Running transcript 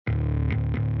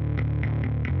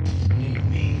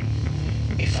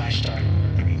started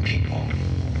murdering people.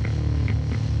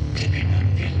 Dipping none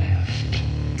of you left.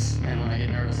 And when I get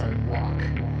nervous, I walk.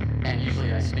 And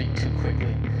usually I speak too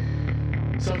quickly.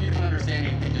 So if you don't understand,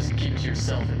 you can just keep it to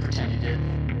yourself and pretend you did.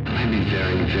 I'd be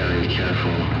very, very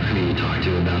careful who you talk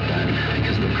to about that,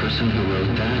 because the person who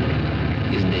wrote that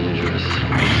is dangerous.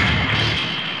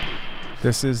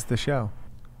 This is the show.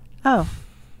 Oh.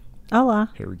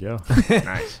 Hola. Here we go.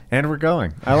 Nice. And we're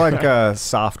going. I like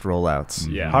soft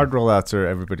rollouts. Yeah. Hard rollouts are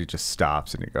everybody just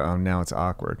stops and you go, oh, now it's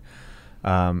awkward.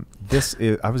 This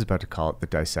is, I was about to call it the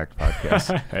Dissect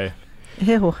Podcast. Hey.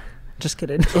 Ew. Just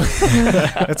kidding.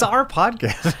 It's our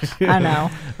podcast. I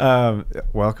know.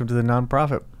 Welcome to the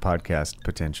nonprofit podcast,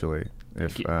 potentially.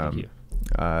 If Thank you.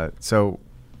 So,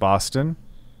 Boston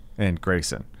and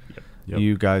Greyson. Yep.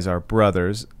 You guys are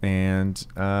brothers, and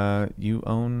you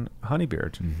own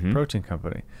Honeybeard protein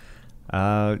company.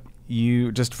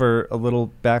 You, just for a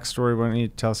little backstory, why don't you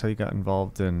tell us how you got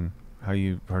involved and how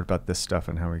you heard about this stuff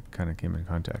and how we kind of came in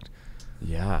contact?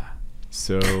 Yeah.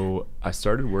 So I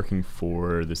started working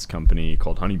for this company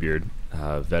called Honeybeard,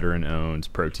 a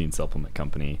veteran-owned protein supplement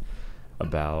company,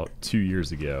 about 2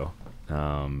 years ago.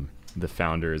 The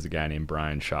founder is a guy named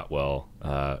Brian Shotwell,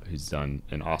 who's done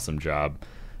an awesome job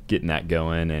getting that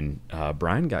going. And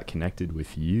Brian got connected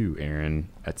with you, Erin,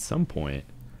 at some point,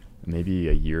 maybe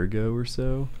a year ago or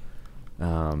so.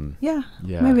 Yeah.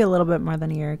 Yeah. Maybe a little bit more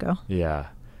than a year ago. Yeah.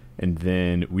 And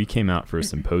then we came out for a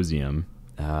symposium.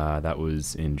 That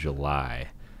was in July.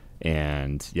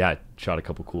 And yeah, I shot a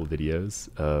couple cool videos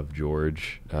of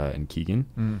George and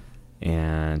Keegan.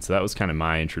 And so that was kind of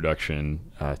my introduction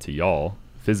to y'all,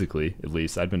 physically, at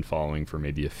least. I'd been following for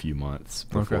maybe a few months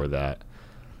before that.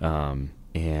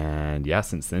 And yeah,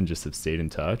 since then just have stayed in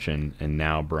touch. And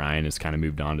now Brian has kind of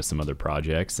moved on to some other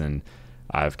projects. And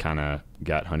I've kind of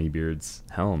got Honeybeard's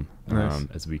helm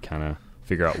as we kind of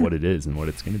figure out what it is and what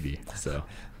it's going to be. So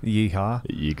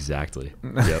Yeehaw. exactly.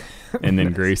 Yep. And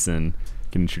then Greyson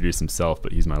can introduce himself,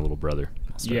 but he's my little brother.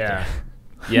 I'll start there.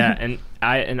 Yeah, and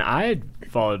I had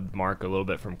followed Mark a little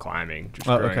bit from climbing, just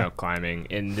growing up climbing,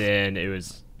 and then it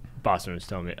was Boston was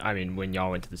telling me. I mean, when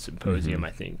y'all went to the symposium,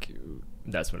 I think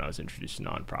that's when I was introduced to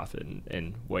nonprofit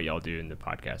and what y'all do in the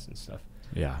podcast and stuff.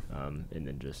 Yeah. And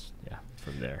then just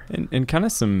from there. And kind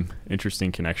of some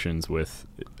interesting connections with,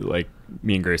 like,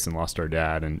 me and Greyson lost our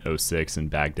dad in 2006 in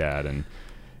Baghdad, and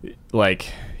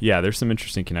there's some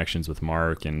interesting connections with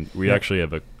Mark, and we actually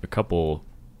have a couple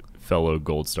fellow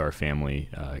Gold Star family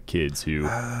kids who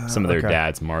some of their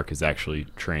dads, Mark has actually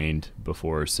trained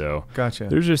before. So Gotcha.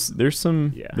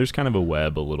 There's kind of a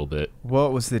web a little bit.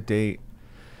 What was the date?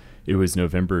 It was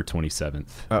November 27th.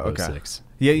 Oh, okay. 06.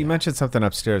 Yeah, you mentioned something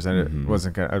upstairs, and it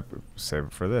wasn't going to save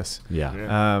it for this.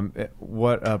 Yeah.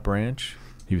 What branch?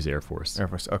 He was Air Force. Air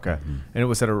Force, okay. And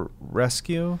was that a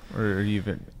rescue, or are you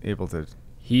even able to...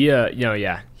 He,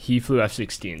 he flew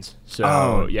F-16s.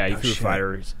 So, he flew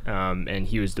fighters, and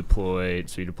he was deployed.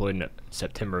 So he deployed in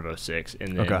September of 2006,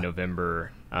 and then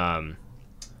November,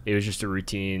 it was just a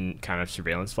routine kind of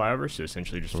surveillance flyover. So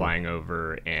essentially just flying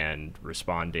over and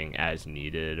responding as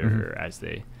needed or as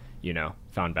they,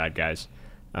 found bad guys.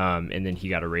 And then he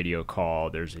got a radio call.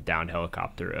 There's a downed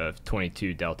helicopter of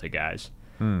 22 Delta guys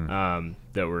that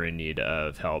were in need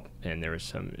of help. And there was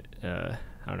some...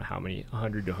 I don't know how many,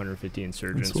 100 to 150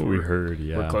 insurgents. That's what we heard,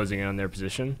 were closing in on their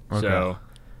position. Okay. So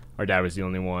our dad was the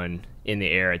only one in the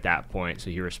air at that point,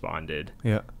 so he responded.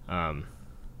 Yeah. How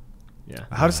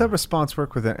does that response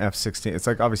work with an F-16? It's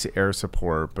like obviously air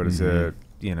support, but is it,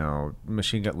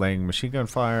 machine gun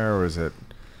fire, or is it?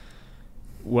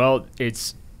 Well,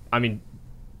 it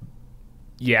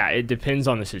depends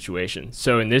on the situation.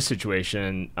 So in this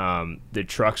situation, the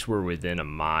trucks were within a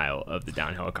mile of the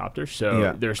down helicopter.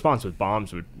 So the response with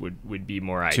bombs would be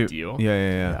more ideal.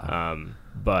 Yeah.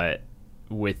 But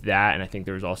with that, and I think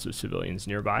there was also civilians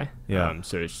nearby. Yeah.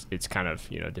 So it's kind of,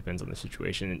 depends on the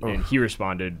situation. And he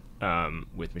responded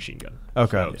with machine gun.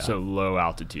 Okay. So low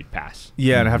altitude pass.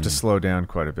 Yeah, and I have to slow down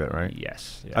quite a bit, right?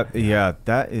 Yes.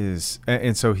 That is...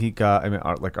 And so he got,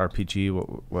 like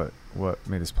RPG, what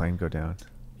made his plane go down?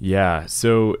 Yeah,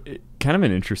 so kind of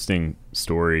an interesting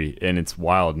story, and it's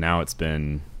wild. Now it's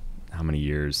been how many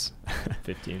years?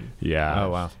 15. Yeah. Oh,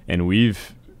 wow. And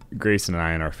Grayson and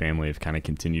I and our family have kind of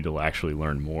continued to actually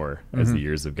learn more as the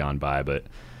years have gone by. But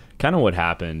kind of what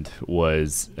happened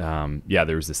was,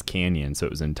 there was this canyon. So it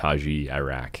was in Taji,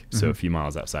 Iraq, so a few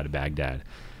miles outside of Baghdad.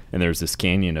 And there was this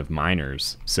canyon of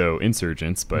miners, so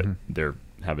insurgents, but they're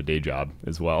have a day job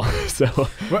as well. So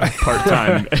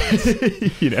part-time,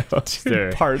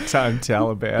 part-time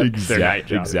Taliban.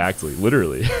 Exactly.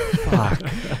 Literally. Fuck.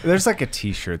 There's like a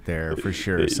t-shirt there for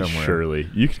sure somewhere. Surely.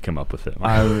 You could come up with it.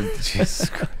 I would, Jesus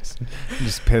Christ.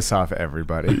 Just piss off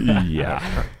everybody.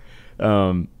 Yeah.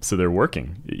 So they're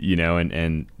working,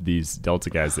 and these Delta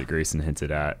guys that Greyson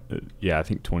hinted at, I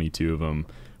think 22 of them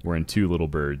were in 2 little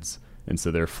birds. And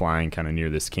so they're flying kind of near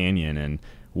this canyon, and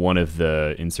one of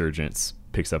the insurgents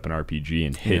picks up an RPG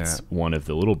and hits one of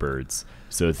the little birds.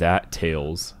 So that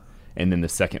tails, and then the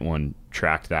second one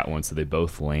tracked that one, so they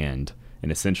both land,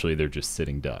 and essentially they're just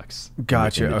sitting ducks.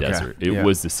 Gotcha. In the desert. It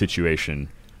was the situation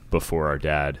before our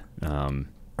dad.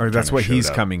 Or that's what he's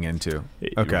coming into.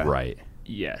 Okay. Right.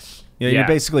 Yes. Yeah, you're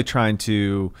basically trying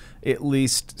to at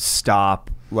least stop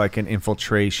like an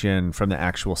infiltration from the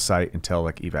actual site until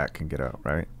like evac can get out,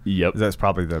 right? Yep. That's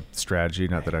probably the strategy.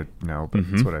 Not that I know, but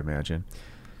that's what I imagine.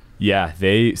 Yeah,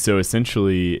 so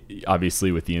essentially,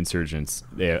 obviously with the insurgents,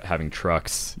 they having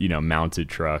trucks, mounted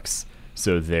trucks,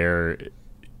 so their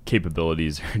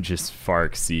capabilities are just far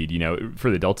exceed,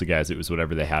 for the Delta guys, it was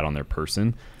whatever they had on their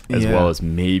person, as well as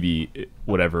maybe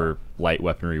whatever light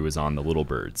weaponry was on the little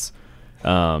birds.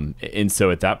 And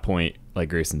so at that point, like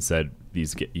Greyson said,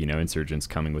 these insurgents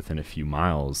coming within a few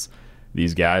miles,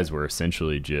 these guys were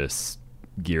essentially just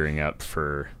gearing up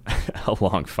for a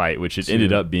long fight, which it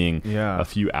ended up being a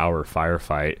few hour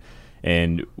firefight.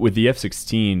 And with the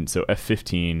F-16, so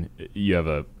F-15 you have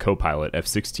a co-pilot,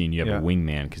 F-16 you have a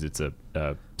wingman because it's a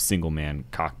single man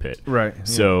cockpit, right?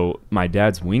 So my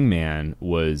dad's wingman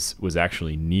was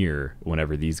actually near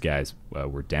whenever these guys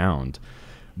were downed.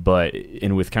 But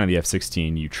with kind of the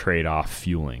F-16, you trade off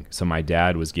fueling. So my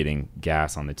dad was getting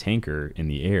gas on the tanker in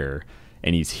the air,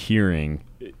 and he's hearing,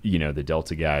 the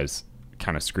Delta guys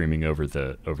kind of screaming over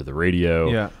the radio.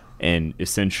 Yeah. And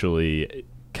essentially,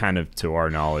 kind of to our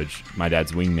knowledge, my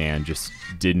dad's wingman just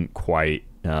didn't quite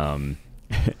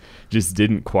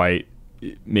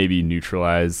maybe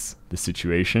neutralize the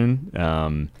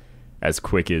situation. As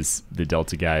quick as the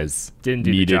Delta guys didn't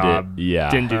do needed the job. It.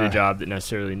 Didn't do the job that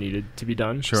necessarily needed to be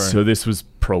done. Sure. So this was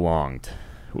prolonged.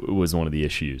 Was one of the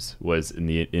issues. And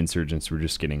the insurgents were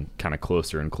just getting kind of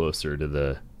closer and closer to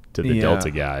the Delta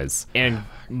guys, and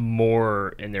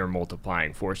more, and they're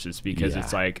multiplying forces because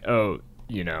it's like,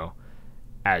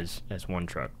 as one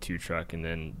truck, 2 truck, and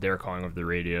then they're calling over the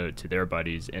radio to their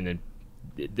buddies, and then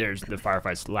there's the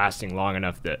firefights lasting long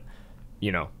enough that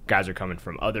guys are coming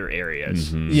from other areas.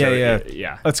 Mm-hmm. So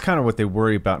yeah. That's kind of what they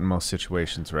worry about in most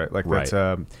situations, right? Like that's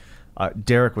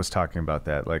Derek was talking about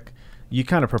that. Like you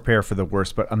kind of prepare for the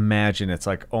worst, but imagine it's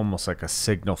like almost like a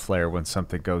signal flare when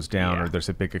something goes down or there's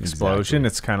a big explosion. Exactly.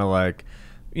 It's kind of like,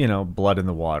 blood in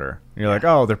the water. You're like,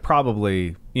 oh, they're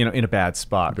probably, in a bad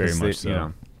spot. Very much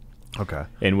so. Okay.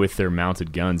 And with their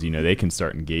mounted guns, they can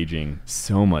start engaging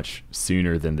so much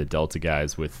sooner than the Delta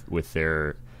guys with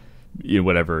their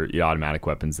whatever automatic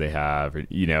weapons they have,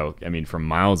 from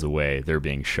miles away they're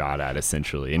being shot at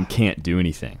essentially and can't do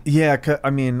anything. Yeah,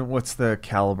 what's the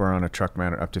caliber on a truck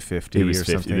mounted up to 50? It was or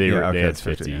 50. Something? They had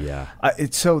 50. Yeah.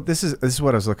 So this is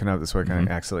what I was looking at this week. I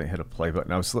accidentally hit a play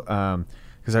button. I was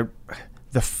because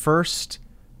the first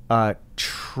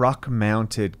truck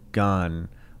mounted gun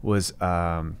was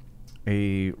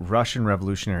a Russian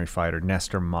revolutionary fighter,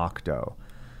 Nestor Makhto,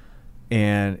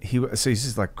 and he's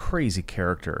this like crazy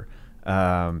character.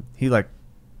 He like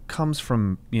comes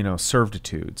from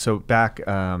servitude. So back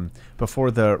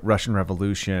before the Russian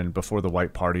Revolution, before the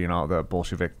White Party and all the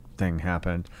Bolshevik thing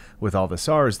happened with all the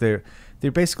Tsars, they're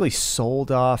basically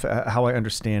sold off. How I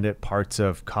understand it, parts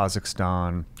of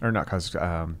Kazakhstan or not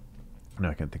Kazakhstan. No,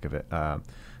 I can't think of it.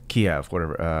 Kiev,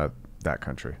 whatever. That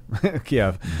country,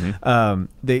 Kiev. Mm-hmm.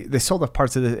 They sold off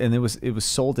parts of it, and it was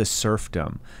sold as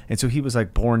serfdom. And so he was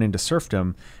like born into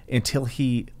serfdom until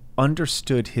he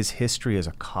understood his history as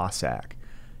a Cossack.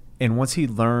 And once he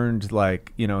learned,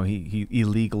 he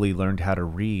illegally learned how to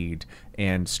read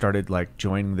and started like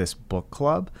joining this book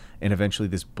club, and eventually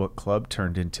this book club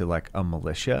turned into like a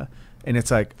militia. And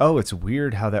it's like, oh, it's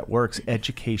weird how that works.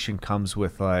 Education comes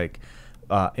with like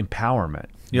empowerment.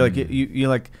 You're like, you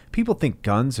like, people think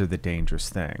guns are the dangerous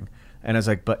thing. And I was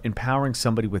like, but empowering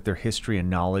somebody with their history and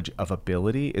knowledge of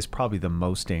ability is probably the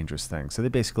most dangerous thing. So they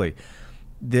basically,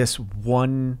 this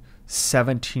one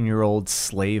 17-year-old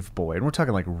slave boy, and we're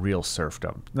talking like real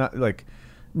serfdom, not like,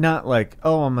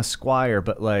 oh, I'm a squire,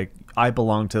 but like I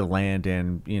belong to the land,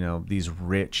 and these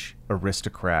rich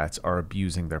aristocrats are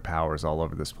abusing their powers all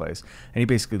over this place. And he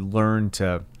basically learned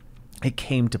to. He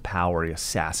came to power. He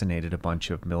assassinated a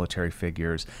bunch of military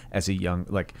figures as a young,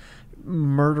 like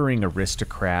murdering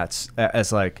aristocrats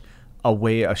as like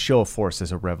a show of force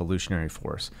as a revolutionary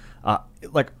force.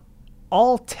 Like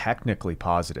all technically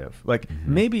positive. Like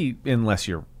maybe unless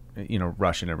you're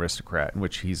Russian aristocrat, in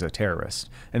which he's a terrorist.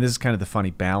 And this is kind of the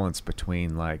funny balance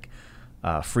between like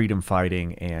freedom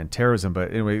fighting and terrorism.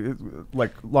 But anyway,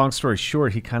 like long story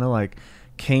short, he kind of like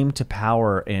came to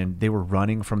power, and they were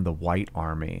running from the White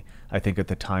Army. I think at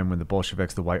the time when the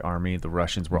Bolsheviks, the White Army, the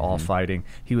Russians were all fighting,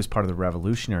 he was part of the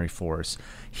revolutionary force.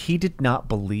 He did not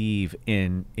believe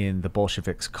in the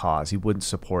Bolsheviks' cause. He wouldn't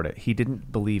support it. He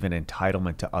didn't believe in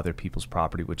entitlement to other people's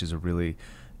property, which is a really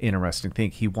interesting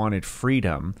thing. He wanted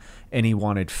freedom and he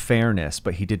wanted fairness,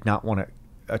 but he did not want to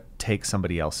take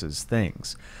somebody else's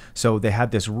things. So they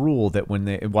had this rule that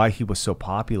why he was so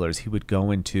popular is he would go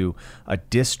into a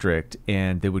district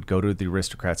and they would go to the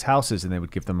aristocrats' houses and they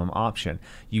would give them an option.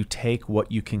 You take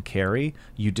what you can carry,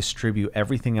 you distribute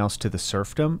everything else to the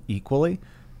serfdom equally,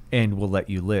 and we'll let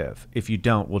you live. If you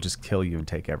don't, we'll just kill you and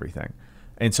take everything.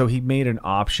 And so he made an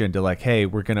option to like, hey,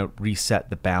 we're going to reset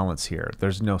the balance here.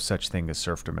 There's no such thing as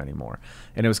serfdom anymore.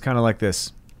 And it was kind of like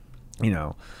this,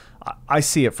 I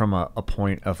see it from a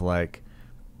point of like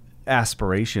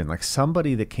aspiration, like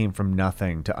somebody that came from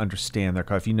nothing to understand their,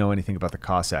 if you know anything about the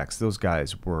Cossacks, those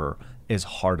guys were as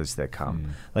hard as they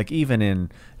come. Like even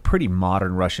in pretty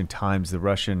modern Russian times, the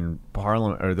Russian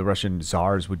parliament or the Russian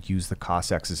czars would use the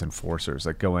Cossacks as enforcers,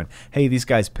 like go in, hey, these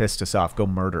guys pissed us off, go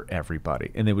murder everybody.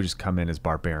 And they would just come in as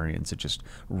barbarians and just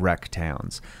wreck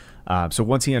towns. So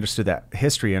once he understood that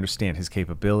history, understand his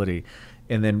capability,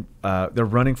 and then they're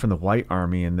running from the White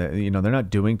Army, and they're not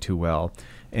doing too well.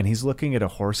 And he's looking at a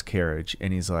horse carriage,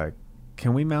 and he's like,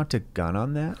 "Can we mount a gun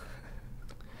on that?"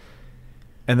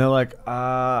 And they're like,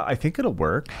 "I think it'll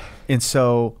work." And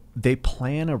so they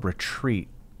plan a retreat.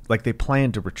 Like they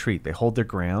plan to retreat. They hold their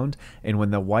ground, and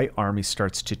when the White Army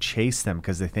starts to chase them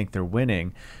because they think they're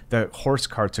winning, the horse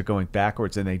carts are going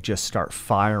backwards, and they just start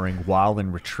firing while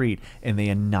in retreat, and they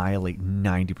annihilate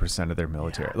 90% of their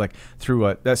military. Like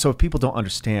through so if people don't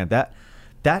understand that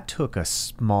took a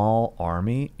small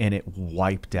army and it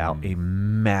wiped out a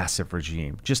massive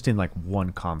regime just in like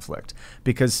one conflict,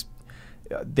 because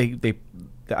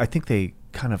I think they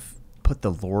kind of put the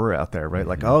lure out there, right?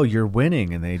 Like, oh, you're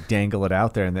winning, and they dangle it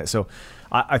out there. And so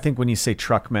I think when you say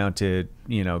truck mounted,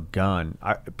 gun,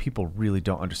 people really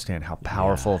don't understand how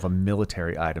powerful of a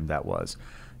military item that was.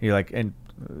 You're like, and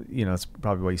it's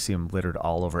probably why you see them littered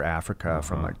all over Africa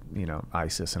from like,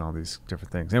 ISIS and all these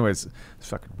different things. Anyways, it's a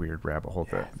fucking weird rabbit hole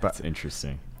there. But that's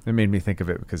interesting. It made me think of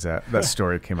it because that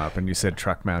story came up and you said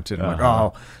truck mounted. And I'm like,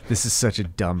 oh, this is such a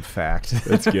dumb fact.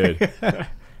 That's good.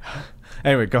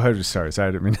 Anyway, go ahead. Sorry,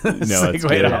 I didn't mean to no, that's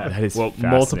good. That is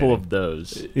multiple of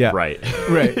those. Yeah. Right.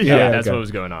 Right. Yeah, that's what was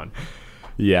going on.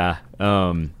 Yeah.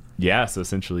 So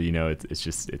essentially,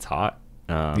 it's hot.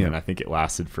 And I think it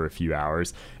lasted for a few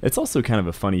hours. It's also kind of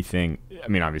a funny thing. I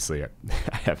mean, obviously, I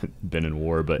haven't been in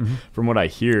war, but from what I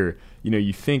hear,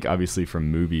 you think obviously from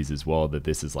movies as well that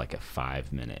this is like a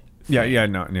 5-minute thing.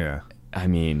 Yeah. I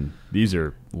mean, these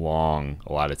are long,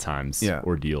 a lot of times,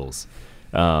 ordeals.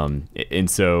 And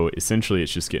so essentially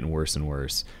it's just getting worse and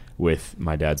worse with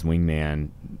my dad's wingman,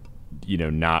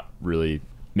 not really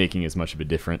making as much of a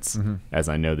difference as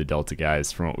I know the Delta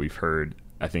guys, from what we've heard.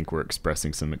 I think we're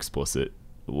expressing some explicit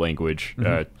language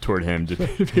toward him to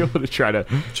be able to try to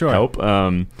help.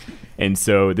 And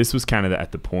so this was kind of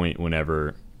at the point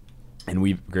whenever, and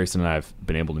Grayson and I have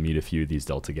been able to meet a few of these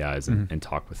Delta guys and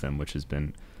talk with them, which has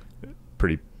been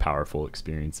pretty powerful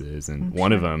experiences. And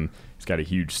one of them, he's got a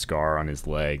huge scar on his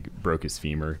leg, broke his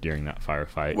femur during that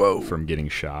firefight from getting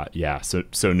shot. Yeah.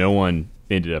 So no one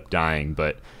ended up dying,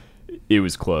 but it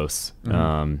was close.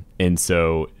 And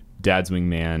so dad's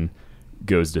wingman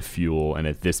goes to fuel. And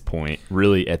at this point,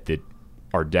 really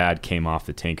our dad came off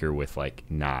the tanker with like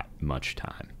not much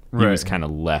time. He was kind of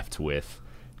left with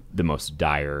the most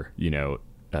dire,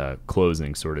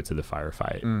 closing sort of to the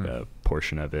firefight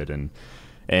portion of it.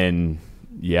 And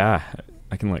yeah,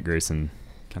 I can let Grayson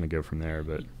kind of go from there,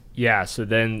 but yeah. So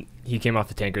then he came off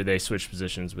the tanker. They switched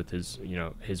positions with his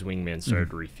wingman started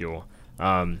to refuel.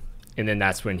 And then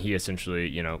that's when he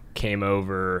essentially, came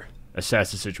over,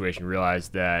 assessed the situation,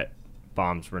 realized that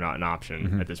bombs were not an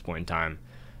option at this point in time.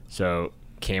 So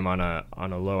came on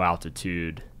a low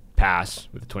altitude pass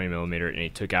with a 20 millimeter, and he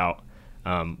took out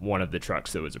one of the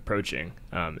trucks that was approaching,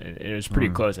 and it was pretty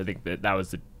close. I think that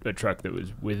was a truck that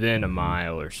was within a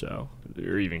mile or so,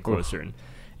 or even closer.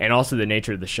 And also the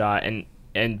nature of the shot,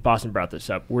 and Boston brought this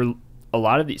up, a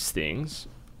lot of these things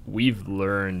we've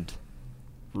learned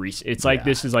it's like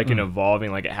this is like an evolving,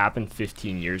 like it happened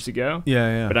 15 years ago.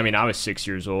 Yeah. But I mean, I was 6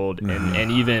 years old,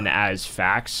 and even as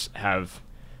facts have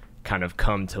kind of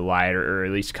come to light, or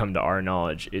at least come to our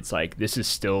knowledge, it's like this is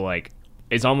still like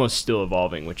it's almost still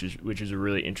evolving, which is a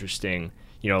really interesting,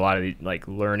 a lot of the, like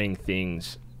learning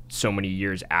things so many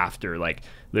years after, like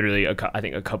literally I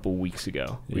think a couple weeks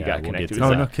ago we got connected with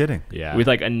no kidding. Yeah. With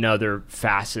like another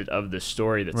facet of the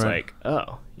story that's like,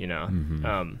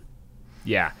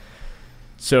 yeah.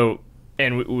 So,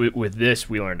 and with this,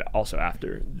 we learned also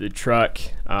after the truck,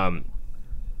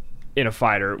 in a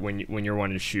fighter, when you're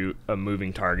wanting to shoot a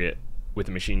moving target with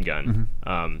a machine gun,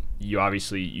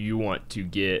 you want to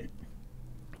get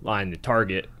line the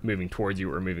target moving towards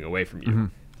you or moving away from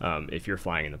you, if you're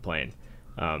flying in the plane.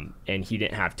 And he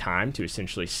didn't have time to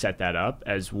essentially set that up,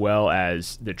 as well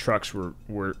as the trucks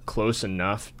were close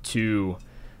enough to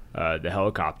the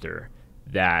helicopter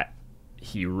that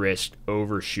he risked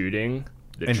overshooting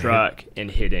the truck and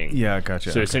hitting. Yeah,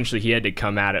 gotcha. So essentially he had to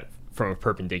come at it from a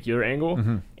perpendicular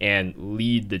angle and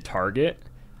lead the target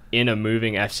in a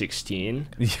moving F-16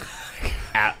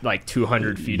 at like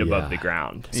 200 feet above the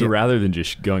ground. So rather than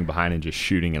just going behind and just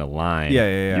shooting in a line,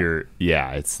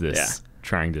 it's this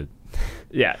trying to...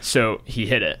 Yeah, so he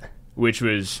hit it, which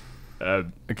was...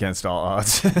 against all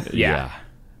odds.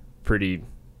 Pretty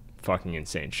fucking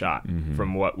insane shot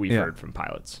from what we've heard from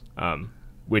pilots,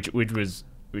 which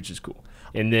is cool.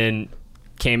 And then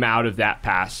came out of that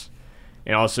pass,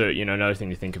 and also, another thing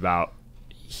to think about,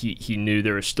 he knew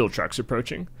there were still trucks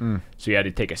approaching, so he had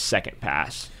to take a second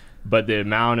pass. But the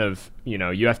amount of,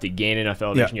 you have to gain enough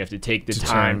elevation, you have to take the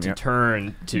time to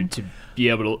turn to be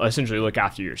able to essentially look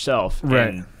after yourself.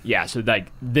 Right. And so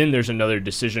like then there's another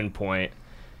decision point,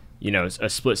 a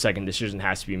split second decision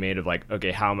has to be made of like,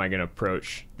 okay, how am I going to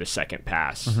approach the second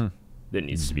pass that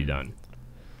needs to be done?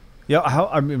 Yeah,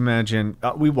 I imagine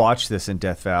we watched this in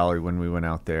Death Valley when we went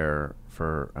out there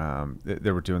for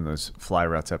they were doing those fly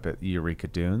routes up at Eureka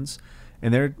Dunes,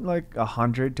 and they're like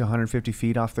 100 to 150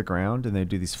 feet off the ground, and they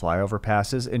do these flyover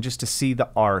passes, and just to see the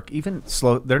arc, even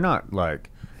slow, they're not like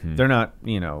they're not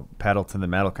pedal to the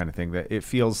metal kind of thing. That it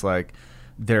feels like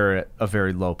they're at a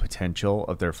very low potential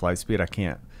of their flight speed.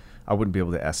 I wouldn't be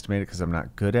able to estimate it because I'm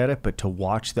not good at it, but to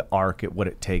watch the arc at what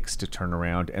it takes to turn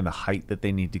around and the height that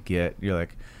they need to get, you're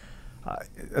like,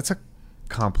 that's a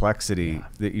complexity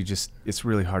that it's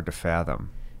really hard to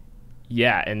fathom.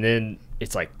 Yeah, and then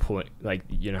it's like pulling, like,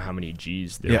 how many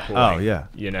G's they're pulling. Oh, yeah.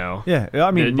 Yeah,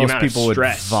 I mean, most people would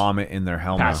vomit in their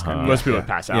helmet. Most people would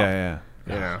pass out.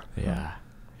 Yeah.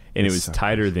 And it was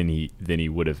tighter than he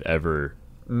would have ever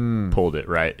pulled it,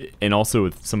 right? And also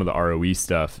with some of the ROE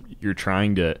stuff,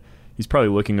 he's probably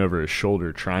looking over his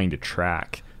shoulder trying to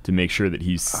track to make sure that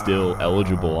he's still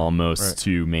eligible almost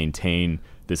to maintain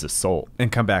this assault.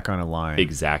 And come back on a line.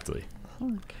 Exactly.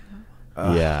 Holy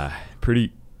cow. Yeah.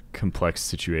 Pretty complex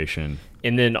situation.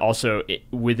 And then also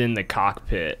within the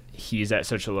cockpit, he's at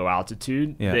such a low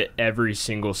altitude that every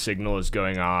single signal is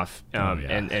going off.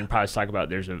 And pilots talk about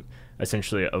there's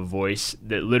essentially a voice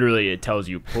that literally it tells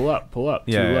you pull up,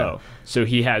 too low. So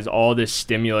he has all this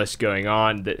stimulus going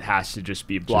on that has to just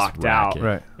be blocked out.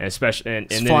 Right. And especially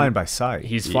and he's flying by sight.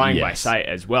 He's flying by sight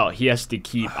as well. He has to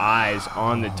keep eyes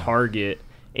on the target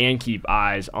and keep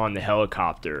eyes on the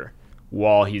helicopter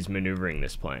while he's maneuvering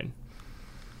this plane.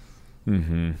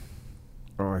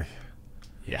 Oy.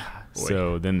 Yeah.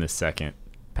 So then the second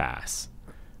pass,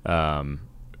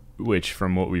 which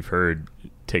from what we've heard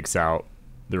takes out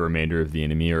the remainder of the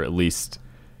enemy, or at least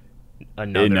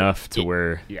enough to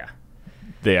where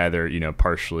they either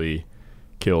partially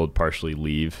killed, partially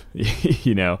leave.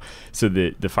 So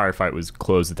the firefight was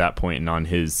closed at that point, and on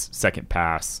his second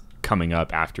pass coming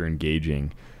up after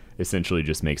engaging essentially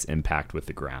just makes impact with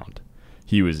the ground.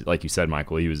 He was, like you said,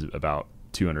 Michael, he was about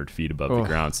 200 feet above the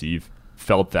ground, so you've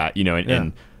felt that,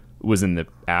 and was in the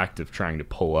act of trying to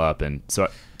pull up, and so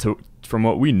from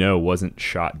what we know wasn't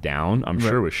shot down. I'm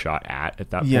sure was shot at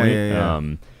that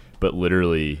point. But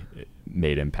literally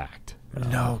made impact.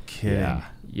 No kidding.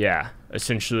 Yeah.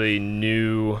 Essentially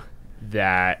knew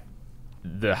that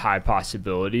the high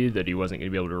possibility that he wasn't going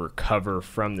to be able to recover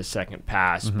from the second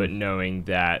pass, but knowing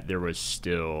that there was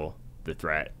still the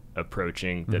threat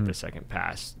approaching, that the second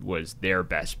pass was their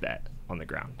best bet on the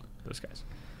ground, those guys.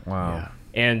 Wow. Yeah.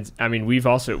 And I mean, we've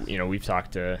also, we've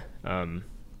talked to,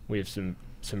 we have some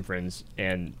friends,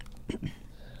 and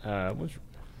was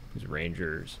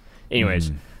Rangers.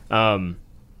 Anyways, and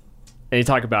they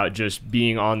talk about just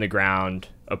being on the ground,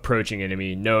 approaching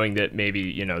enemy, knowing that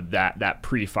maybe that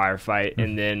pre-firefight,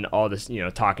 and then all this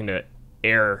talking to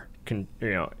air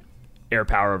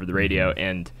power over the radio,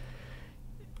 and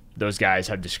those guys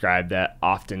have described that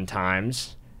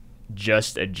oftentimes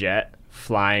just a jet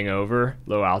flying over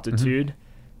low altitude,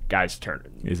 guys turn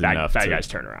bad guys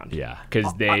turn around,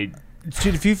 because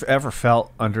Dude, if you've ever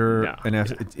felt under No.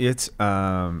 an it's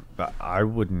I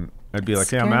wouldn't. I'd be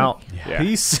like, yeah, I'm Scary. out. Yeah.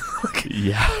 Peace.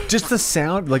 Yeah. Just the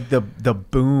sound, like the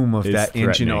boom of It's that engine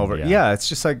threatening, over. yeah. Yeah, it's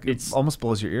just like It's- it almost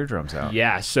blows your eardrums out.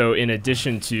 Yeah. So in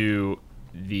addition to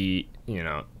the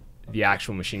the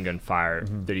actual machine gun fire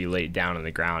that he laid down on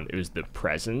the ground, it was the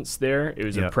presence there. It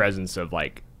was a Yep. presence of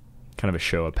like, Kind of a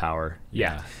show of power.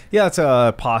 yeah. Yeah, it's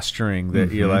a posturing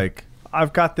that you're like,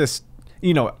 I've got this.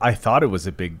 I thought it was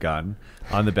a big gun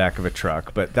on the back of a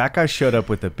truck, but that guy showed up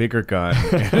with a bigger gun.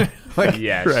 Like,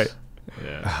 Yes. Right.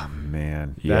 Yeah. oh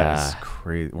man, that Yeah. is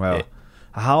crazy. Well,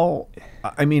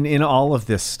 in all of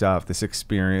this stuff, this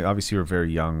experience, obviously you were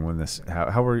very young when this,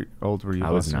 how old were you? I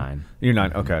was Lester? 9. You're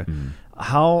 9, okay.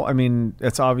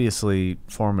 It's obviously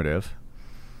formative.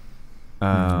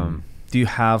 Do you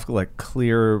have like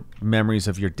clear memories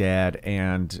of your dad,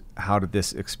 and how did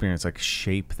this experience like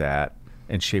shape that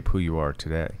and shape who you are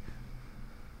today?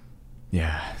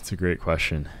 Yeah, it's a great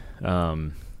question.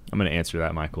 I'm going to answer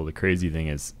that, Michael. The crazy thing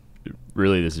is,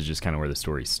 really, this is just kind of where the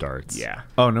story starts. Yeah.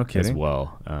 Oh, no As kidding.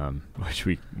 well, which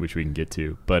we can get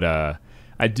to. But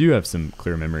I do have some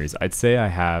clear memories. I'd say I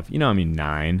have,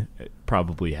 9,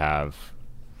 probably have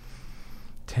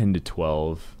 10 to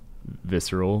 12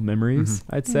 visceral memories,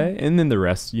 I'd say. And then the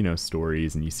rest,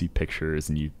 stories, and you see pictures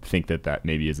and you think that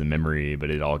maybe is a memory, but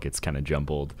it all gets kind of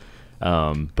jumbled.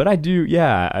 But I do,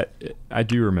 I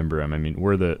do remember them.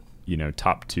 We're the,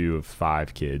 top 2 of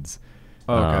 5 kids.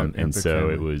 Oh, okay. And Big so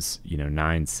family. it was,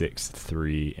 9, 6,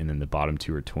 3, and then the bottom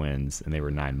 2 are twins, and they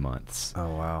were 9 months. Oh,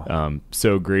 wow.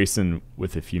 So Greyson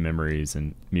with a few memories,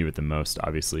 and me with the most,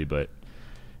 obviously, but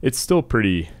it's still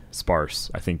pretty sparse,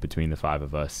 I think, between the 5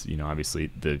 of us. Obviously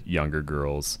the younger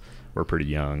girls were pretty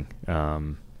young.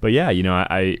 But yeah,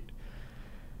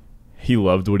 he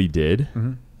loved what he did.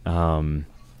 And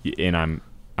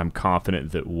I'm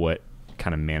confident that what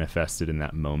kind of manifested in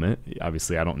that moment,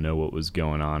 obviously I don't know what was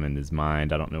going on in his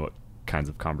mind. I don't know what kinds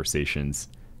of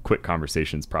quick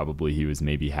conversations probably he was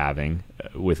maybe having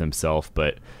with himself.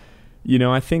 But,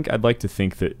 I'd like to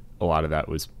think that a lot of that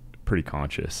was pretty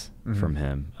conscious from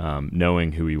him,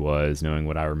 knowing who he was, knowing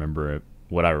what I remember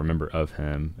of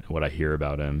him, what I hear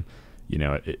about him.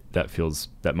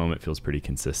 That moment feels pretty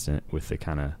consistent with the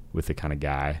kind of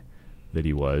guy that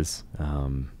he was.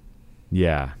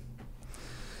 Yeah.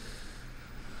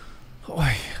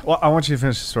 Well, I want you to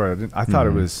finish the story. I thought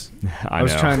it was. I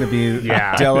was know. trying to be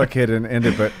delicate and end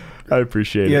it, but I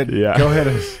appreciate it. Yeah. Go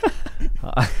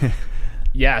ahead.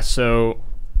 Yeah. So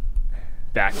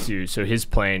so his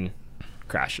plane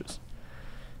crashes.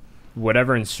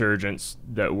 Whatever insurgents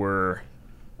that were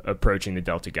approaching the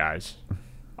Delta guys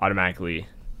automatically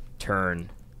turn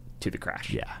to the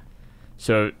crash. Yeah.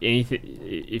 So anything,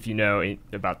 if you know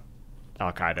about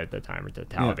Al Qaeda at the time or the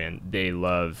Taliban, they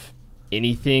love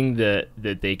anything that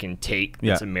they can take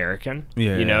that's American.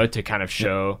 To kind of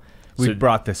show. We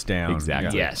brought this down.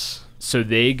 Exactly. Yes. So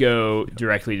they go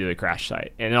directly to the crash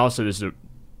site, and also this is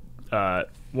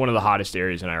one of the hottest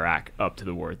areas in Iraq up to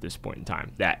the war at this point in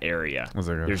time. That area, Was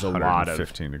like there's a lot of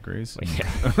 15 degrees.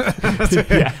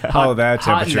 yeah, Oh, that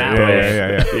hot in temperature.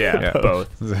 that way. Yeah. both.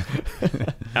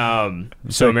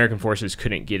 So American forces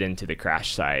couldn't get into the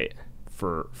crash site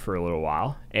for a little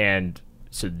while, and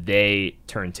so they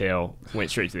turned tail, went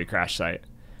straight to the crash site.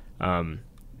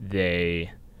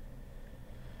 They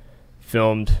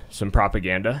filmed some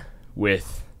propaganda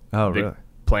with the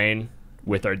plane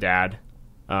with our dad.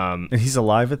 And he's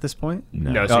alive at this point?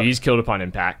 No, so he's killed upon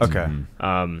impact. Okay.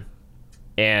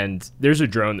 And there's a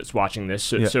drone that's watching this.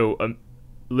 So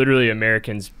literally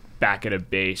Americans back at a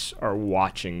base are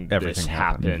watching Everything this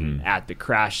happen at the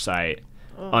crash site,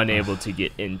 unable to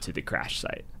get into the crash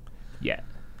site yet.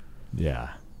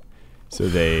 Yeah. So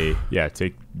they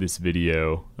take this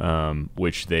video,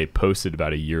 which they posted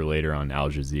about a year later on Al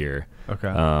Jazeera. Okay.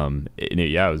 And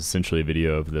it was essentially a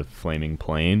video of the flaming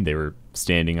plane. They were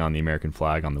standing on the American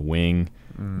flag on the wing.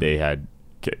 They had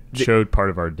showed part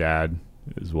of our dad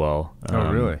as well. Oh,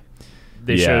 really?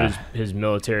 They showed his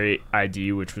military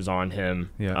ID, which was on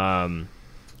him. Yeah.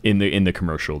 In the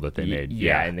commercial that they made.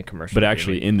 Yeah, in the commercial. But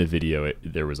actually, in the video,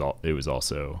 it was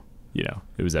also.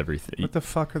 It was everything. What the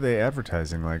fuck are they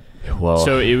advertising? Like, well,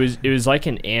 so it was like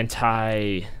an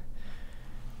anti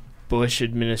Bush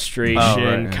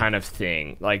administration kind of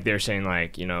thing. Like they're saying,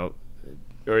 like,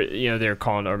 they're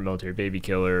calling our military baby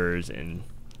killers, and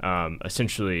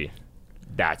essentially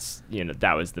that's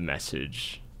that was the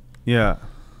message. Yeah.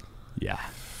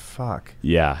 Fuck.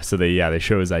 Yeah. So they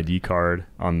show his ID card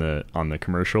on the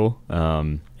commercial,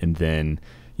 and then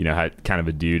had kind of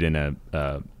a dude in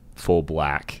a full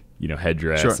black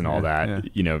headdress and all that,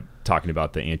 talking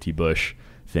about the anti-Bush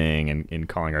thing, and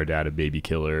calling our dad a baby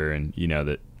killer, and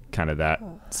that kind of that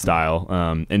style.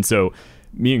 And so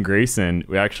me and Greyson,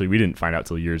 we didn't find out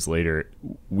till years later.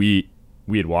 We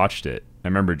had watched it. I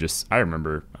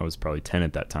remember I was probably 10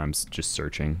 at that time, just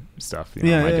searching stuff. My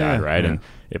dad, right? Yeah. And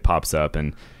it pops up,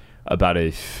 and about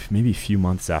maybe a few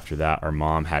months after that, our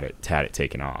mom had it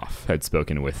taken off, had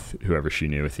spoken with whoever she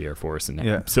knew with the Air Force,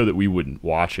 and so that we wouldn't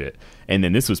watch it. And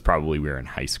then this was probably, we were in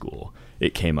high school.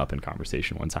 It came up in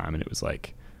conversation one time, and it was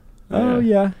like, I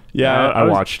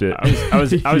watched it. I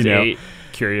was 8,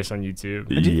 curious on YouTube.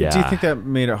 Do you think that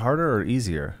made it harder or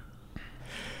easier?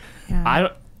 Yeah.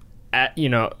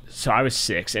 So I was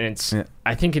 6, and it's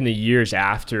I think in the years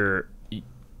after,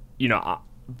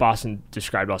 Boston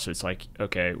described also, it's like,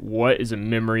 okay, what is a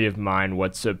memory of mine?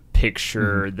 What's a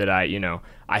picture that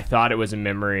I thought it was a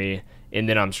memory, and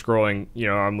then I'm scrolling,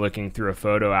 I'm looking through a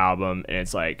photo album, and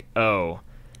it's like, oh,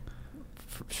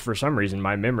 for some reason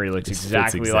my memory looks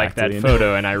exactly like that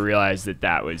photo, and I realized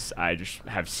that was, I just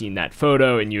have seen that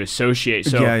photo, and you associate.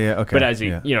 So okay. But as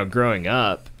growing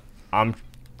up, I'm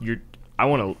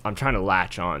trying to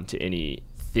latch on to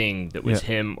anything that was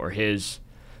him or his.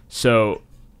 So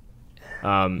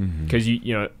because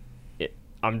you're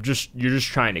just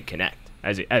trying to connect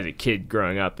as a kid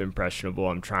growing up, impressionable.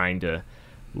 I'm trying to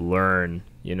learn,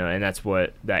 and that's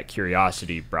what that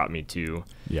curiosity brought me to.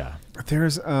 Yeah.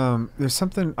 There's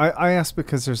something I asked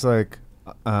because there's like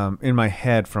in my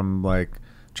head from like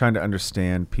trying to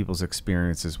understand people's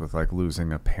experiences with like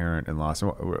losing a parent and loss.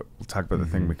 And we'll talk about the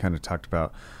thing we kind of talked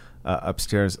about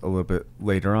upstairs a little bit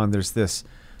later on. There's this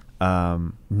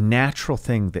natural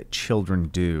thing that children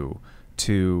do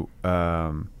to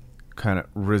kind of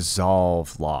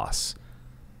resolve loss,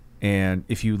 and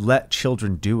if you let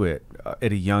children do it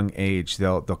at a young age,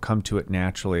 they'll come to it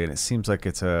naturally. And it seems like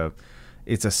it's a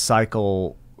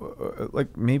cycle,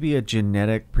 like maybe a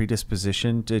genetic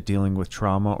predisposition to dealing with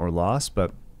trauma or loss.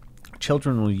 But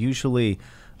children will usually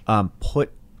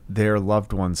put their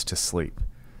loved ones to sleep,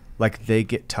 like they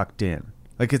get tucked in.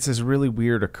 Like it's this really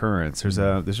weird occurrence. There's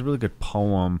a really good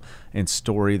poem and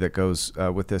story that goes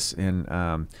with this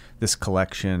in this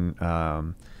collection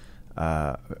of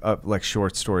like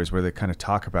short stories where they kind of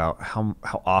talk about how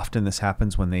often this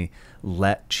happens when they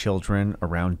let children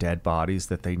around dead bodies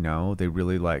that they know. They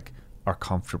really like are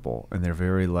comfortable, and they're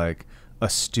very like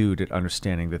astute at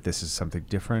understanding that this is something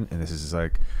different, and this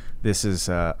is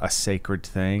a sacred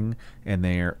thing, and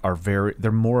they're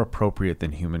more appropriate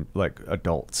than human, like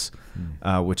adults,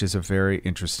 which is a very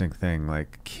interesting thing,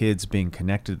 like kids being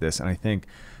connected to this. And I think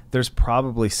there's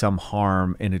probably some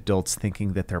harm in adults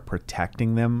thinking that they're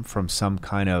protecting them from some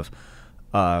kind of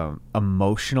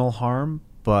emotional harm,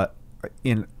 but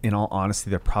in all honesty,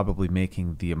 they're probably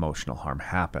making the emotional harm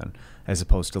happen, as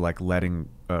opposed to like letting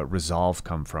resolve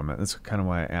come from it. That's kind of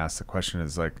why I asked the question,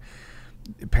 is like,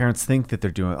 parents think that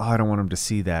they're doing, I don't want them to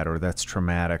see that, or that's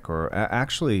traumatic, or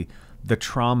actually the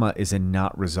trauma is in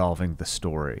not resolving the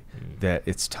story, that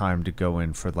it's time to go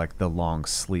in for like the long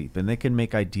sleep. And they can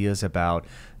make ideas about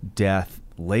death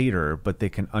later, but they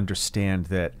can understand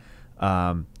that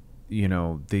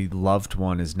the loved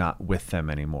one is not with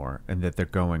them anymore, and that they're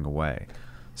going away.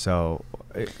 So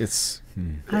it's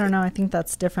I don't know, I think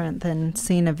that's different than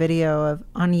seeing a video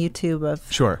on YouTube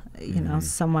of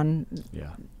someone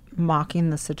mocking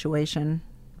the situation.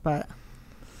 But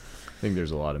I think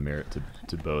there's a lot of merit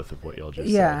to both of what y'all just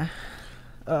said.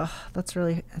 That's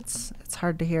really, it's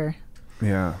hard to hear.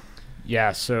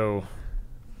 Yeah. So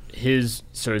his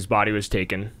body was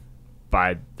taken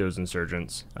by those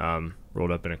insurgents,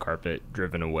 rolled up in a carpet,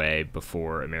 driven away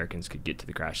before Americans could get to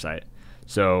the crash site.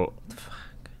 So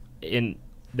in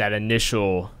that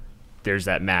initial, there's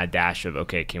that mad dash of,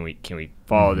 okay, can we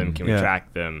follow them? Can we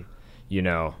track them?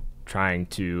 Trying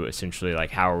to essentially,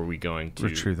 like, how are we going to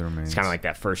retrieve the remains? It's kind of like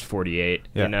that first 48,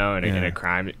 in a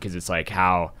crime, because it's like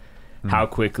how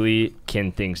quickly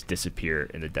can things disappear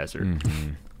in the desert?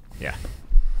 Yeah.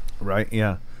 Right.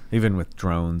 Yeah. Even with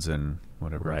drones and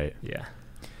whatever. Right. Yeah.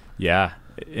 Yeah.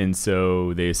 And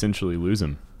so they essentially lose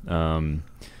him. And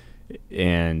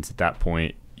at that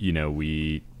point,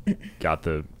 we got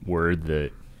the word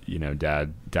that,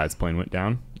 dad's plane went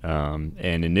down.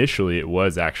 And initially it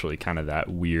was actually kind of that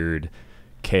weird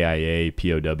KIA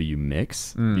POW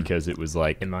mix, because it was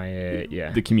like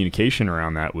MIA, the communication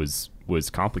around that was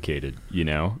complicated,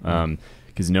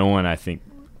 because no one, I think,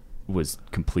 was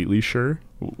completely sure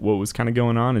what was kind of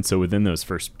going on. And so within those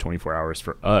first 24 hours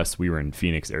for us, we were in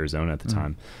Phoenix, Arizona at the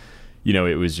time,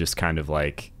 it was just kind of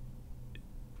like,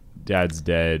 dad's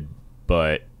dead,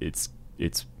 but it's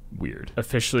weird.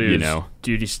 Officially,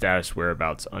 duty status,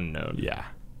 whereabouts unknown. Yeah.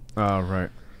 Oh, right.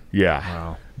 Yeah.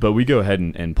 Wow. But we go ahead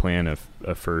and plan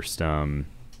a first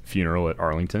funeral at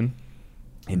Arlington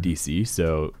in DC.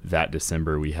 So that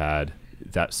December we had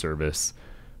that service.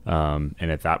 And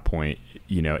at that point,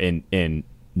 and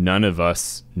none of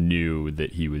us knew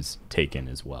that he was taken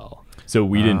as well. So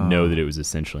we didn't know that it was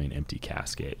essentially an empty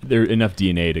casket. There enough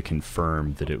DNA to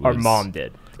confirm that it was. Our mom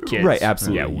did. Kids. Right,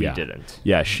 absolutely. Yeah, we didn't.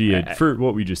 Yeah, she had, for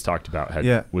what we just talked about,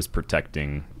 was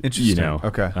protecting. Interesting.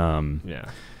 Okay.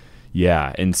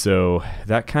 Yeah, and so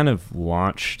that kind of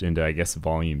launched into, I guess,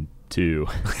 volume 2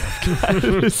 of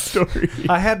this story.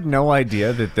 I had no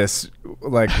idea that this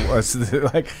was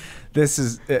this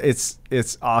is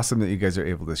it's awesome that you guys are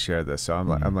able to share this. So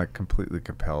I'm like completely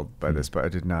compelled by this, but I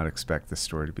did not expect this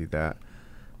story to be that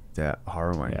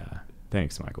harrowing. Yeah.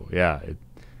 Thanks, Michael. Yeah,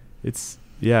 it's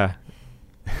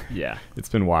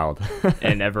been wild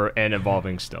and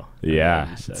evolving still.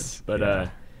 Yeah. So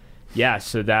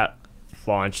that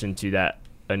launched into that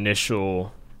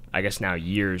initial, I guess now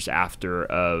years after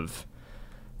of,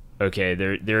 okay,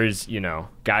 there is,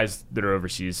 guys that are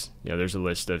overseas, there's a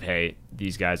list of, hey,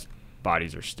 these guys'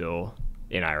 bodies are still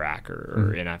in Iraq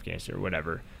or in Afghanistan or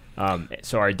whatever.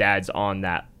 So our dad's on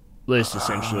that list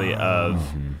essentially of,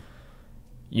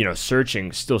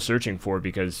 still searching for,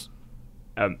 because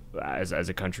as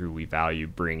a country we value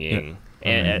bringing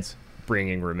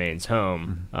remains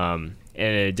home. And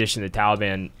in addition, the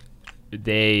Taliban,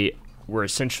 they were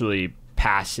essentially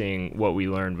passing, what we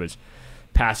learned was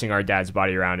passing our dad's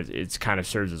body around. It's kind of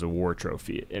serves as a war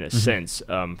trophy in a sense,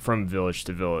 from village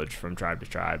to village, from tribe to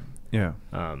tribe. Yeah.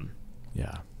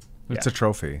 It's a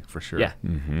trophy for sure. Yeah.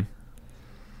 Mm-hmm.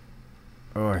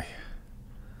 Oy.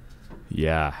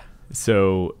 Yeah.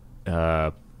 So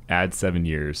add 7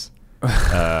 years.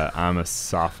 I'm a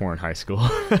sophomore in high school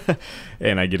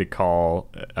and I get a call.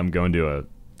 I'm going to a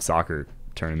soccer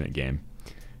tournament game.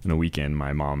 In a weekend,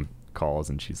 my mom calls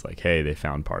and she's like, hey, they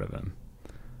found part of him.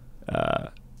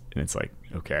 And it's like,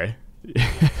 okay.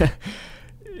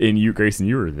 And you, Grayson,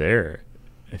 you were there,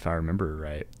 if I remember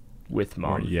right. With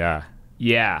mom. Yeah.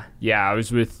 I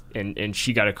was with, and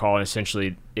she got a call, and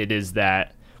essentially it is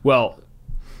that, well,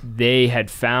 they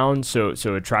had found, so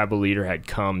a tribal leader had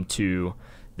come to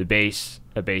a base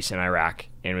in Iraq,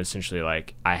 and was essentially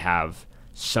like, I have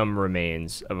some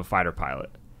remains of a fighter pilot,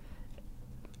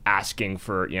 asking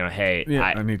for, hey,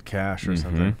 I need cash or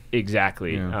something.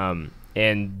 Exactly. Yeah.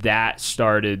 And that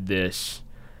started this,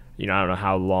 I don't know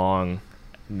how long,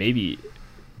 maybe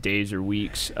days or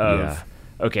weeks of,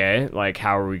 okay, like,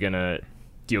 how are we going to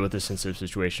deal with this sensitive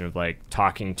situation of, like,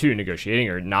 negotiating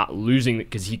or not losing,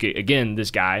 because he could, again,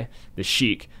 this guy, the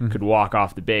sheik, could walk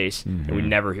off the base and we'd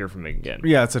never hear from him again.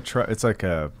 Yeah,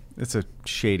 it's a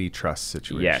shady trust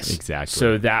situation. Yes, exactly.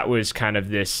 So that was kind of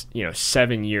this,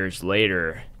 7 years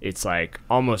later, it's like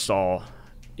almost all,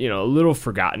 a little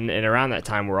forgotten. And around that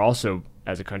time, we're also,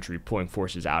 as a country, pulling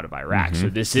forces out of Iraq. So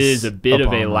this is a bit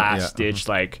of a last ditch,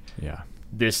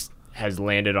 this has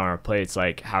landed on our plates.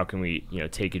 Like, how can we,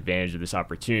 take advantage of this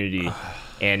opportunity?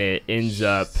 And it ends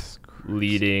up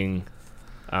leading,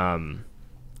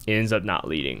 not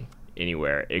leading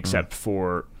anywhere except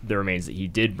for the remains that he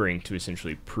did bring to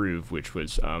essentially prove, which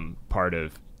was part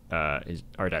of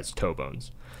our dad's toe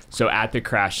bones. So at the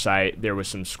crash site, there was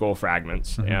some skull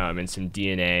fragments and some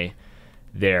DNA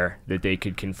there that they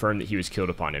could confirm that he was killed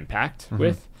upon impact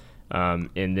with.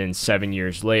 And then 7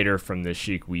 years later, from the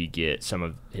sheik, we get some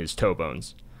of his toe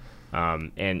bones.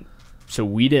 And so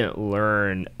we didn't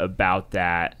learn about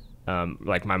that.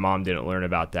 Like, my mom didn't learn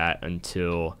about that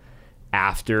until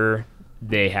after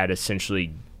they had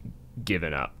essentially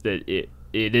given up. That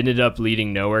it ended up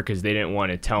leading nowhere, because they didn't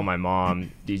want to tell my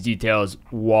mom these details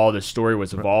while the story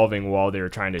was evolving, while they were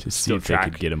trying to see if track.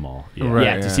 they could get them all.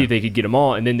 To see if they could get them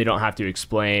all, and then they don't have to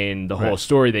explain the whole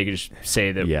story. They could just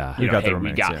say that,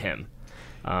 we got him.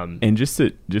 And just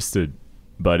to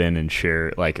butt in and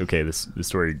share, like, okay, the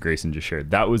story Grayson just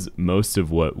shared, that was most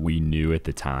of what we knew at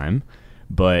the time.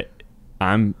 But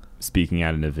I'm speaking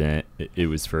at an event. It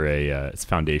was for a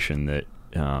foundation that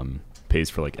pays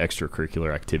for, like,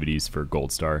 extracurricular activities for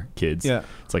Gold Star kids. Yeah,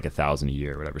 it's like $1,000 a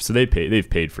year or whatever. So they've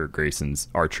paid for Grayson's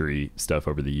archery stuff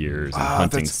over the years and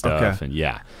hunting stuff.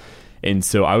 Okay. And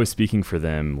so I was speaking for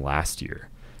them last year.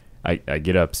 I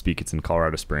get up, speak. It's in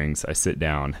Colorado Springs. I sit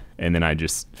down, and then I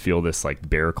just feel this, like,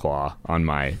 bear claw on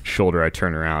my shoulder. I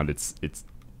turn around. It's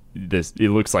this. It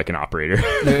looks like an operator.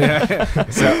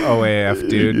 It's an OAF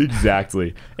dude.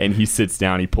 Exactly. And he sits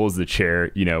down. He pulls the chair,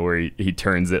 where he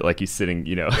turns it like he's sitting,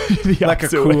 like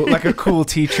a cool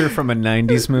teacher from a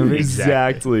 '90s movie.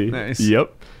 Exactly. Nice.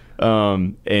 Yep.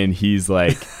 And he's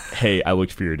like, "Hey, I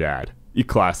looked for your dad."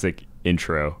 Classic.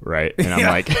 intro, right? And I'm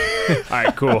like, all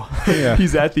right, cool.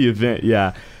 He's at the event.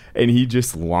 Yeah. And he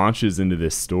just launches into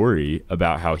this story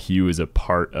about how he was a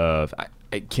part of,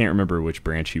 I can't remember which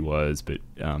branch he was, but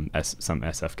some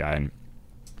SF guy. And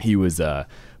he was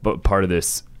but part of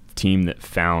this team that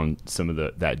found some of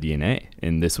that DNA.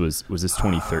 And this was this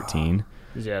 2013?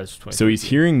 Yeah, it's 2013. So he's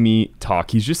hearing me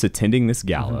talk. He's just attending this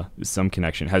gala, some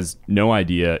connection, has no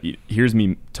idea. He hears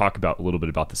me talk about a little bit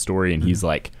about the story, and he's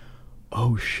like,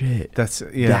 oh shit, that's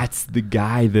the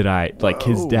guy that I like.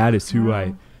 His dad is who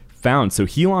I found. So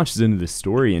he launches into this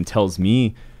story and tells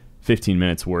me 15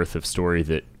 minutes worth of story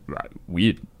that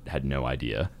we had no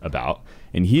idea about.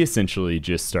 And he essentially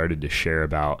just started to share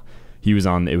about, he was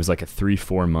on, it was like a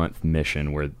 3-4 month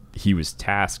mission where he was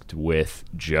tasked with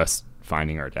just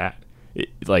finding our dad.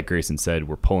 Like Greyson said,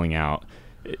 we're pulling out.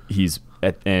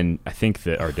 And I think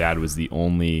that our dad was the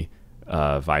only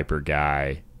Viper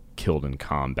guy killed in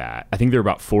combat. I think there were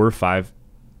about 4 or 5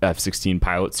 F-16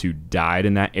 pilots who died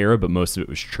in that era, but most of it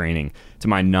was training. To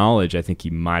my knowledge, I think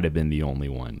he might have been the only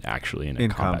one actually in a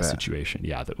combat situation.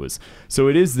 Yeah, that was. So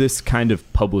it is this kind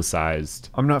of publicized.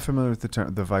 I'm not familiar with the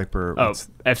term, the Viper. Oh,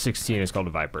 F-16 is called a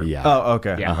Viper. Yeah. Oh,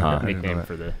 okay. Yeah, nickname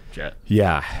for the jet.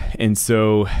 Yeah, and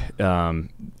so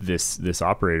this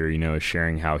operator, is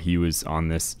sharing how he was on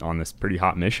this pretty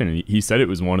hot mission, and he said it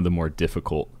was one of the more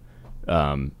difficult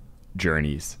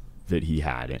journeys that he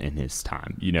had in his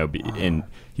time, and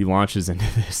he launches into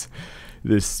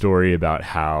this story about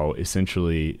how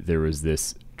essentially there was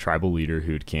this tribal leader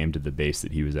who came to the base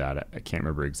that he was at. I can't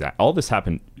remember exact. All this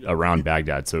happened around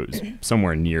Baghdad, so it was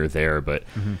somewhere near there. But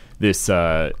this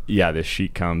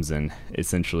sheik comes and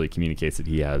essentially communicates that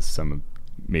he has some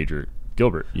Major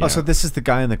Gilbert. So this is the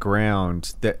guy on the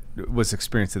ground that was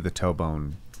experiencing the toe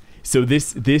bone. So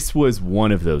this was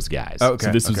one of those guys. Oh, okay.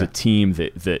 So this was a team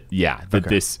that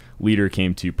this leader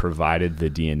came to, provided the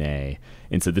DNA,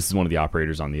 and so this is one of the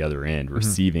operators on the other end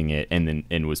receiving it,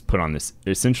 and was put on this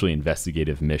essentially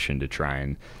investigative mission to try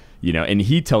and, and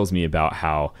he tells me about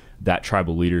how that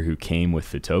tribal leader who came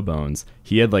with the toe bones,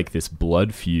 he had like this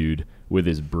blood feud with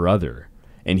his brother.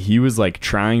 And he was like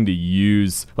trying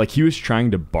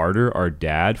to barter our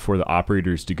dad for the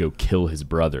operators to go kill his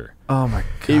brother. Oh my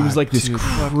God. It was like this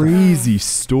crazy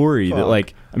story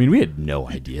that we had no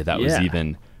idea that was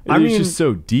even, it was just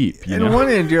so deep. On one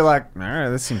end, you're like, all right,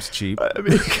 this seems cheap. Right.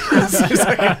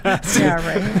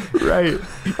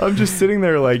 I'm just sitting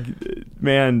there like,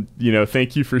 man,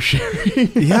 thank you for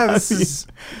sharing. Yeah, this is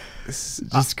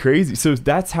just crazy. So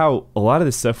that's how a lot of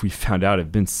the stuff we found out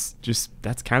have been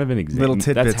that's kind of an example. Little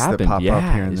tidbits that pop up here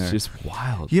and there. It's just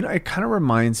wild. It kind of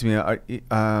reminds me.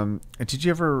 Did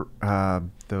you ever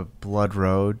the Blood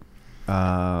Road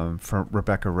from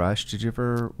Rebecca Rush? Did you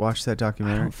ever watch that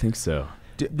documentary? I don't think so.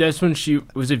 That's when she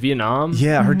was in Vietnam.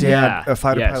 Yeah, her dad, a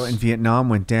fighter pilot in Vietnam,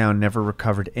 went down, never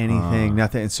recovered anything,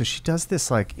 nothing. And so she does this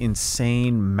like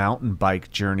insane mountain bike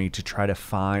journey to try to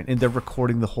find, and they're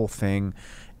recording the whole thing.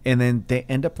 And then they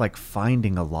end up like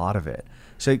finding a lot of it.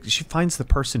 So she finds the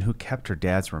person who kept her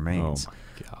dad's remains. Oh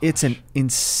my gosh. It's an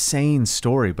insane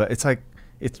story, but it's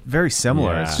very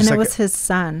similar. Yeah. It's just and it was his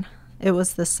son. It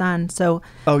was the son. So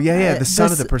the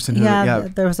son of the person who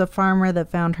there was a farmer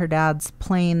that found her dad's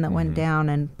plane that went down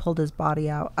and pulled his body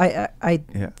out. I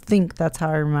think that's how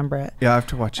I remember it. Yeah, I have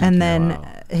to watch it. And then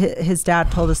his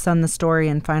dad told his son the story,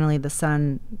 and finally the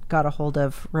son got a hold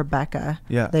of Rebecca.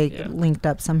 Yeah, they linked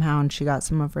up somehow, and she got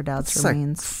some of her dad's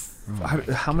remains.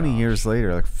 How many years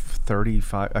later? Like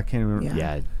 35? I can't remember.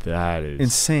 Yeah, that is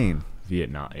insane.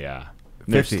 Vietnam. Yeah,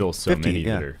 there's still so 50, many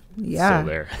that are still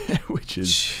there, which is.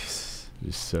 Jeez.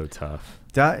 Just so tough.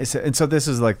 And so this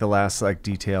is like the last like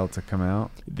detail to come out.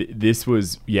 This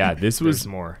was more. There's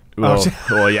more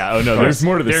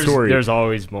to the story. There's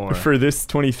always more. For this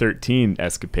 2013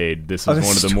 escapade, this was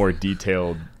one of the more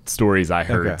detailed stories I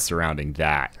heard surrounding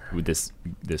that with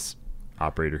this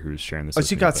operator who was sharing this. So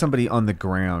you got somebody on the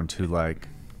ground who like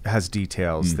has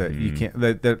details that you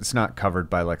can't that's not covered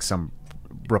by like some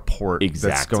report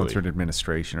that's going through an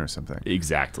administration or something.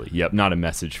 Exactly. Yep. Not a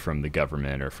message from the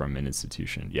government or from an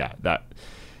institution. Yeah.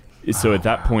 So at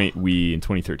that point, in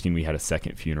 2013, we had a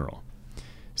second funeral.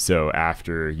 So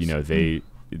after,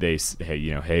 they say,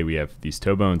 hey, we have these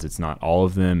toe bones. It's not all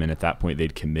of them. And at that point,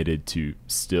 they'd committed to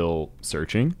still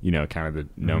searching, kind of the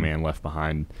no man left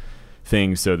behind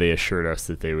thing. So they assured us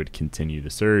that they would continue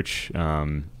the search.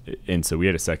 And so we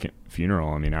had a second funeral.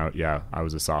 I mean, I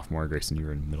was a sophomore. Greyson, you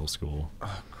were in middle school.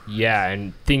 Yeah,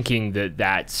 and thinking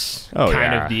that's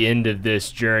kind of the end of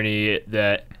this journey,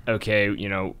 that, okay,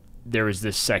 there was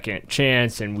this second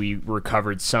chance, and we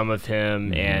recovered some of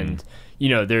him, and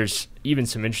there's even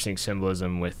some interesting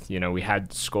symbolism with we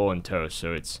had skull and toe,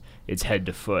 so it's head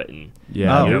to foot, and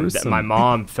my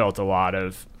mom felt a lot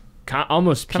of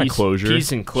almost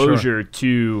peace and closure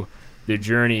to the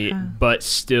journey, but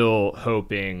still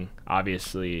hoping,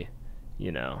 obviously,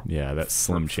 that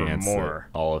slim chance more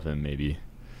that all of them maybe.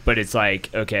 But it's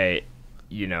like, okay,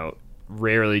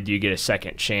 rarely do you get a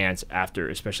second chance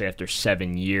especially after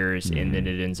 7 years, and then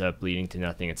it ends up leading to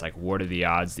nothing. It's like, what are the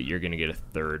odds that you're going to get a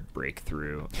third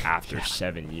breakthrough after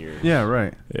 7 years? Yeah,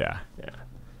 right.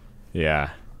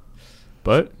 Yeah.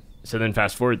 But so then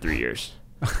fast forward 3 years.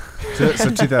 So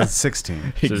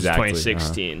 2016. So it was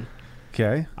 2016.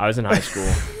 Okay. I was in high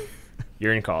school.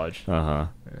 You're in college.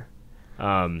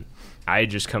 I had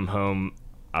just come home.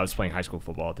 I was playing high school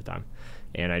football at the time,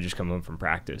 and I just come home from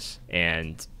practice,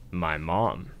 and my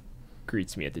mom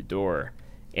greets me at the door,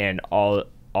 and all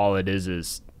it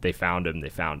is they found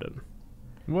him.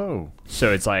 Whoa.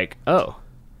 So it's like, oh,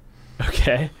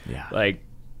 okay. Yeah. Like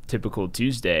typical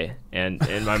Tuesday. And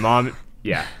my mom,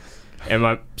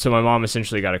 so my mom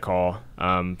essentially got a call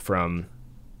from,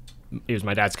 it was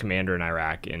my dad's commander in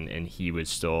Iraq, and he was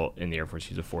still in the Air Force.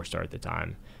 He was a 4-star at the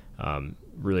time.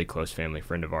 Really close family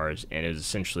friend of ours. And it was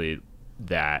essentially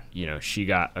that, she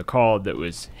got a call that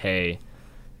was, hey,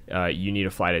 you need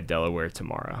to fly to Delaware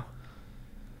tomorrow.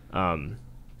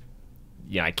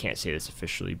 I can't say this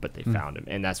officially, but they found him,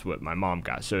 and that's what my mom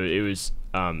got. So it was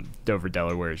Dover,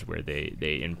 Delaware is where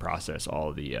they in process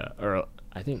all the or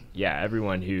I think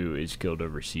everyone who is killed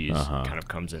overseas kind of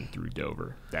comes in through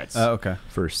Dover. That's okay.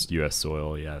 First U.S.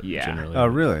 soil, generally. Oh,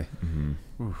 really?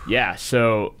 Mm-hmm. Yeah.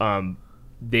 So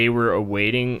they were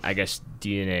awaiting, I guess,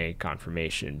 DNA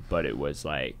confirmation, but it was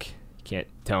like, can't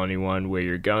tell anyone where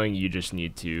you're going. You just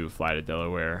need to fly to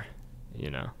Delaware,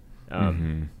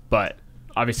 But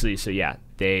obviously,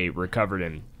 they recovered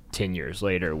him 10 years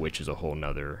later, which is a whole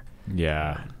nother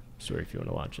story if you want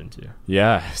to launch into.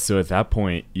 Yeah. So at that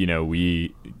point,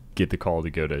 we get the call to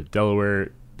go to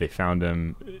Delaware. They found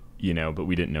him, but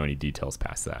we didn't know any details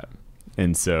past that.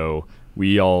 And so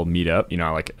we all meet up.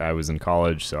 Like I was in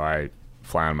college, so I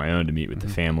fly on my own to meet with the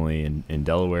family in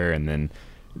Delaware, and then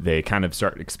they kind of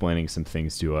start explaining some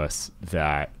things to us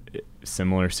that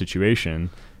similar situation.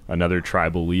 Another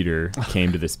tribal leader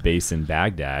came to this base in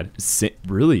Baghdad.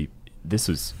 Really, this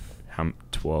was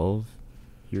 12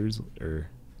 years or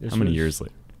how many years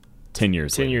later? 10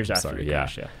 years 10 later. years after the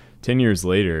crash, 10 years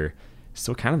later,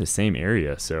 still kind of the same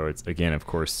area. So it's, again, of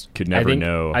course, could never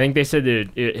know. I think they said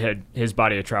that his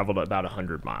body had traveled about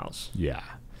 100 miles. Yeah.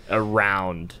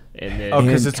 Around. And then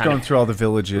because it's going through all the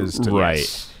villages.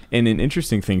 Right. And an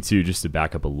interesting thing, too, just to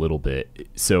back up a little bit.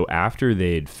 So after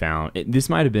they'd found, this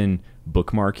might have been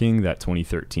bookmarking that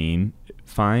 2013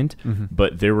 find,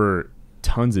 but there were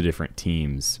tons of different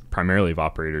teams, primarily of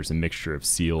operators, a mixture of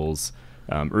SEALs,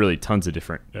 really tons of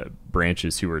different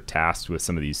branches who were tasked with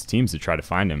some of these teams to try to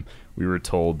find him. We were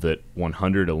told that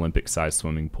 100 Olympic-sized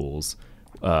swimming pools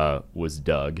was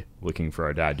dug looking for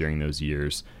our dad during those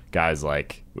years. Guys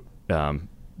like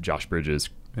Josh Bridges,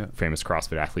 famous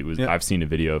CrossFit athlete, I've seen a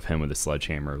video of him with a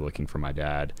sledgehammer looking for my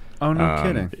dad. Oh, no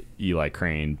kidding. Eli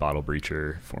Crane, bottle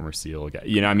breacher, former SEAL guy.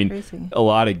 Crazy. a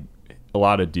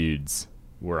lot of dudes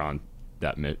were on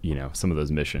that, some of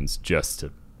those missions just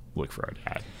to look for our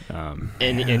dad.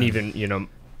 And even,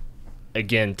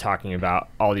 again, talking about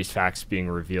all these facts being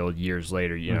revealed years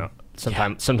later,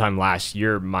 sometime last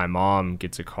year, my mom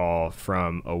gets a call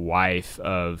from a wife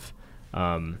of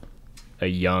a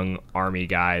young Army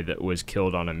guy that was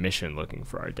killed on a mission looking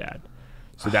for our dad.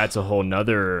 So that's a whole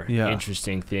nother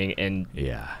interesting thing. And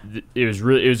it was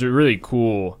a really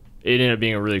cool, it ended up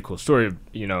being a really cool story.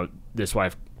 This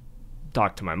wife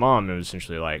talked to my mom, and it was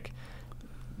essentially like,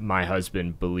 my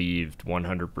husband believed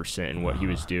 100% in what he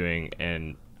was doing,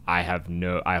 and I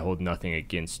hold nothing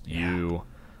against you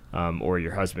or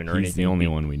your husband or anything. He's the only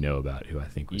one we know about who I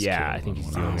think was killed. I think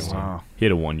he's the only one. Wow. He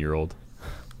had a 1-year-old.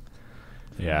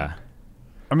 Yeah.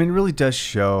 I mean, it really does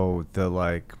show the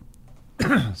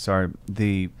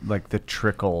the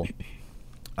trickle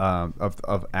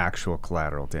of actual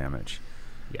collateral damage.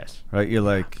 Yes. Right. You're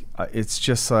like, it's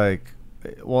just like,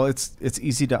 well, it's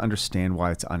easy to understand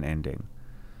why it's unending.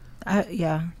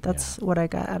 That's what I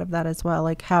got out of that as well.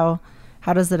 Like, how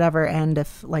does it ever end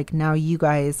if, like, now you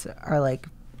guys are like,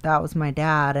 that was my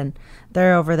dad, and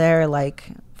they're over there like,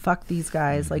 fuck these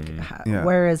guys. Like,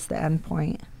 where is the end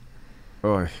point?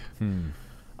 Oh,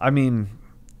 I mean,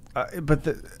 but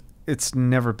it's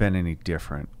never been any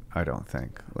different, I don't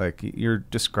think. Like, you're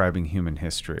describing human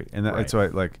history, and that's why,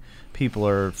 like, people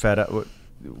are fed up.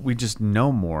 we just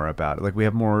know more about it. Like we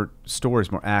have more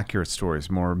stories, more accurate stories,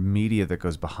 more media that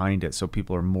goes behind it, so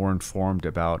people are more informed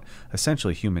about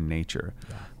essentially human nature,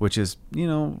 which is, you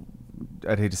know,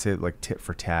 I'd hate to say it, like tit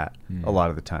for tat a lot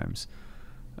of the times.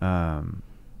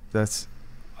 That's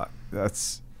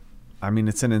I mean,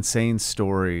 it's an insane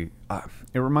story.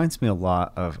 It reminds me a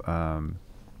lot of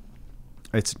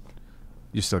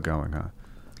you're still going, huh?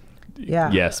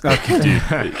 Yeah. Yes. Okay,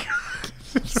 dude.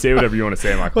 Say whatever you want to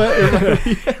say, Michael.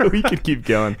 We could keep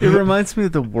going. It reminds me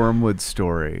of the Wormwood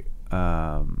story,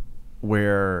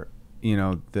 where, you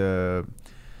know, the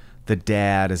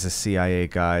dad is a CIA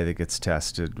guy that gets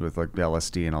tested with like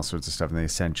LSD and all sorts of stuff, and they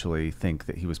essentially think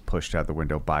that he was pushed out the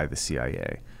window by the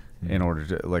CIA in order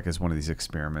to, like, as one of these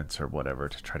experiments or whatever,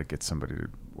 to try to get somebody to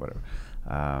whatever.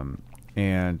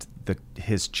 And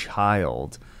his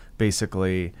child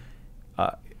basically,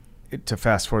 to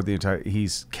fast forward the entire,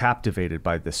 he's captivated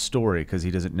by this story because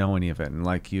he doesn't know any of it. And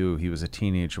like you, he was a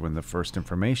teenager when the first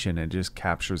information, and it just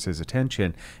captures his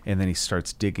attention. And then he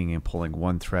starts digging and pulling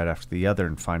one thread after the other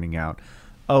and finding out,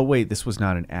 oh, wait, this was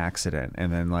not an accident.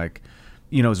 And then, like,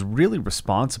 you know, is really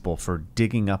responsible for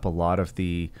digging up a lot of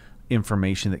the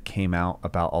information that came out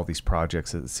about all these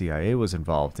projects that the CIA was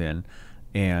involved in,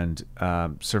 and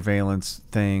surveillance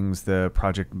things, the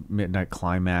Project Midnight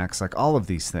Climax, like all of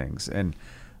these things. And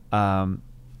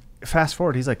fast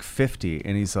forward, he's like 50,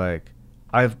 and he's like,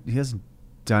 he hasn't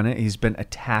done it. He's been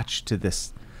attached to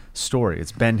this story.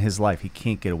 It's been his life. He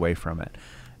can't get away from it.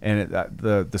 And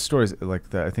the story is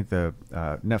like I think the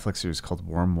Netflix series called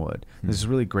Wormwood. There's a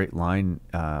really great line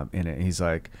in it. He's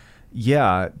like,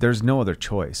 yeah, there's no other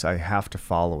choice. I have to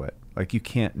follow it. Like, you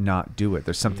can't not do it.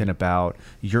 There's something about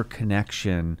your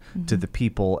connection to the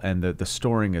people, and the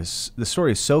story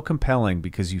is so compelling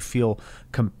because you feel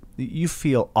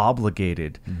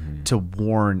obligated to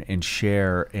warn and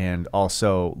share and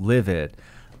also live it.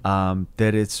 That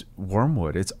it's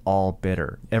Wormwood. It's all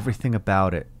bitter. Everything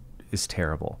about it is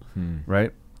terrible,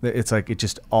 right? It's like it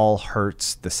just all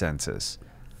hurts the senses.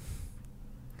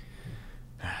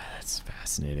 That's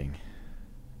fascinating.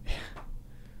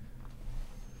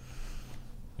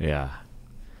 Yeah.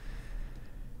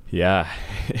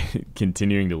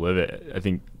 Continuing to live it. I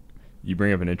think you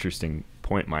bring up an interesting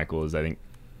point, Michael, is I think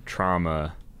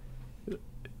trauma,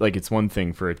 like, it's one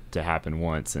thing for it to happen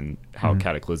once, and how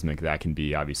cataclysmic that can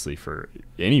be, obviously, for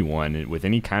anyone with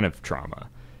any kind of trauma.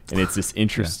 And it's this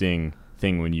interesting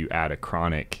thing when you add a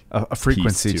chronic a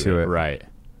frequency to it. Right.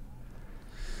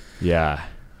 Yeah.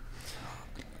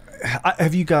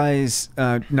 Have you guys,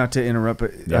 not to interrupt,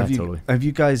 but have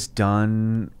you guys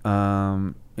done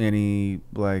any,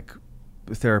 like,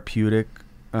 therapeutic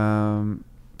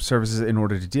services in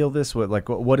order to deal this?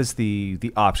 What is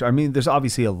the option? I mean, there's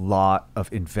obviously a lot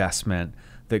of investment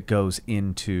that goes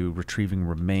into retrieving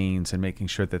remains and making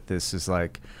sure that this is,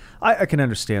 like, I can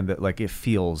understand that, like, it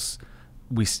feels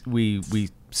we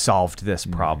solved this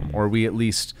problem, or we at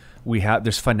least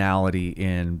there's finality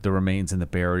in the remains and the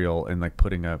burial and, like,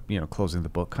 putting up, you know, closing the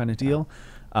book kind of deal.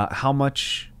 How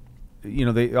much, you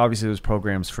know, there's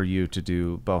programs for you to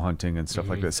do bow hunting and stuff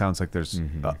like that. It sounds like there's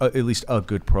at least a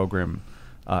good program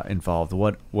involved.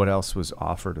 What else was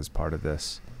offered as part of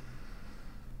this?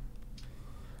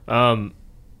 I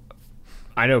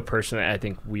know personally, I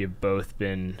think we have both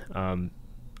been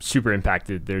super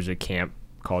impacted. There's a camp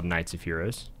called Knights of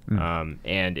Heroes.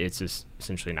 And it's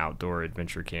essentially an outdoor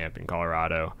adventure camp in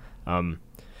Colorado.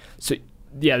 So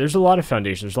yeah, there's a lot of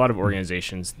foundations, there's a lot of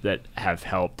organizations that have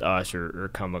helped us or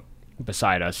come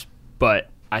beside us. But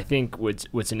I think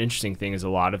what's an interesting thing is a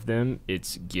lot of them,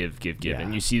 it's give.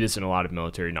 And you see this in a lot of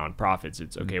military nonprofits.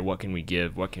 It's, okay, what can we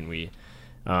give? What can we,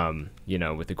 you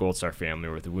know, with the Gold Star family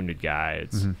or with the wounded guy,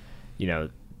 it's, you know,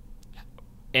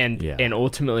 and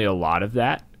ultimately a lot of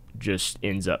that just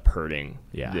ends up hurting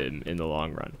them in the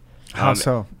long run. How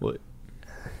so?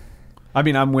 I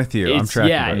mean, I'm with you. I'm tracking.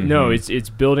 Yeah, no, it's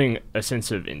building a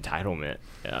sense of entitlement.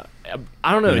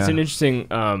 I don't know. It's an interesting.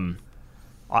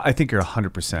 I think you're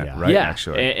 100% right. Yeah,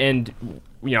 actually, and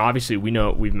you know, obviously,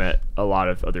 we've met a lot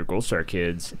of other Gold Star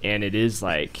kids, and it is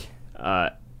like,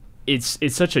 it's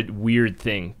such a weird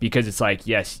thing because it's like,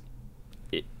 yes,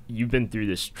 you've been through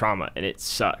this trauma and it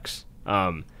sucks.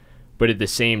 But at the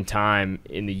same time,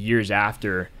 in the years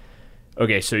after,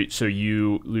 okay, so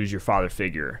you lose your father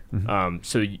figure.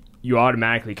 So you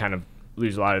automatically kind of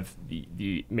lose a lot of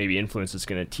the maybe influence that's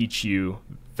going to teach you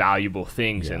valuable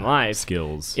things in life.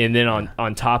 Skills. And then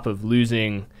on top of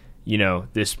losing, you know,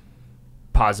 this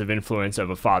positive influence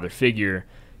of a father figure,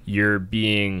 you're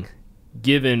being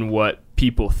given what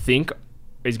people think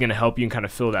is going to help you and kind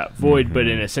of fill that void. But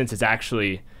in a sense,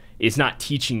 it's not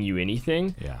teaching you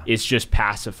anything. It's just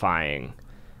pacifying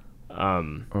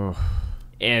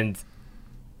And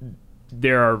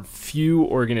there are few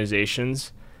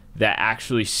organizations that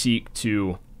actually seek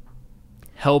to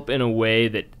help in a way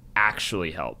that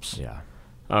actually helps. Yeah.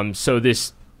 So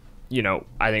this,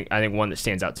 I think one that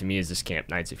stands out to me is this camp,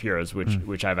 Knights of Heroes,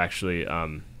 which I've actually,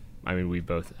 we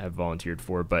both have volunteered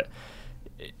for, but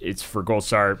it's for Gold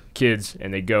Star kids,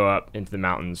 and they go up into the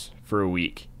mountains for a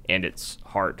week, and it's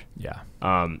hard. Yeah.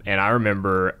 And I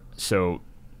remember, so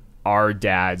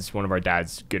one of our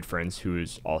dad's good friends, who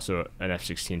is also an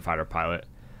F-16 fighter pilot,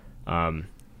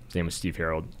 his name was Steve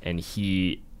Harold, and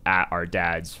he, at our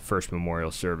dad's first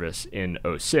memorial service in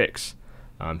 2006,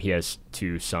 he has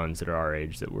 2 sons that are our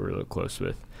age that we're really close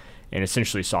with, and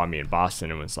essentially saw me in Boston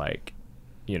and was like,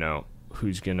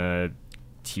 who's going to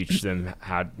teach them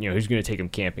how, who's going to take them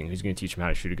camping? Who's going to teach them how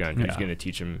to shoot a gun? Who's going to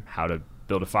teach them how to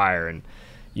build a fire? And,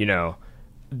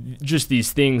 just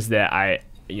these things that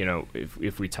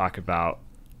if we talk about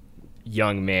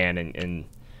young man and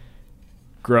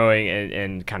growing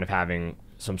and kind of having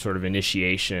some sort of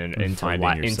initiation into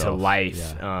life,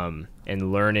 yeah.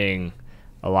 And learning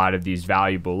a lot of these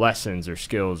valuable lessons or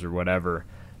skills or whatever,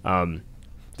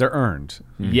 they're earned.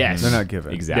 Yes, they're not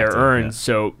given. Exactly. They're earned. Yeah.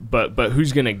 So, but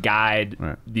who's going to guide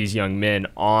Right. these young men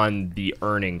on the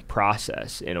earning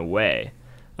process in a way?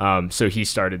 So he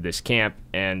started this camp,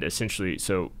 and essentially,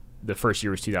 so the first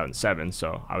year was 2007.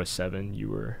 So I was 7, you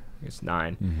were, I guess,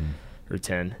 9 or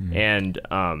 10, and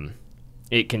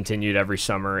it continued every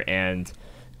summer and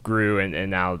grew,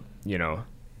 and now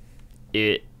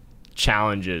it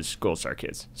challenges Gold Star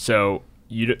kids. So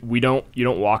you don't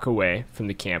walk away from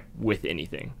the camp with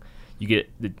anything. You get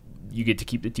to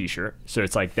keep the T-shirt. So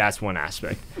it's like that's one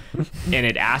aspect, and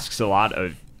it asks a lot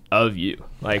of you.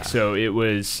 Like so, it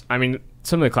was. I mean,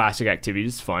 some of the classic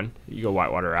activities is fun. You go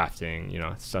whitewater rafting,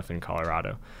 stuff in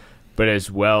Colorado, but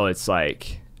as well, it's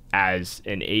like as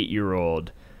an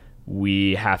 8-year-old,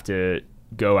 we have to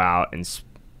go out and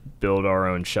build our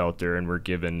own shelter, and we're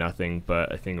given nothing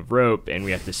but a thing of rope, and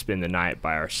we have to spend the night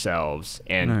by ourselves,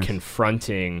 and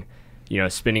confronting,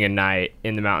 spending a night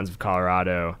in the mountains of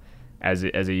Colorado as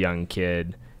a young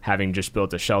kid, having just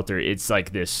built a shelter. It's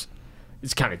like this,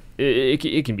 it's kind of,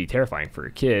 it can be terrifying for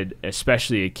a kid,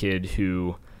 especially a kid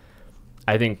who,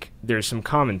 I think there's some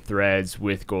common threads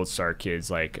with Gold Star kids,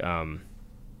 like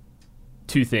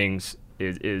 2 things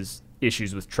is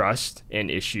issues with trust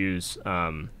and issues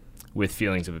with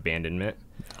feelings of abandonment.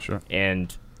 Sure.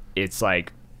 And it's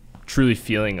like truly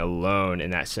feeling alone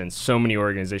in that sense. So many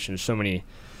organizations, so many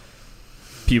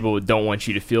people don't want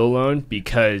you to feel alone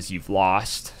because you've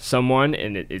lost someone,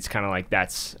 and it's kind of like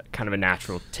that's kind of a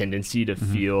natural tendency to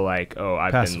feel like, oh,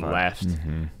 I've been left.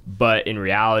 But in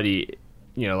reality,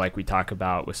 like we talk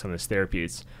about with some of this therapy,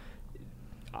 it's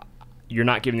you're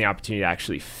not given the opportunity to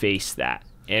actually face that.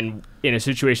 And in a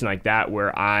situation like that,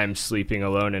 where I'm sleeping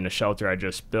alone in a shelter I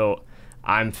just built,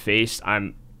 I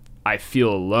feel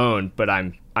alone, but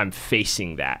I'm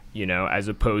facing that, as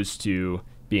opposed to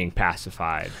being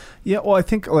pacified. Yeah, well, I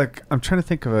think I'm trying to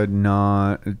think of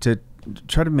to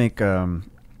try to make an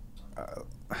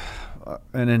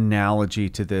analogy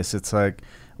to this. It's like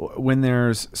when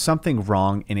there's something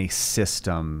wrong in a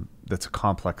system that's a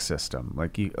complex system,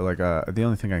 the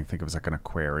only thing I can think of is like an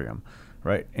aquarium,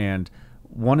 right? And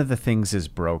one of the things is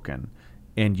broken,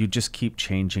 and you just keep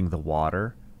changing the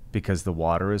water because the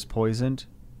water is poisoned.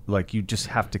 Like you just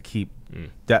have to keep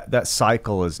that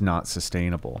cycle is not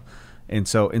sustainable. And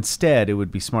so instead it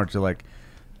would be smart to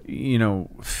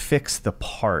fix the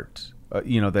part,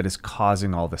 that is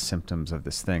causing all the symptoms of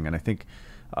this thing. And I think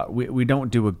we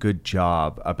don't do a good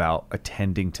job about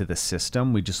attending to the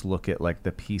system. We just look at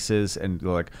the pieces and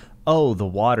go like, oh, the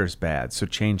water's bad, so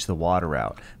change the water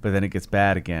out. But then it gets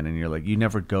bad again, and you're like, you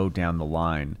never go down the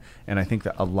line. And I think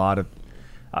that a lot of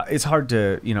it's hard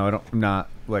to, I'm not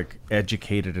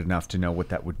educated enough to know what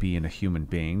that would be in a human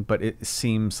being, but it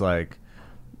seems like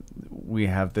we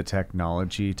have the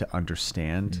technology to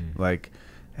understand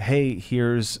hey,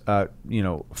 here's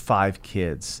 5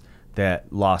 kids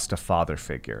that lost a father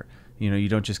figure. You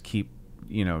don't just keep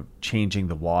changing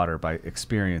the water by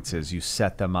experiences. You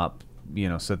set them up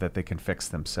so that they can fix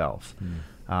themselves.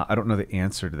 I don't know the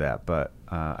answer to that, but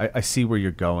I see where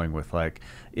you're going with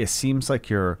it seems like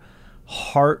you're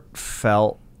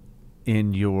heartfelt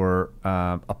in your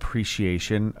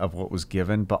appreciation of what was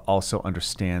given, but also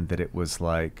understand that it was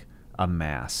like a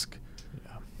mask.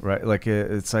 Right,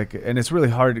 it's and it's really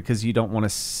hard because you don't want to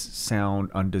sound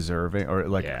undeserving or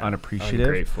unappreciative.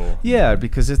 Ungrateful. Yeah,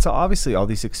 because it's obviously all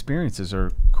these experiences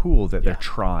are cool that they're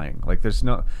trying. There's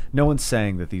no one's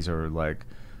saying that these are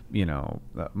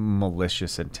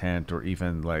malicious intent or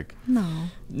even like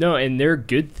no, and they're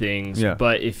good things.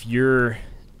 But if you're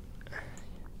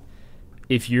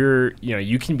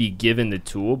you can be given the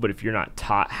tool, but if you're not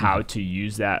taught how to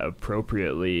use that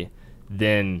appropriately,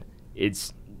 then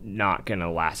it's not going to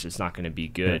last. It's not going to be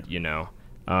good,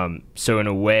 So in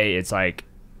a way, it's like,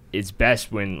 it's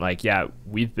best when like,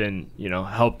 we've been,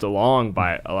 helped along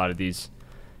by a lot of these,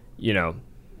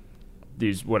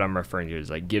 these, what I'm referring to is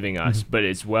like giving us, but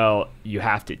it's, you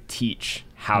have to teach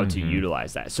how to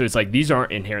utilize that. So it's like, these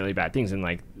aren't inherently bad things. And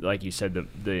like you said,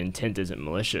 the intent isn't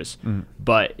malicious,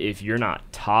 but if you're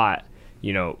not taught,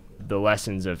 the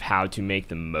lessons of how to make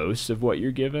the most of what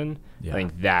you're given, I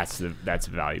think that's a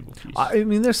valuable piece. I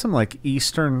mean, there's some like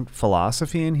Eastern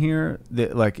philosophy in here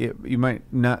that like you might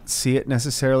not see it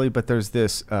necessarily, but there's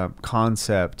this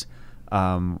concept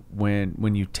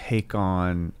when you take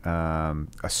on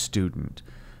a student,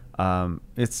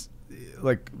 it's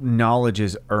like knowledge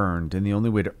is earned, and the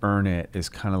only way to earn it is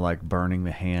kind of like burning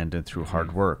the hand and through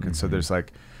hard work. And so there's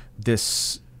like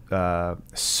this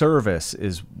service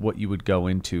is what you would go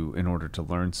into in order to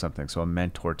learn something. So a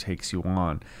mentor takes you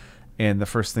on, and the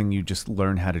first thing you just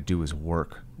learn how to do is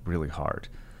work really hard.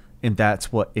 And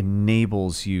that's what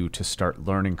enables you to start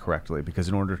learning correctly, because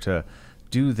in order to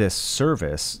do this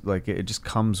service, like it just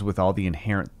comes with all the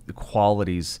inherent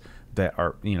qualities that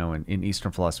are, in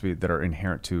Eastern philosophy that are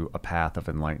inherent to a path of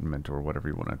enlightenment or whatever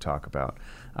you want to talk about.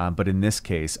 But in this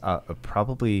case,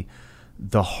 probably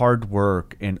the hard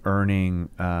work and earning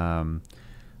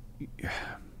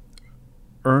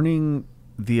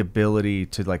the ability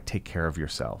to like take care of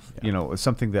yourself, is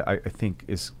something that I think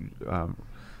is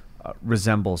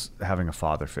resembles having a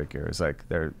father figure. Is like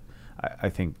I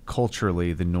think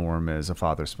culturally the norm is a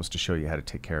father is supposed to show you how to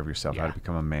take care of yourself, how to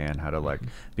become a man, how to like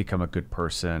become a good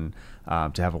person,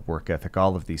 to have a work ethic,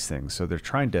 all of these things. So they're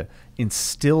trying to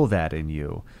instill that in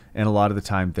you, and a lot of the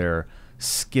time they're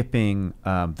skipping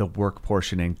the work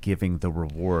portion and giving the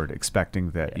reward, expecting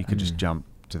that you could just jump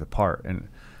to the part. And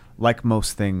like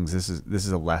most things, this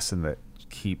is a lesson that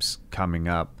keeps coming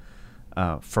up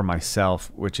for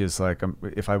myself, which is like,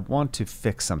 if I want to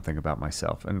fix something about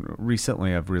myself, and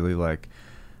recently I've really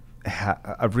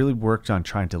I've really worked on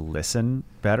trying to listen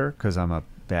better, because I'm a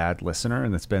bad listener,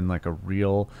 and it's been like a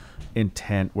real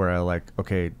intent where I like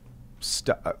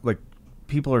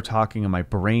people are talking and my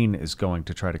brain is going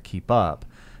to try to keep up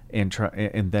and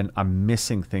then I'm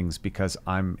missing things because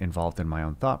I'm involved in my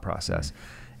own thought process.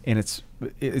 And it's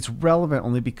relevant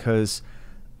only because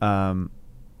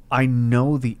I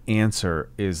know the answer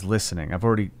is listening. I've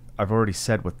already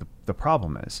said what the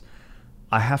problem is.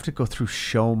 I have to go through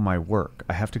show my work.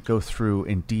 I have to go through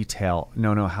in detail.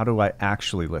 No, how do I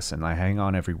actually listen? I hang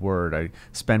on every word. I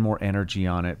spend more energy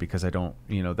on it because I don't,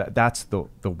 that's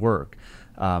the work.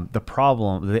 The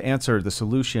problem, the answer, the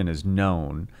solution is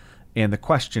known, and the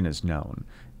question is known,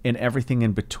 and everything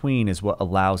in between is what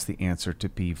allows the answer to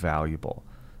be valuable,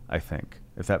 I think,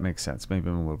 if that makes sense. Maybe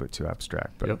I'm a little bit too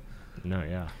abstract, but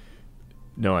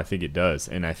No, I think it does.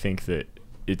 And I think that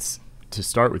it's, to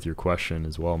start with your question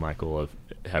as well, Michael, of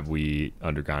have we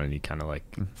undergone any kind of like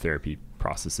therapy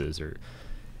processes,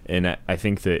 and I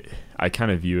think that I kind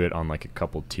of view it on like a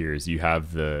couple tiers. You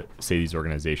have these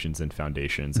organizations and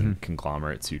foundations and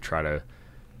conglomerates who try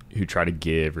to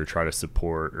give or try to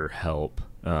support or help.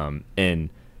 And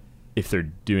if they're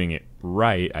doing it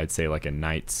right, I'd say like a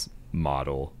Knight's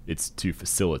model, it's to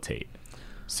facilitate.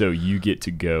 So you get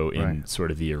to go in sort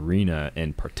of the arena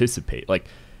and participate.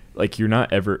 Like you're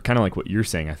not ever, kind of like what you're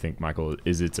saying, I think, Michael,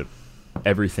 is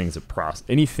everything's a process.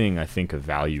 Anything I think of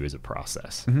value is a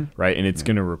process, right? And it's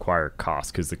going to require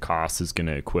cost, because the cost is going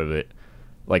to equivocate,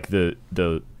 like the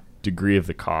degree of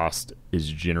the cost is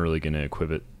generally going to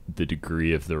equivocate the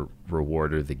degree of the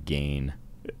reward or the gain,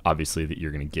 obviously, that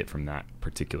you're going to get from that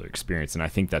particular experience. And I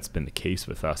think that's been the case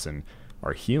with us and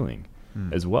our healing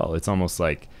as well. It's almost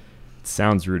like, it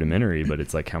sounds rudimentary, but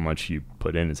it's like how much you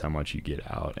put in is how much you get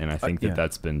out. And I think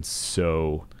that's been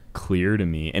so clear to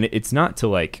me. And it's not to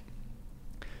like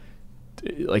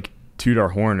toot our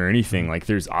horn or anything. Like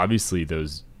there's obviously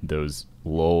those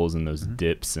lulls and those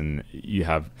dips, and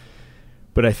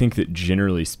but I think that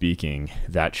generally speaking,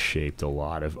 that shaped a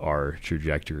lot of our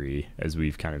trajectory as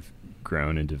we've kind of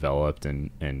grown and developed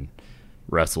and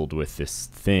wrestled with this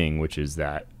thing, which is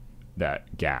that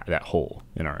gap, that hole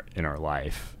in our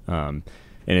life. And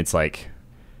it's like,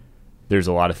 there's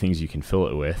a lot of things you can fill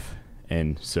it with.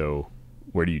 And so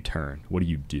where do you turn? What do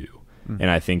you do? And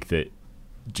I think that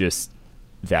just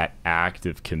that act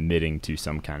of committing to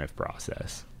some kind of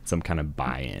process, some kind of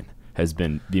buy-in, has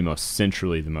been the most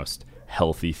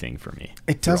healthy thing for me.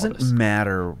 It doesn't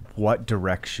matter what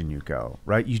direction you go,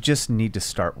 right? You just need to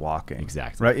start walking.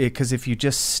 Exactly. Right? Because if you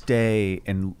just stay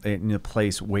in a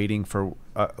place waiting for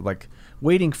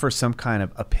some kind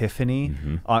of epiphany,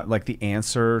 like the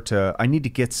answer to, I need to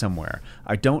get somewhere.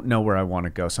 I don't know where I want to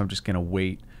go, so I'm just going to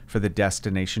wait for the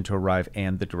destination to arrive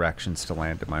and the directions to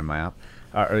land in my map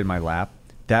or in my lap.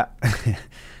 That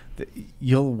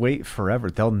you'll wait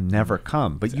forever. They'll never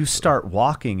come. But you start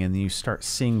walking and you start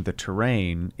seeing the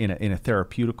terrain in a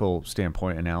therapeutical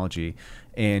standpoint analogy,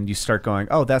 and you start going,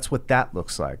 oh, that's what that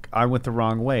looks like. I went the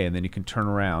wrong way. And then you can turn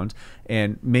around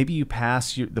and maybe you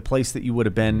pass the place that you would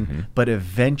have been, but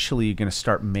eventually you're going to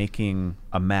start making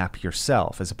a map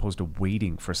yourself as opposed to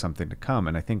waiting for something to come.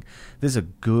 And I think this is a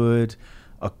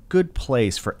good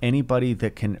place for anybody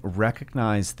that can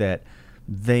recognize that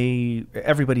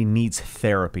everybody needs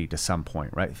therapy to some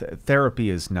point, right? Therapy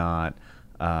is not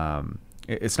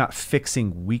it's not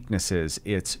fixing weaknesses,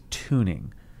 it's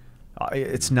tuning.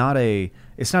 It's not a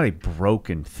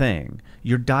broken thing.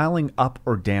 You're dialing up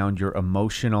or down your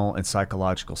emotional and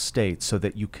psychological state so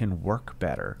that you can work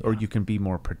better or you can be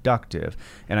more productive.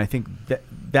 And I think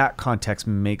that context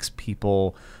makes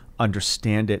people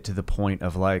understand it to the point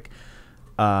of like,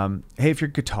 hey, if your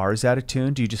guitar is out of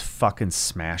tune, do you just fucking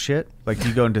smash it? Like, do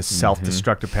you go into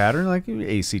self-destructive pattern like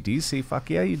AC/DC? Fuck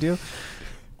yeah, you do.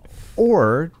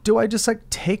 Or do I just like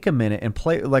take a minute and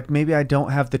play? Like, maybe I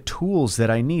don't have the tools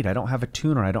that I need. I don't have a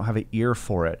tuner. I don't have an ear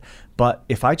for it. But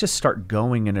if I just start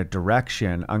going in a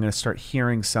direction, I'm going to start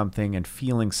hearing something and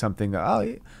feeling something.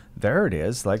 Oh, there it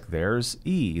is. Like, there's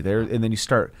E there. And then you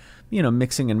start,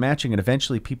 mixing and matching. And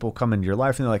eventually people come into your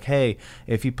life and they're like, hey,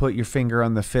 if you put your finger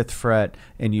on the 5th fret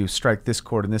and you strike this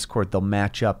chord and this chord, they'll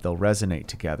match up. They'll resonate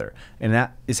together. And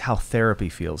that is how therapy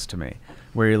feels to me,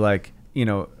 where you're like,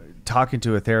 talking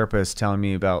to a therapist telling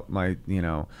me about my,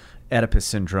 Oedipus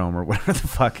syndrome or whatever the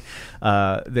fuck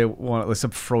they want, some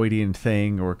Freudian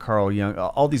thing or Carl Jung.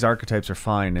 All these archetypes are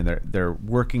fine and they're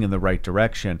working in the right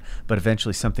direction, but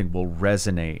eventually something will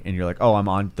resonate and you're like, oh, I'm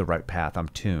on the right path. I'm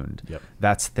tuned. Yep.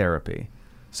 That's therapy.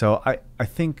 So I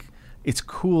think it's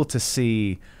cool to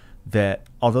see that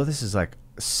although this is like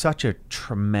such a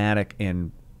traumatic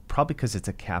and probably because it's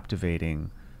a captivating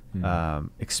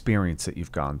experience that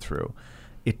you've gone through,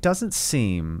 it doesn't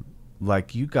seem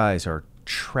like you guys are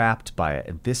trapped by it.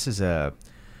 And this is a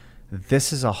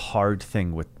hard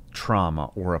thing with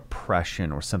trauma or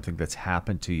oppression or something that's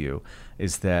happened to you,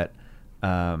 is that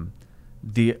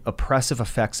the oppressive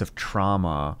effects of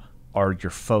trauma are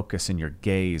your focus and your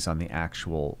gaze on the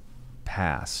actual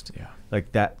past. Yeah.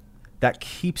 Like that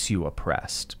keeps you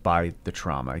oppressed by the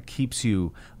trauma. It keeps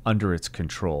you under its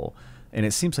control. And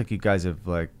it seems like you guys have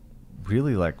like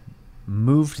really like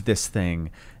moved this thing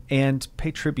and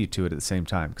pay tribute to it at the same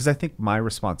time. Because I think my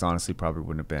response honestly probably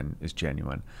wouldn't have been as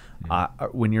genuine.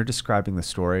 When you're describing the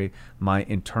story, my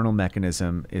internal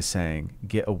mechanism is saying,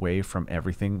 get away from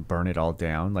everything, burn it all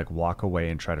down, like walk away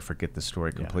and try to forget the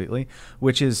story completely,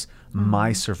 which is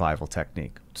my survival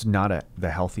technique. It's not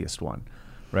the healthiest one,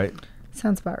 right?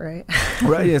 Sounds about right.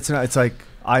 Right. It's like,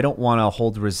 I don't want to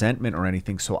hold resentment or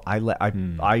anything, so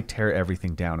I tear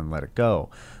everything down and let it go.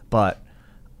 But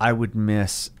I would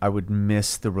miss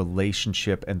the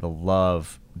relationship and the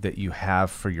love that you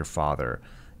have for your father,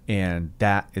 and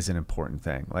that is an important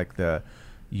thing. Like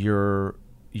your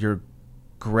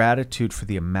gratitude for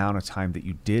the amount of time that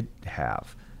you did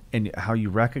have, and how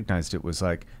you recognized it was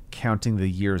like counting the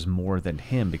years more than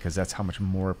him, because that's how much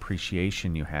more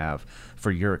appreciation you have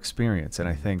for your experience. And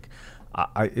I think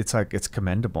it's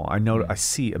commendable. I know I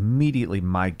see immediately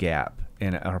my gap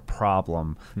and a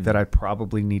problem that I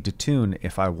probably need to tune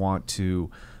if I want to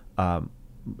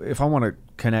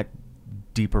connect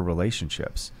deeper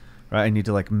relationships, right? I need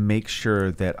to like make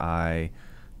sure that I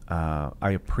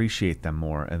appreciate them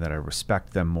more and that I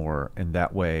respect them more. And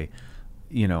that way,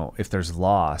 if there's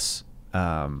loss,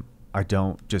 I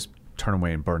don't just turn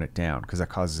away and burn it down, because that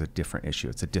causes a different issue.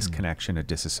 It's a disconnection, a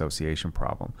disassociation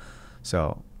problem.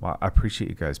 So I appreciate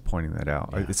you guys pointing that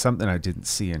out. Yeah. It's something I didn't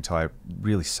see until I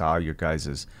really saw your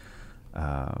guys'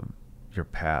 your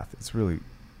path.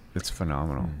 It's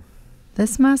phenomenal.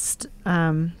 This must,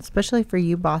 especially for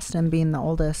you, Boston, being the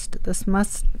oldest, this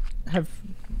must have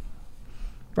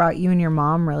brought you and your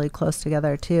mom really close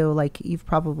together too. Like, you've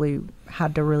probably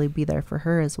had to really be there for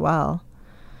her as well.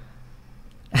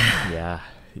 Yeah.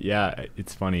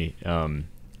 It's funny.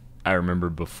 I remember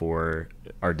before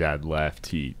our dad left,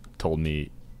 he told me,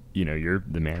 you're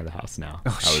the man of the house now.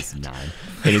 I was 9.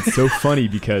 And it's so funny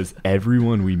because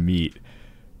everyone we meet,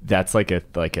 that's like a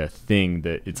thing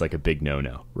that it's like a big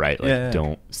no-no, right? Like,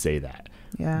 don't say that.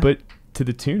 Yeah. But to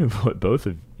the tune of what both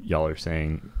of y'all are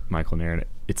saying, Michael and Erin,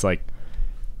 it's like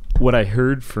what I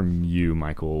heard from you,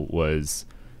 Michael, was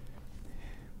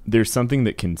there's something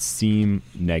that can seem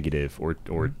negative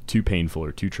or too painful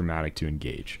or too traumatic to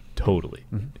engage. Totally.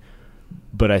 Mm-hmm.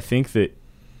 But I think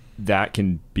that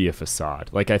can be a facade.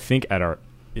 Like, I think and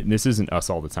this isn't us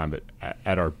all the time, but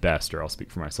at our best, or I'll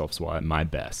speak for myself as well, at my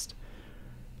best,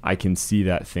 I can see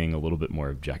that thing a little bit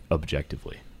more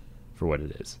objectively for what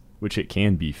it is, which it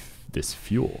can be this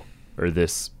fuel or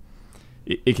this,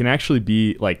 it can actually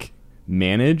be like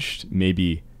managed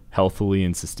maybe healthily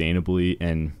and sustainably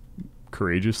and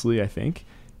courageously. I think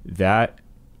that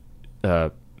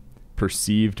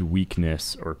perceived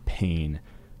weakness or pain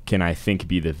can, I think,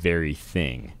 be the very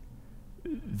thing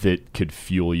that could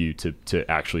fuel you to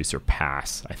actually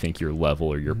surpass, I think, your level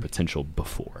or your potential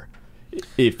before.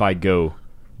 If I go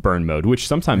burn mode, which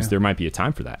sometimes there might be a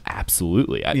time for that.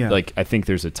 Absolutely. I think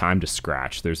there's a time to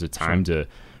scratch. There's a time to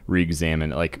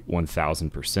re-examine, like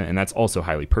 1000%. And that's also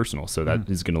highly personal. So that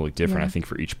is going to look different, I think,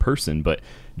 for each person. But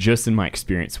just in my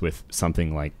experience with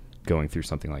something like going through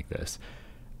something like this,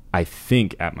 I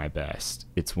think at my best,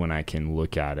 it's when I can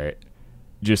look at it,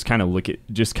 just kind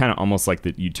of almost like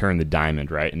that you turn the diamond,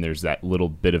 right? And there's that little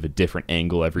bit of a different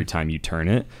angle every time you turn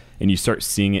it, and you start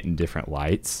seeing it in different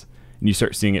lights, and you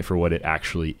start seeing it for what it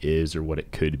actually is or what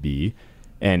it could be.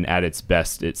 And at its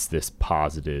best, it's this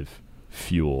positive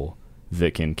fuel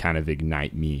that can kind of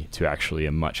ignite me to actually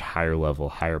a much higher level,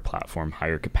 higher platform,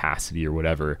 higher capacity or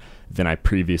whatever than I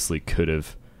previously could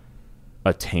have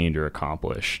attained or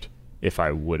accomplished if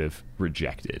I would have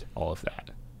rejected all of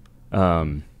that.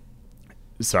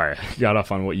 Sorry, I got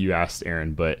off on what you asked,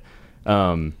 Erin, but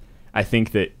I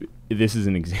think that this is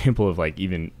an example of like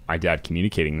even my dad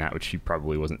communicating that, which he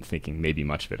probably wasn't thinking maybe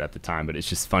much of it at the time, but it's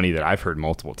just funny that I've heard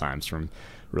multiple times from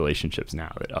relationships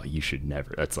now that, oh, you should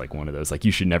never, that's like one of those, like,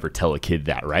 you should never tell a kid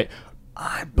that, right?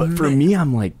 But for me,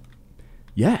 I'm like,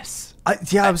 yes. I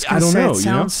was going to say, it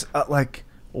sounds like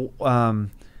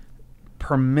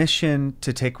permission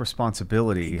to take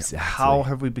responsibility. Exactly. How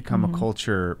have we become a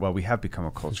culture? Well, we have become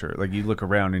a culture. Like, you look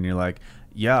around and you're like,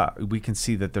 yeah, we can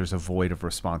see that there's a void of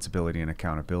responsibility and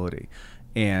accountability.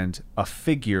 And a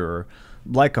figure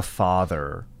like a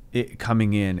father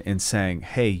coming in and saying,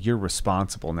 hey, you're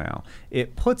responsible now.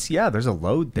 It puts, there's a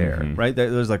load there, right?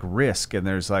 There's like risk and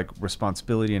there's like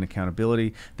responsibility and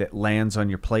accountability that lands on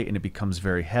your plate, and it becomes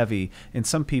very heavy. And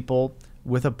some people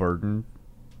with a burden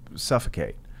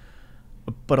suffocate.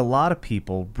 But a lot of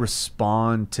people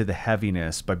respond to the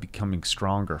heaviness by becoming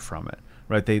stronger from it,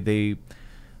 right? They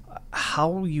how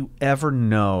will you ever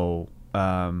know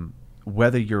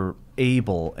whether you're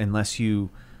able unless you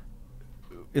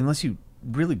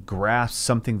really grasp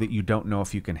something that you don't know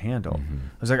if you can handle?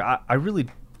 I was like,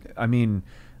 I mean,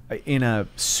 in a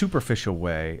superficial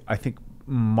way, I think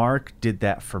Mark did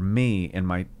that for me in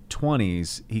my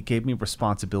 20s. He gave me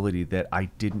responsibility that I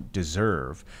didn't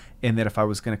deserve, and that if I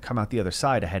was going to come out the other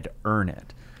side, I had to earn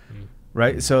it,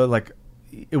 right? So like,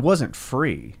 it wasn't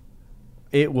free.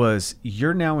 It was,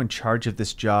 you're now in charge of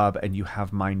this job and you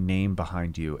have my name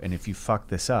behind you, and if you fuck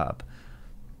this up,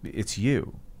 it's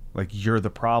you. Like, you're the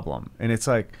problem. And it's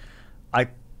like, I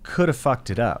could have fucked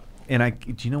it up. And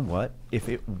do you know what? If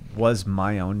it was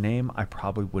my own name, I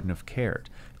probably wouldn't have cared,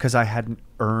 because I hadn't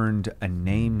earned a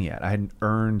name yet. I hadn't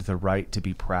earned the right to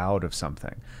be proud of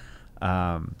something.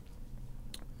 And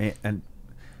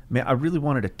man, I really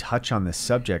wanted to touch on this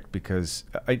subject because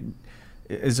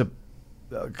is a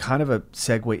kind of a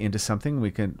segue into something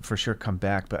we can for sure come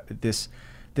back. But this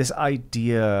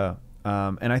idea,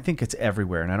 and I think it's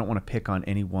everywhere, and I don't want to pick on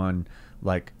any one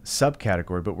like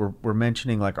subcategory, but we're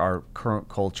mentioning like our current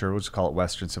culture. We'll just call it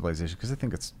Western civilization, because I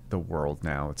think it's the world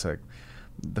now. It's like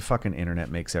the fucking internet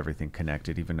makes everything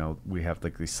connected, even though we have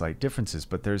like these slight differences.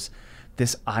 But there's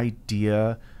this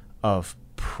idea of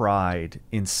pride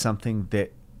in something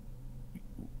that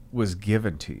was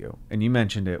given to you, and you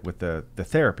mentioned it with the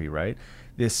therapy, right?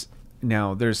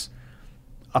 Now there's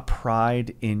a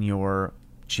pride in your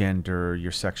gender,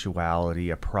 your sexuality,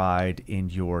 a pride in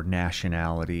your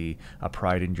nationality, a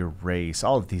pride in your race.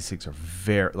 All of these things are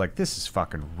very, like, this is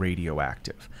fucking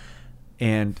radioactive.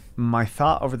 And my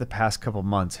thought over the past couple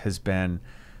months has been,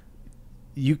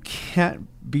 you can't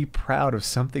be proud of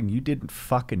something you didn't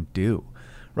fucking do,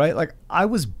 right? Like, I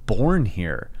was born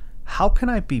here. How can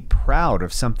I be proud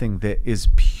of something that is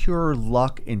pure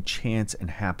luck and chance and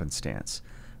happenstance,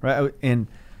 right? And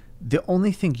the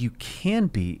only thing you can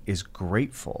be is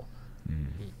grateful.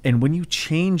 And when you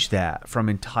change that from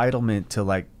entitlement to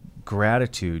like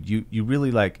gratitude, you really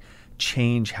like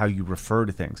change how you refer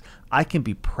to things. I can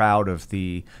be proud of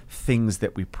the things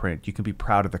that we print. You can be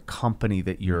proud of the company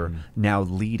that you're now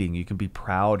leading. You can be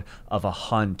proud of a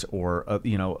hunt or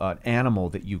an animal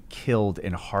that you killed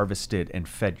and harvested and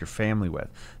fed your family with.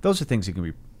 Those are things you can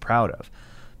be proud of.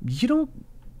 You don't.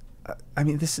 I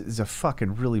mean, this is a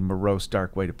fucking really morose,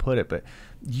 dark way to put it, but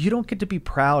you don't get to be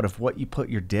proud of what you put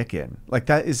your dick in. Like,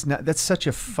 that's such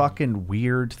a fucking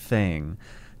weird thing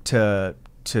to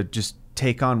just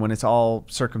take on when it's all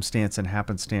circumstance and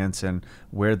happenstance and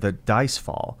where the dice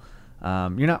fall.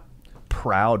 You're not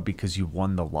proud because you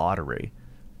won the lottery,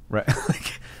 right?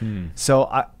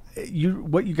 So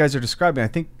what you guys are describing, I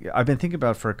think I've been thinking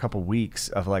about for a couple weeks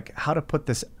of like how to put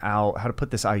this out, how to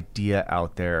put this idea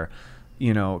out there.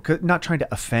 Not trying to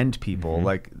offend people,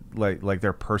 like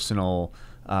their personal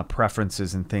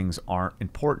preferences and things aren't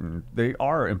important. They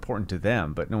are important to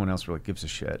them, but no one else really gives a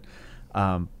shit.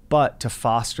 But to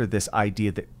foster this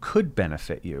idea that could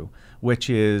benefit you, which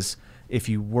is if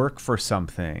you work for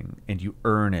something and you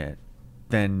earn it,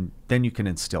 then you can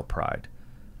instill pride.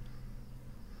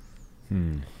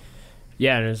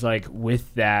 Yeah, and it's like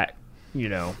with that,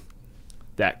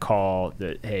 that call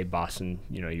that, hey, Boston,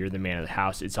 you're the man of the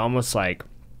house. It's almost like,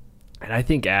 and I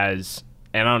think and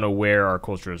I don't know where our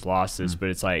culture has lost this, but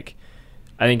it's like,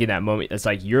 I think in that moment, it's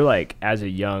like, you're like, as a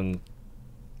young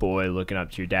boy looking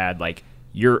up to your dad, like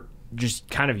you're just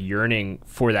kind of yearning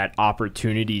for that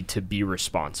opportunity to be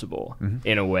responsible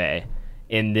in a way.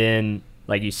 And then,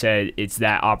 like you said, it's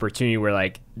that opportunity where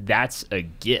like, that's a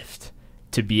gift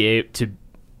to be able to,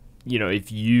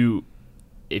 if you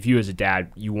as a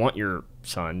dad, you want your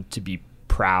son to be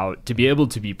proud, to be able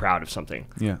to be proud of something,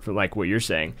 for like what you're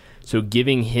saying. So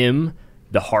giving him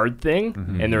the hard thing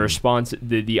and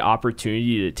the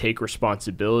opportunity to take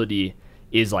responsibility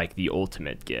is like the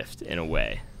ultimate gift in a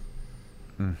way.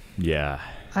 Yeah,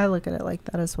 I look at it like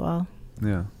that as well.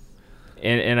 Yeah,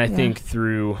 and I think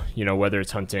through whether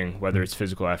it's hunting, whether it's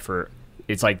physical effort,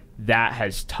 it's like that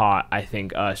has taught, I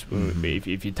think, us.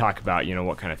 If you talk about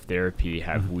what kind of therapy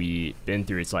have we been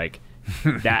through, it's like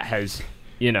that has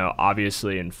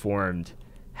obviously informed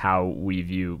how we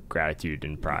view gratitude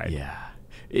and pride. Yeah.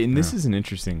 And this is an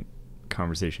interesting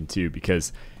conversation too,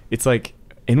 because it's like,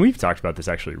 and we've talked about this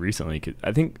actually recently, 'cause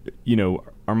I think,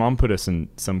 our mom put us in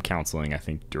some counseling, I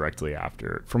think directly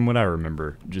after, from what I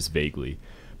remember, just vaguely,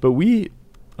 but we,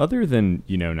 other than,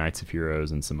 Knights of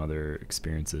Heroes and some other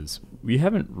experiences, we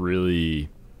haven't really,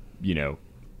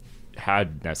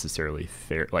 had necessarily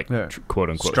quote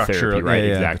unquote structure, therapy, right?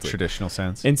 Exactly. The traditional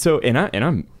sense. And so, and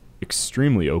I'm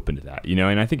extremely open to that,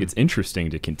 and I think it's interesting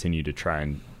to continue to try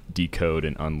and decode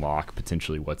and unlock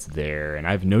potentially what's there. And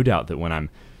I have no doubt that when I'm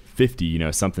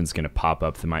 50, something's going to pop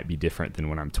up that might be different than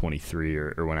when I'm 23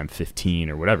 or when I'm 15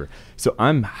 or whatever. So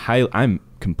I'm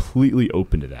completely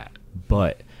open to that.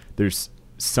 But there's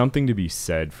something to be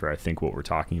said for, I think, what we're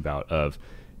talking about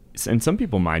and some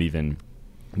people might even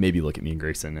maybe look at me and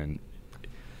Greyson and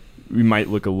we might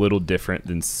look a little different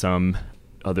than some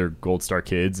other Gold Star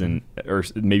kids or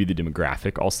maybe the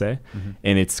demographic, I'll say.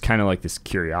 And it's kind of like this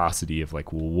curiosity of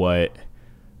like, what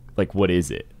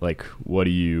is it? Like, what do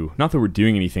you, not that we're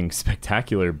doing anything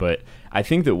spectacular, but I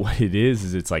think that what it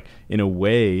is it's like, in a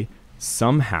way,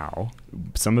 somehow,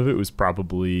 some of it was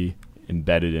probably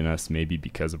embedded in us, maybe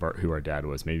because of who our dad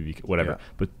was, maybe whatever.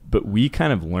 Yeah. But we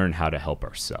kind of learn how to help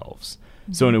ourselves.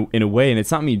 So in a way, and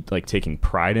it's not me like taking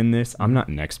pride in this. I'm not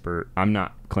an expert. I'm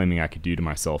not claiming I could do to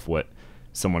myself what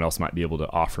someone else might be able to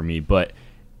offer me, but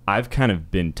I've kind of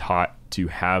been taught to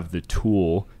have the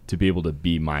tool to be able to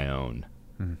be my own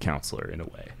counselor in a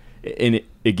way. And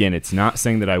again, it's not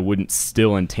saying that I wouldn't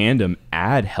still in tandem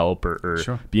add help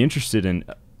or be interested in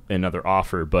another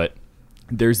offer, but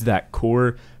there's that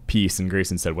core piece. And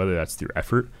Greyson said, whether that's through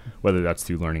effort, whether that's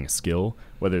through learning a skill,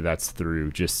 whether that's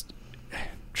through just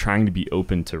trying to be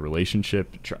open to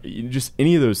relationship, just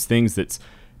any of those things that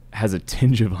has a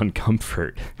tinge of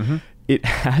uncomfort. It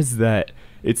has that,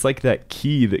 it's like that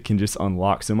key that can just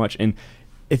unlock so much. And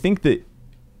I think that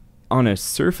on a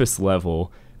surface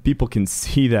level, people can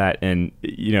see that. And,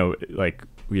 like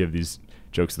we have these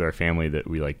jokes with our family that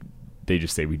we like, they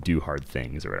just say we do hard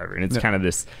things or whatever. And it's kind of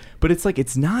this, but it's like,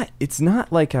 it's not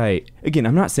like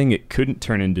I'm not saying it couldn't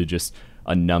turn into just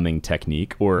a numbing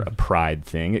technique or a pride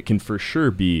thing. It can for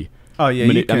sure be. Oh yeah,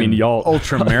 you can y'all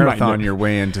ultra marathon your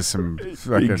way into some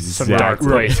fucking dark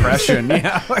depression.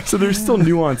 So there's still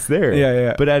nuance there.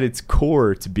 Yeah. But at its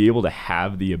core, to be able to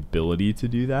have the ability to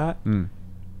do that,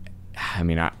 I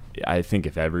mean, I think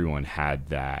if everyone had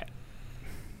that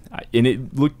And it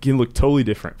can look totally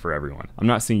different for everyone. I'm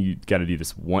not saying you got to do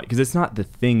this one, because it's not the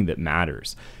thing that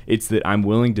matters. It's that I'm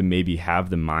willing to maybe have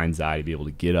the mind's eye to be able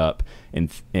to get up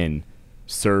and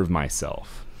serve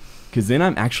myself. Because then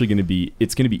I'm actually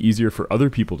it's going to be easier for other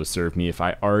people to serve me if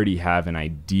I already have an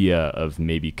idea of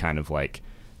maybe kind of like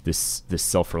this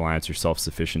self-reliance or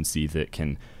self-sufficiency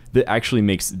that actually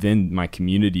makes then my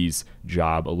community's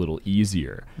job a little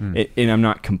easier. And I'm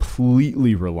not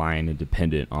completely reliant and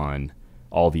dependent on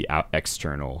all the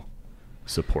external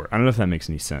support. I don't know if that makes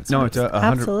any sense. No, it's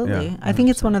absolutely. Yeah, I think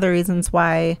it's one of the reasons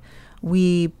why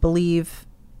we believe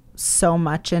so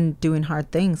much in doing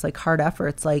hard things, like hard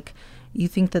efforts. Like, you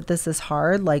think that this is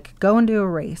hard, like go and do a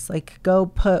race, like go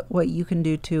put what you can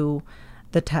do to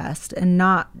the test, and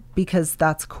not because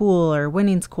that's cool or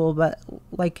winning's cool, but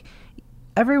like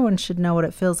everyone should know what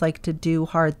it feels like to do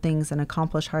hard things and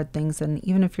accomplish hard things. And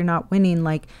even if you're not winning,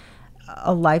 like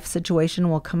a life situation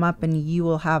will come up and you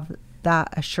will have that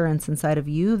assurance inside of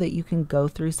you that you can go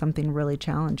through something really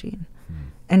challenging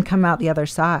and come out the other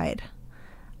side.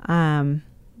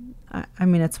 I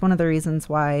mean, it's one of the reasons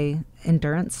why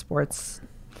endurance sports,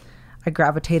 I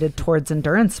gravitated towards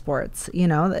endurance sports. You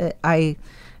know, I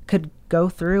could go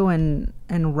through and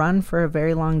run for a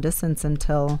very long distance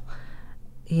until,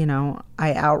 you know,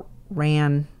 I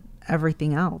outran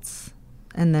everything else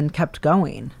and then kept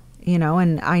going, you know,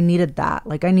 and I needed that.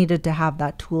 Like, I needed to have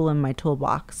that tool in my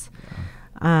toolbox.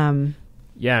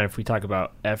 Yeah, and if we talk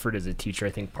about effort as a teacher,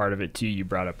 I think part of it too, you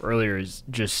brought up earlier, is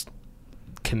just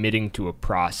committing to a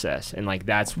process. And like,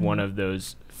 that's one of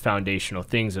those foundational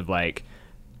things of like,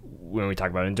 when we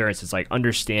talk about endurance, it's like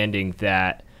understanding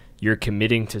that you're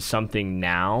committing to something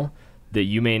now that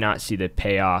you may not see the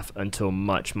payoff until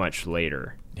much, much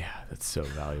later. Yeah, that's so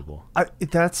valuable.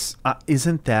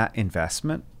 Isn't that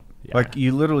investment? Yeah. Like,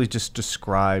 you literally just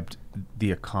described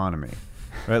the economy,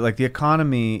 right? Like, the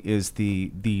economy is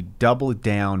the double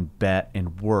down bet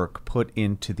and work put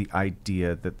into the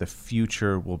idea that the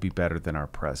future will be better than our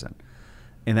present.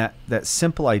 And that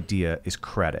simple idea is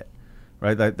credit,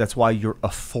 right? That's why you're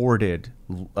afforded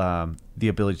the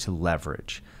ability to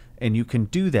leverage. And you can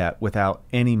do that without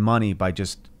any money by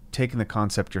just taking the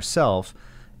concept yourself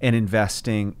and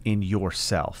investing in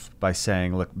yourself by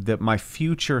saying, look, that my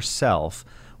future self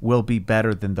will be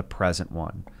better than the present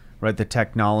one, right? The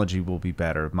technology will be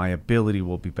better. My ability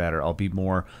will be better. I'll be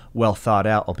more well thought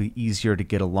out. I'll be easier to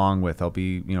get along with. I'll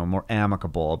be, more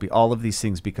amicable. I'll be all of these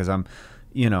things because I'm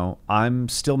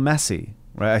still messy,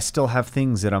 right? I still have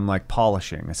things that I'm like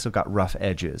polishing. I still got rough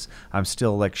edges. I'm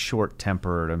still like short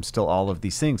tempered. I'm still all of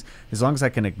these things. As long as I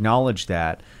can acknowledge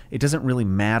that, it doesn't really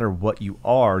matter what you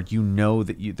are. You know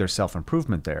that there's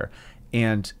self-improvement there.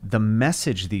 And the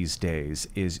message these days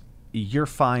is you're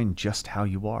fine just how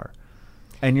you are.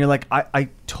 And you're like, I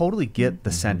totally get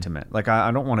the sentiment. Like, I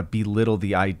don't want to belittle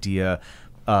the idea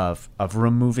of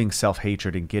removing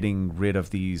self-hatred and getting rid of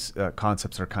these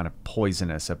concepts that are kind of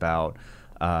poisonous about,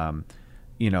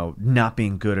 not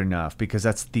being good enough, because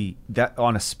that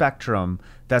on a spectrum,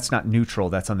 that's not neutral.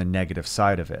 That's on the negative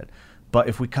side of it. But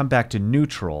if we come back to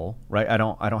neutral, right? I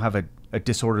don't have a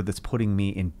disorder that's putting me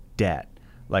in debt.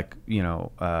 Like,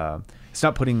 it's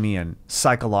not putting me in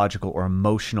psychological or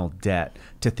emotional debt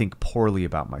to think poorly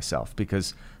about myself,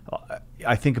 because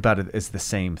I think about it as the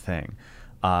same thing.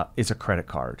 It's a credit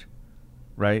card,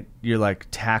 right? You're like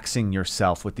taxing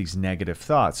yourself with these negative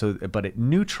thoughts. But at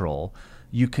neutral,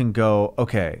 you can go,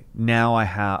 okay, now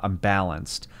I'm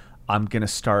balanced. I'm going to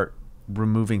start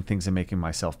removing things and making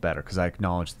myself better because I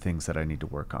acknowledge the things that I need to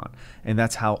work on. And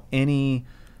that's how any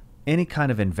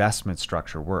kind of investment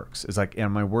structure works. Is like,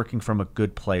 am I working from a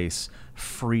good place,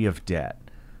 free of debt,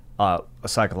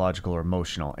 psychological or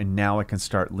emotional? And now I can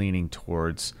start leaning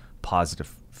towards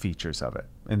positive features of it.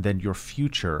 And then your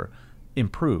future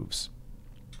improves.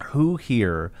 Who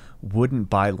here wouldn't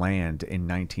buy land in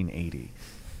 1980?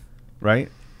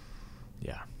 Right?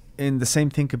 Yeah. And the same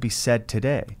thing could be said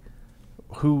today.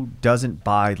 Who doesn't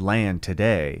buy land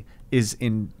today is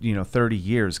in 30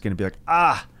 years going to be like,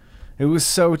 it was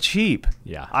so cheap.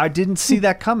 Yeah. I didn't see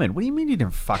that coming. What do you mean you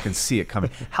didn't fucking see it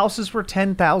coming? Houses were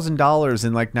 $10,000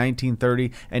 in like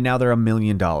 1930, and now they're $1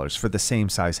 million for the same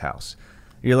size house.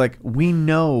 You're like, we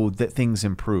know that things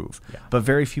improve, but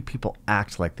very few people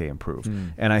act like they improve.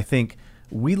 And I think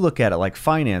we look at it like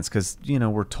finance because,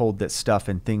 we're told that stuff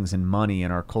and things and money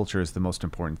in our culture is the most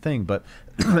important thing. But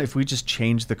if we just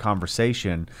change the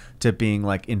conversation to being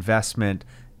like investment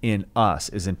in us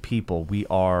as in people, we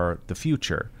are the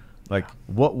future. Like,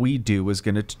 what we do is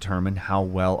going to determine how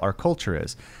well our culture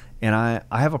is. And I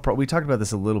have we talked about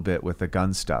this a little bit with the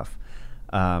gun stuff.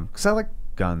 Because I like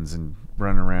guns and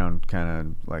run around kind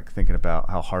of like thinking about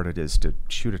how hard it is to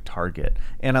shoot a target.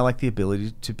 And I like the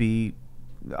ability to be,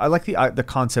 I like the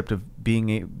concept of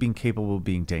being capable of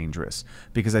being dangerous,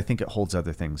 because I think it holds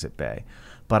other things at bay.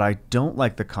 But I don't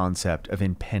like the concept of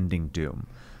impending doom.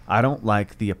 I don't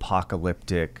like the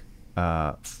apocalyptic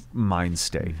mind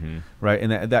state, right?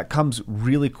 And that comes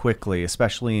really quickly,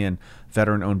 especially in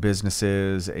veteran-owned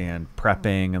businesses and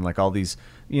prepping and like all these,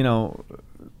 you know,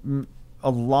 a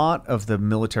lot of the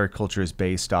military culture is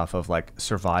based off of like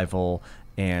survival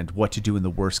and what to do in the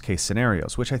worst case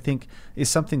scenarios, which I think is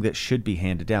something that should be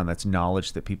handed down. That's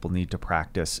knowledge that people need to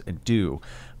practice and do.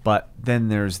 But then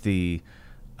there's the,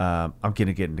 I'm going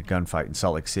to get into gunfight in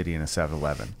Salt Lake City in a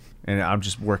 7-Eleven. And I'm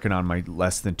just working on my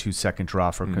less than 2 second draw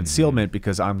for concealment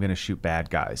because I'm going to shoot bad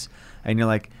guys. And you're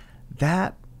like,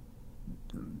 that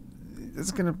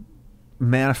is going to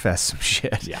manifest some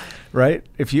shit, right?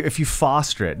 If you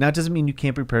foster it. Now, it doesn't mean you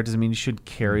can't prepare. It doesn't mean you shouldn't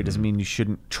carry. It doesn't mean you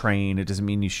shouldn't train. It doesn't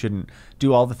mean you shouldn't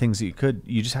do all the things that you could.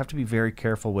 You just have to be very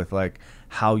careful with like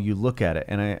how you look at it.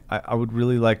 And I would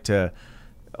really like to,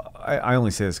 I only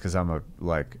say this because I'm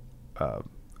a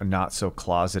not so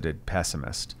closeted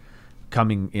pessimist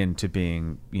coming into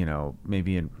being, you know,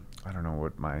 maybe in, I don't know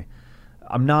what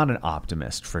I'm not an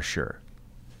optimist for sure.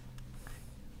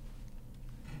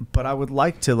 But I would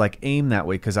like to like aim that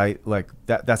way because I like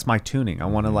that's my tuning. I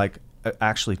want to like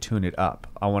actually tune it up.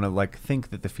 I want to like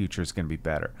think that the future is going to be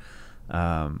better.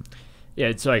 Yeah,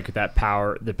 it's like that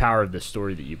power, the power of the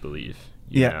story that you believe.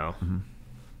 You know?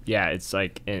 Yeah, it's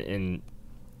like, and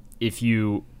if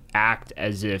you act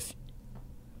as if,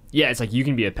 it's like you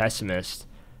can be a pessimist.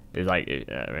 It's like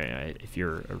if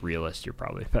you're a realist, you're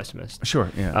probably a pessimist.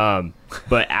 Sure. Yeah.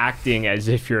 But acting as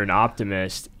if you're an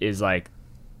optimist is like,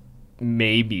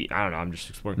 maybe, I don't know, I'm just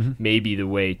exploring, maybe the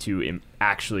way to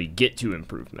actually get to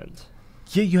improvement.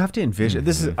 Yeah, you have to envision.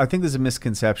 I think there's a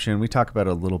misconception. We talk about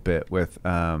it a little bit with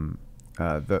the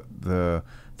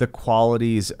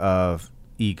qualities of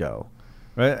ego.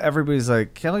 Right? Everybody's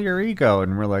like, kill your ego,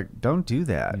 and we're like, don't do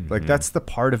that. Like that's the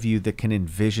part of you that can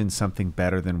envision something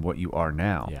better than what you are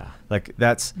now. Yeah. Like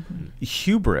that's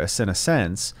hubris in a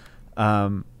sense.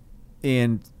 And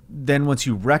then once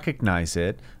you recognize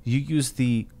it, you use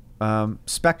the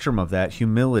spectrum of that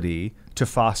humility to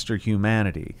foster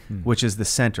humanity, which is the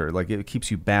center. Like it keeps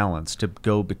you balanced to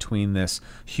go between this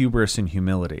hubris and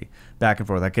humility back and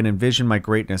forth. I can envision my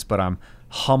greatness, but I'm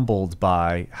humbled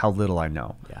by how little I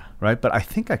know. Yeah. Right. But I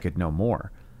think I could know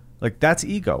more. Like that's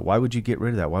ego. Why would you get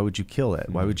rid of that? Why would you kill it?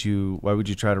 Why would you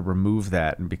try to remove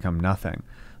that and become nothing?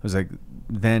 It was like,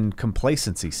 then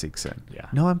complacency seeks in. Yeah.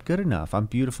 No, I'm good enough. I'm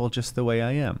beautiful just the way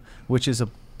I am, which is a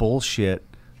bullshit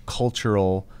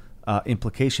cultural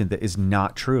implication that is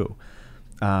not true.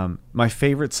 My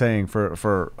favorite saying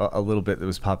for a little bit that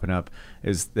was popping up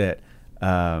is that,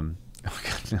 oh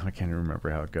God, now I can't even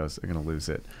remember how it goes. I'm going to lose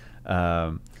it.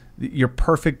 You're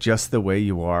perfect just the way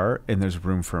you are, and there's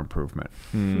room for improvement.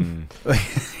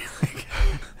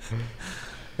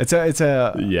 It's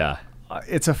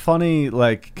a funny,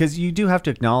 like, because you do have to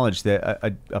acknowledge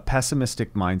that a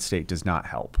pessimistic mind state does not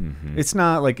help. It's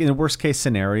not like in a worst case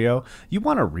scenario, you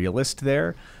want a realist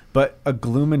there, but a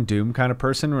gloom and doom kind of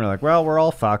person, we're like, well, we're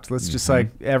all fucked. Let's just like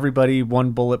everybody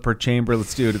 1 bullet per chamber.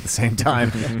 Let's do it at the same time.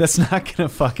 That's not going to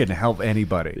fucking help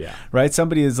anybody. Yeah. Right?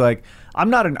 Somebody is like, I'm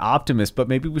not an optimist, but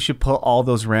maybe we should put all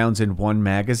those rounds in one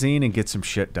magazine and get some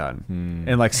shit done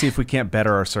and like see if we can't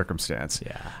better our circumstance.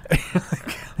 Yeah.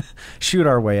 Shoot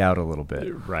our way out a little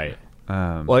bit. Right.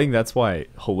 Well, I think that's why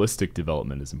holistic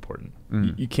development is important.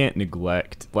 You can't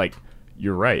neglect, like,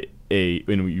 you're right.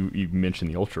 When you mentioned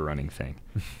the ultra running thing,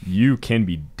 you can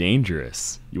be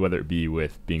dangerous, whether it be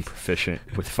with being proficient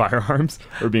with firearms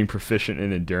or being proficient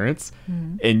in endurance,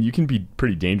 and you can be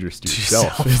pretty dangerous to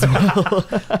yourself as well.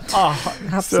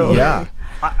 Absolutely. Yeah.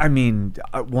 I mean,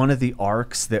 one of the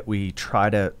arcs that we try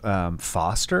to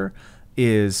foster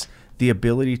is the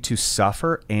ability to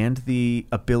suffer and the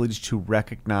ability to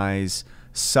recognize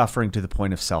suffering to the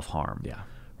point of self-harm. Yeah.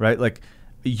 Right? Like,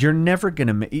 you're never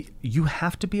going to you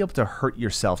have to be able to hurt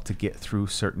yourself to get through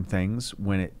certain things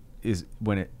when it is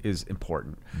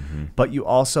important. But you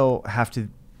also have to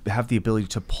have the ability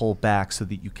to pull back so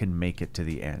that you can make it to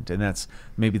the end. And that's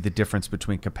maybe the difference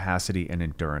between capacity and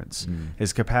endurance.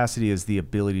 Is capacity is the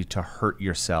ability to hurt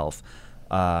yourself,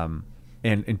 and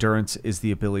endurance is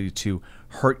the ability to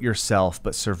hurt yourself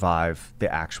but survive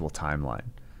the actual timeline.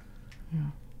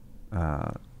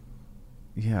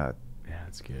 Yeah,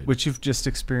 that's good. Which you've just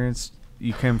experienced.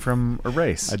 You came from a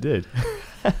race. I did.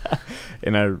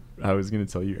 And I was going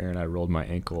to tell you, Aaron, I rolled my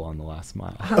ankle on the last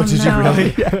mile. Oh, did no. you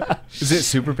really? Yeah. Is it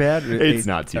super bad? It's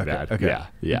not too bad. Okay.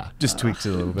 Yeah. Just tweaked it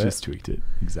a little bit. Just tweaked it.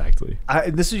 Exactly.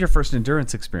 This is your first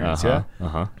endurance experience, yeah?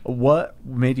 What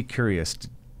made you curious to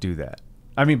do that?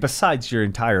 I mean, besides your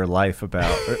entire life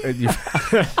about... You're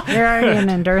already an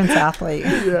endurance athlete.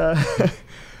 Yeah.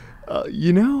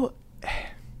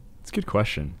 It's a good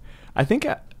question. I think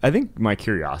my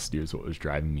curiosity is what was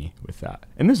driving me with that.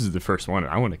 And this is the first one.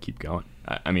 I want to keep going.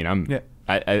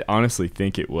 I honestly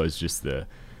think it was just the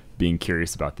being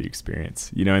curious about the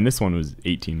experience, and this one was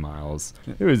 18 miles.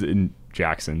 It was in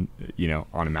Jackson,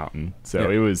 on a mountain. So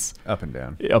it was up and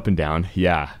down.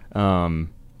 Yeah.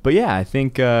 But yeah, I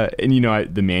think,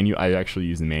 the manual, I actually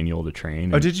use the manual to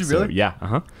train. Oh, did you really?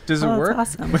 Yeah. Does it work?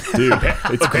 That's awesome. Dude,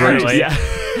 it's great. Yeah.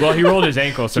 Well, he rolled his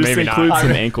ankle, so Just maybe include not.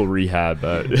 some ankle rehab.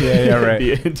 Yeah, right.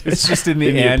 It's just in the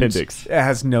end. Appendix. It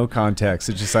has no context.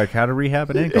 It's just like how to rehab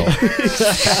an ankle.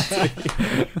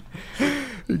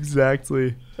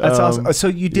 Exactly. That's awesome. So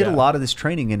you did a lot of this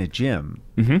training in a gym.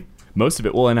 Mm-hmm. Most of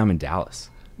it. Well, and I'm in Dallas.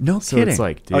 No So kidding. it's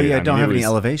like, dude, don't have any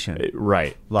elevation.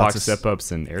 Right. Lots Box of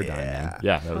step-ups and air diving.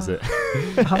 Yeah, that was it.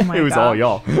 Oh my It was gosh. all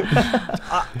y'all.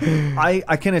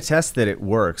 I can attest that it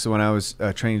works. When I was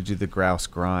training to do the grouse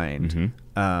grind,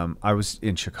 I was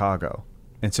in Chicago,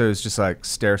 and so it was just like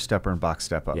stair stepper and box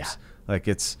step ups. Yeah. Like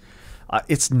it's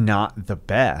not the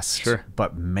best, Sure.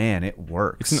 but man, it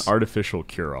works. It's an artificial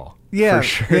cure-all. Yeah, for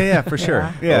sure. Yeah, for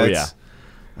sure. Yeah. Yeah.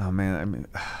 Oh man, I mean,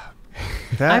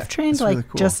 I've trained that's really like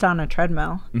cool. just on a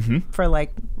treadmill for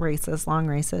like races, long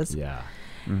races. Yeah.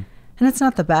 And it's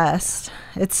not the best.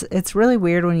 It's really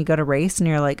weird when you go to race and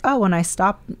you're like, oh, when I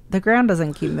stop, the ground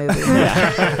doesn't keep moving.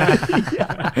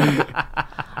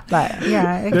 But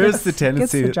yeah, There's the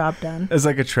tendency gets the job done. It's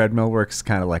like a treadmill works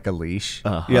kind of like a leash.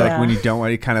 Uh-huh. Yeah, like Yeah. when you don't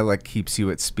want it, kind of like keeps you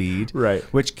at speed. Right.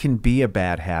 Which can be a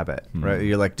bad habit, right?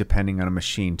 You're like depending on a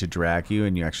machine to drag you,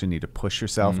 and you actually need to push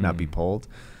yourself, not be pulled.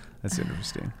 That's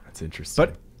interesting. That's interesting.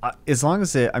 But as long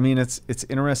as it's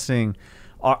interesting.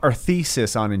 Our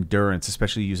thesis on endurance,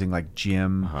 especially using like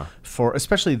gym for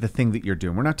especially the thing that you're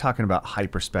doing. We're not talking about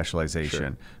hyper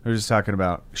specialization. We're just talking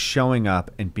about showing up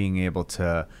and being able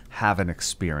to have an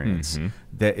experience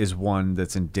that is one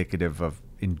that's indicative of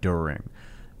enduring.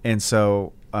 And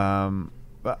so,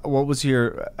 what was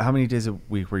how many days a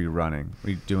week were you running?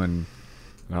 Were you doing?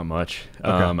 Not much. Okay.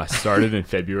 I started in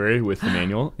February with the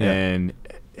manual, Yeah. and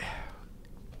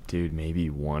dude, maybe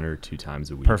 1 or 2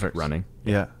 times a week. Perfect. Running.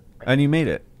 Yeah. And you made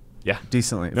it Yeah.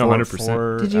 decently. No, 100%.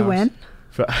 4 Did you hours? win?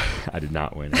 I did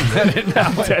not win.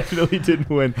 Definitely didn't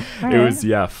win. All It was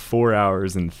right. 4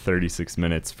 hours and 36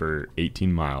 minutes for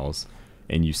 18 miles,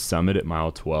 and you summit at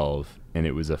mile 12, and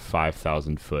it was a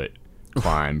 5,000 foot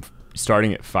climb.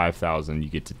 Starting at 5,000, you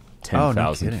get to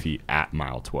 10,000 kidding. feet at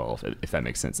mile 12, if that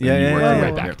makes sense. Yeah, and you yeah, work yeah, your way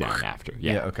yeah. back down after.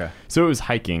 Yeah, okay. So it was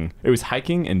hiking. It was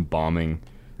hiking and bombing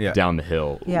down the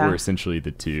hill Yeah. were essentially the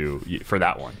two for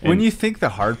that one. When And you think the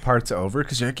hard part's over,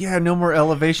 because you're like, no more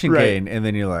elevation Right. gain, and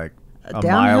then you're like a mile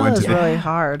Downhill into is really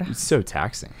hard. it's so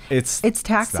taxing. It's the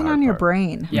taxing hard on your part.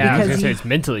 brain. Yeah, I was because gonna say you, it's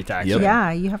mentally taxing. Yep.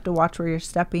 yeah, you have to watch where you're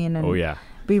stepping and Oh yeah.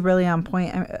 be really on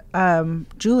point.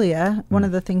 Julia, one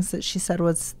of the things that she said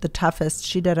was the toughest.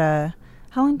 She did how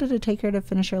long did it take her to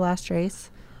finish her last race?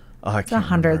 Oh, I It's can't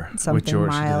 100 remember. With something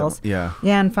George, she did that miles. one. Yeah.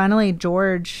 Yeah, and finally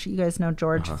George, you guys know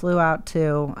George, flew out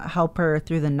to help her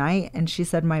through the night, and she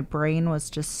said my brain was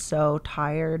just so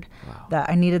tired that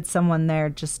I needed someone there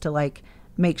just to like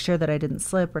make sure that I didn't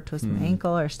slip or twist my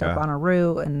ankle or step on a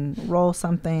root and roll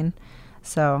something.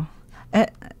 So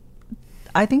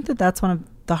I think that that's one of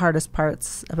the hardest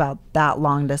parts about that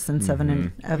long distance of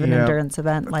an endurance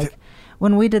event. Like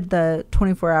when we did the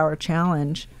 24-hour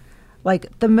challenge,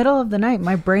 like the middle of the night,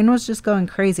 my brain was just going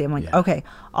crazy. I'm like, okay,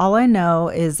 all I know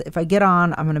is if I get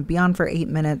on, I'm going to be on for 8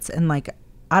 minutes, and like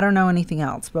I don't know anything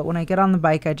else. But when I get on the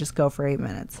bike, I just go for 8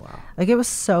 minutes. Wow. Like it was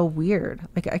so weird.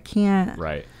 Like I can't.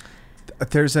 Right.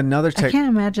 There's another I can't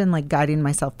imagine like guiding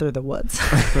myself through the woods.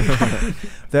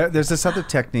 There's this other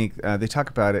technique. They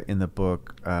talk about it in the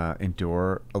book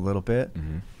Endure a little bit,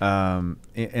 and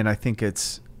I think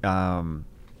it's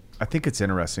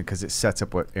interesting because it sets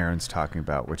up what Erin's talking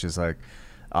about, which is like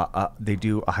they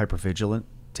do a hypervigilant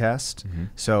test.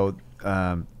 So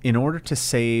in order to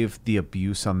save the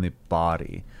abuse on the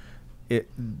body,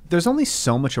 there's only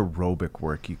so much aerobic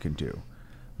work you can do.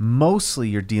 Mostly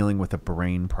you're dealing with a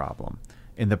brain problem.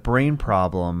 And the brain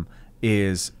problem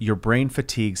is your brain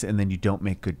fatigues and then you don't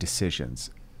make good decisions.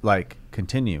 Like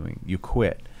continuing, you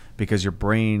quit because your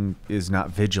brain is not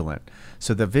vigilant.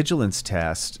 So the vigilance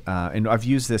test, and I've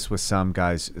used this with some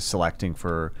guys selecting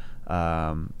for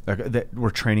that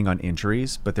were training on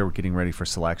injuries, but they were getting ready for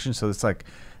selection. So it's like,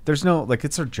 there's no, like,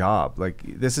 it's their job. Like,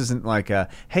 this isn't like a,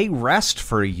 hey, rest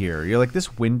for a year. You're like,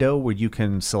 this window where you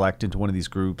can select into one of these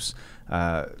groups,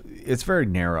 it's very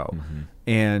narrow.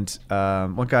 And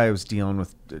one guy was dealing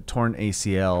with torn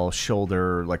ACL,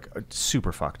 shoulder, like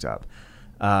super fucked up.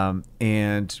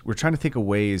 And we're trying to think of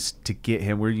ways to get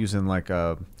him. We're using like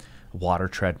a water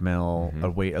treadmill, a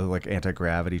weight, like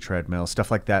anti-gravity treadmill, stuff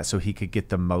like that, so he could get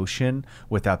the motion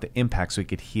without the impact, so he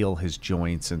could heal his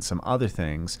joints and some other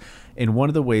things. And one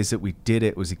of the ways that we did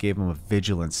it was he gave him a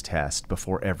vigilance test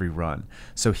before every run.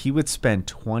 So he would spend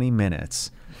 20 minutes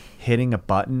hitting a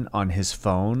button on his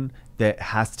phone that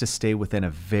has to stay within a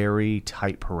very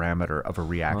tight parameter of a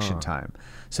reaction time.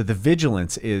 So the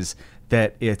vigilance is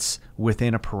that it's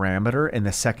within a parameter, and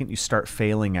the second you start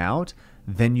failing out,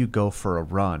 then you go for a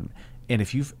run. And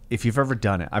if you've ever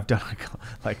done it, I've done it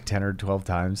like 10 or 12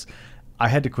 times. I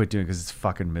had to quit doing it because it's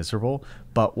fucking miserable.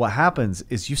 But what happens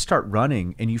is you start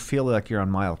running and you feel like you're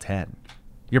on mile 10.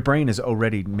 Your brain is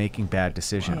already making bad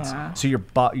decisions. Yeah. So your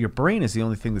brain is the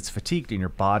only thing that's fatigued, and your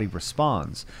body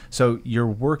responds. So you're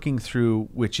working through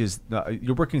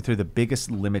the biggest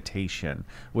limitation,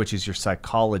 which is your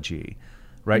psychology,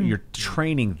 right? You're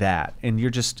training that, and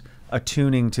you're just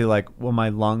attuning to like, well, my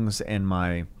lungs and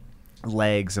my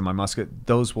legs and my muscle,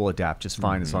 those will adapt just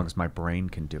fine as long as my brain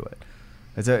can do it.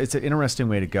 It's an interesting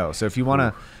way to go. So if you want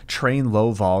to train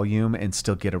low volume and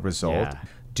still get a result,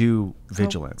 do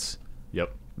vigilance.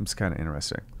 Yep. It's kind of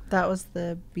interesting. That was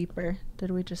the beeper.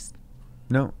 Did we just...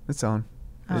 No, it's on.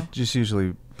 Oh. It just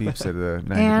usually beeps at the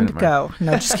 90-minute and mark. go.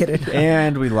 No, just kidding.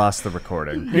 And we lost the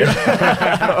recording.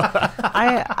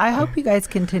 I hope you guys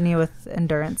continue with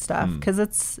endurance stuff, because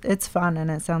it's fun, and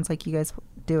it sounds like you guys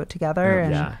do it together.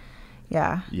 And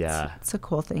it's a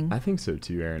cool thing. I think so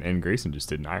too, Aaron. And Greyson just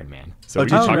did an Ironman. So we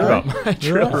talked about my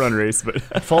trail run race, but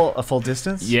a full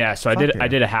distance. Yeah, so I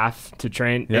did a half to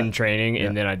train in training,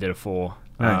 and then I did a full.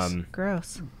 Nice.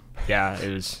 Gross. Yeah,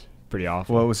 it was pretty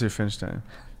awful. What was your finish time?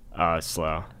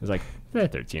 Slow. It was like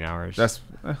 13 hours. That's.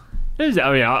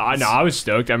 I was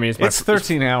stoked. I mean, it's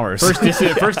 13 hours. First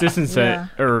distance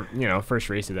first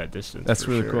race of that distance. That's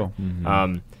really cool.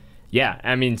 Yeah,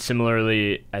 I mean,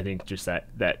 similarly, I think just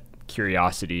that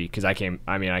curiosity, because I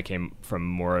came from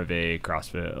more of a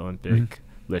CrossFit Olympic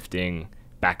lifting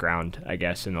background, I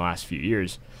guess, in the last few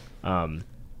years. But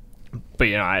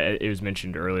it was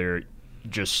mentioned earlier,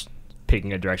 just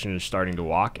picking a direction and starting to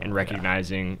walk and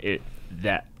recognizing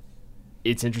that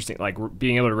it's interesting, like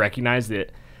being able to recognize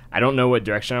that I don't know what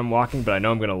direction I'm walking, but I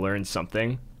know I'm going to learn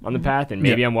something on the path, and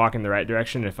maybe I'm walking the right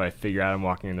direction. If I figure out I'm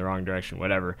walking in the wrong direction,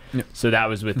 whatever. Yeah. So that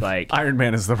was with like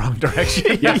Ironman is the wrong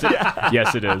direction. Yes,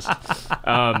 it is.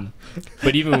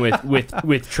 But even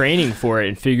with training for it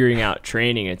and figuring out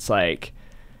training, it's like,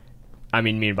 I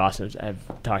mean, me and Boston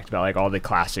have talked about like all the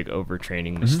classic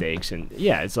overtraining mistakes, and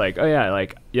it's like,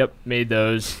 made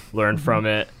those, learn from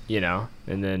it,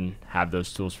 and then have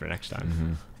those tools for next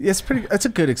time. Yeah, it's a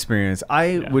good experience.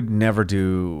 I would never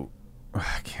do.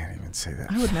 I can't even say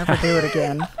that. I would never do it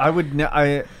again. I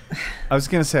was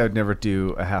gonna say I would never do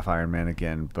a half Ironman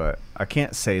again, but I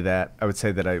can't say that. I would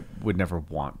say that I would never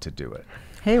want to do it.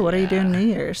 Hey, what are you doing New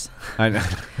Year's? I know.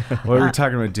 Well, we were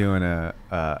talking about doing a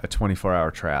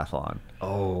 24-hour triathlon.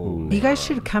 Oh. You guys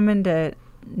should come into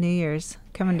New Year's.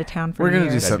 Come into town for New Year's. We're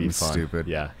going to do something stupid.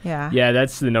 Yeah. Yeah,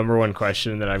 that's the number one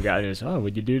question that I've gotten is,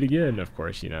 would you do it again? Of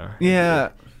course, Yeah.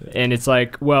 And it's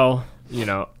like, well,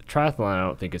 triathlon, I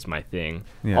don't think is my thing.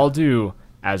 Yeah. I'll do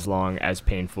as long as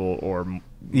painful or more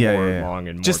long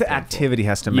and more just the painful. Activity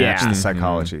has to match the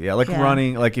psychology. Yeah, like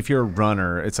running. Like if you're a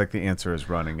runner, it's like the answer is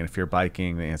running, and if you're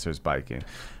biking, the answer is biking.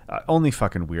 Only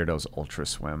fucking weirdos ultra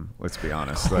swim. Let's be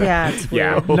honest. Like, it's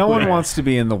weird. No one wants to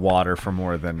be in the water for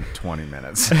more than 20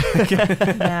 minutes.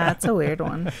 Yeah, it's a weird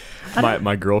one.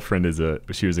 My girlfriend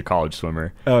she was a college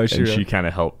swimmer. Oh, is she? And really? she kind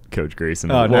of helped Coach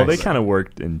Greyson. Oh, well, nice. they kind of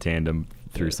worked in tandem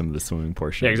through some of the swimming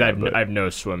portions. Yeah, because I have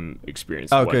no swim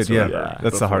experience. Oh, good. Yeah,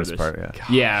 that's the hardest part.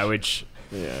 Yeah.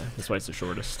 That's why it's the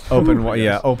shortest.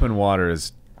 Open water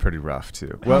is pretty rough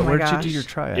too. Well, where did you do your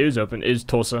tryout? It was open. It was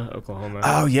Tulsa, Oklahoma.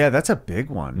 Oh yeah, that's a big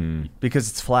one because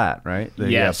it's flat, right?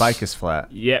 The bike is flat.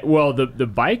 Yeah, well, the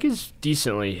bike is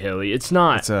decently hilly. It's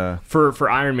not. It's for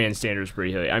Ironman standards,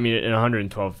 pretty hilly. I mean, in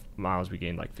 112 miles, we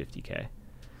gained like 50K.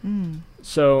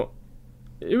 So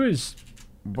it was.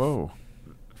 Whoa.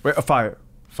 Wait, a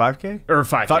 5K? Or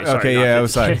 5K, sorry. Okay, yeah, I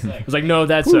was like... I was like, no,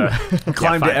 that's a...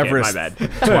 Climbed to Everest. My bad.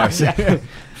 Twice.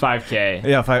 5K.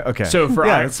 Yeah, okay. So for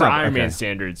Ironman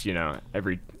standards,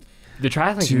 every The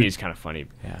triathlon community is kind of funny.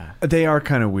 Yeah. They are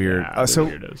kind of weird. Yeah, So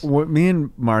weirdos. me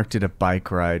and Mark did a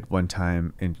bike ride one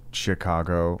time in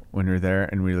Chicago when we were there,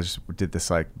 and we just did this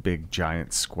like big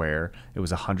giant square. It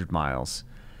was 100 miles,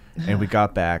 and we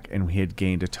got back and we had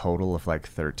gained a total of like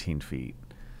 13 feet.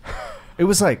 It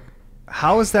was like,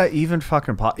 how is that even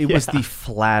fucking possible? It was the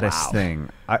flattest thing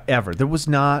ever. There was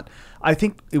not. I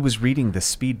think it was reading the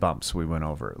speed bumps we went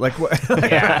over. Like what?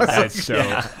 Yeah, that's so.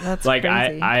 That's like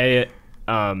crazy. I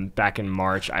back in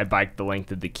March, I biked the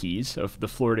length of the Keys, of the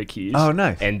Florida Keys. Oh,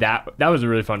 nice. And that was a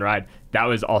really fun ride. That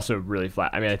was also really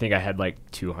flat. I mean, I think I had like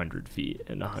 200 feet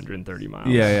and 130 miles.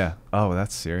 Yeah. Oh,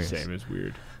 that's serious. Same as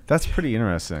weird. That's pretty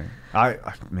interesting.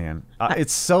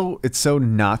 It's so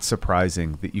not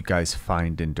surprising that you guys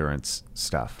find endurance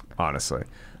stuff, honestly.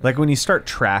 Like when you start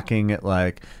tracking it,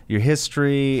 like your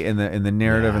history and the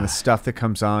narrative and the stuff that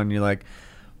comes on, you're like,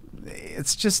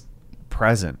 it's just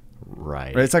present.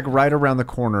 Right. It's like right around the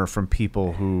corner from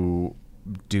people who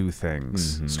do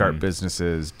things, start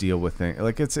businesses, deal with things.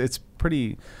 Like it's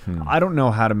pretty. I don't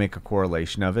know how to make a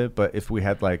correlation of it, but if we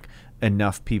had like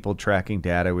enough people tracking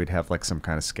data, we'd have like some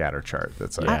kind of scatter chart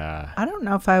that's like. Yeah. I don't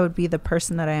know if I would be the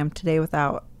person that I am today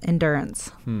without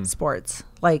endurance sports.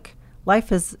 Like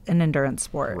life is an endurance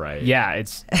sport. Right. Yeah,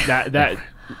 it's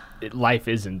life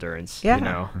is endurance. Yeah. You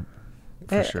know.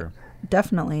 For sure.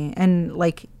 Definitely. And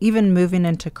like even moving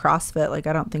into CrossFit, like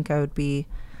I don't think I would be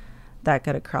that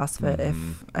good at CrossFit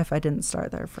if I didn't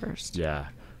start there first. Yeah.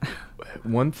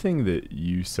 One thing that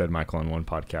you said, Michael, on one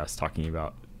podcast talking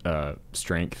about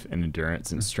strength and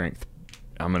endurance and strength,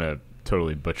 I'm going to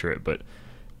totally butcher it, but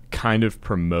kind of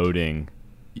promoting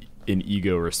an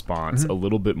ego response a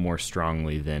little bit more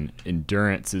strongly than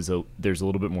endurance there's a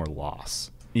little bit more loss.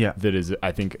 Yeah. That is,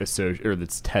 I think,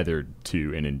 that's tethered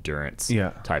to an endurance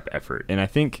type effort. And I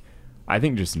think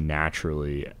just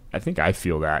naturally, I think I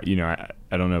feel that, you know,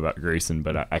 I don't know about Greyson,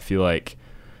 but I feel like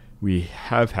we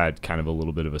have had kind of a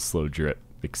little bit of a slow drip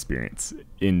experience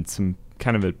in some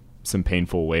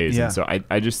painful ways. Yeah. And so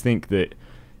I just think that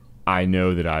I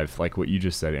know that I've, like what you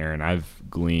just said, Aaron, I've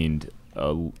gleaned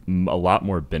a lot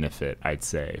more benefit, I'd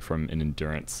say, from an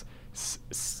endurance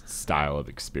style of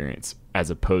experience as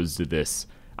opposed to this.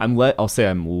 I'll say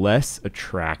I'm less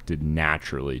attracted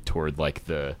naturally toward like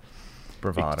the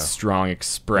Bravado, strong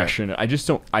expression. Right. I just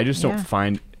don't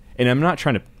find, and I'm not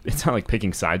trying to. It's not like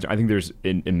picking sides. I think there's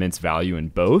immense value in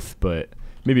both, but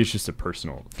maybe it's just a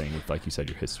personal thing with, like you said,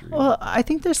 your history. Well, I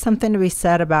think there's something to be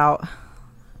said about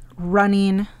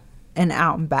running and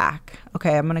out and back.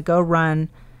 Okay, I'm going to go run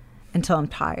until I'm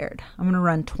tired. I'm going to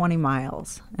run 20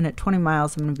 miles. And at 20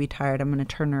 miles, I'm going to be tired. I'm going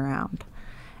to turn around.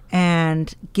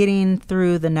 And getting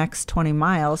through the next 20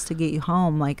 miles to get you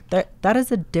home, like that is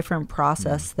a different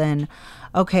process than,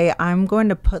 okay, I'm going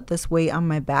to put this weight on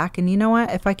my back. And you know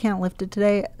what? If I can't lift it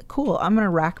today, cool. I'm going to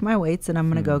rack my weights and I'm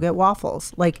going to go get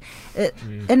waffles. Like it,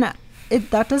 and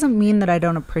that doesn't mean that I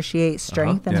don't appreciate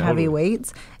strength and heavy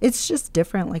weights. It's just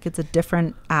different. Like it's a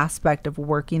different aspect of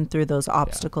working through those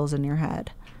obstacles in your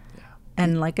head. Yeah.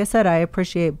 And like I said, I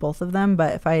appreciate both of them.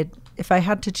 But if I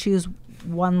had to choose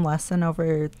one lesson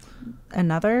over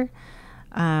another,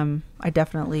 I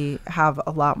definitely have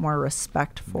a lot more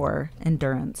respect for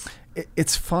endurance.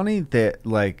 It's funny that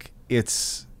like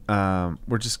it's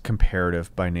we're just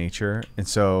comparative by nature, and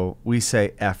so we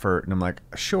say effort and I'm like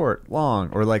short, long,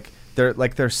 or like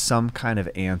there's some kind of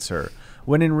answer,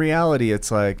 when in reality it's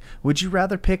like, would you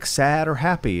rather pick sad or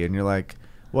happy? And you're like,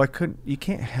 well, you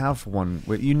can't have one.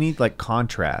 You need like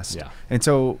contrast. Yeah. And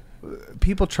so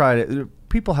people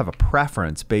have a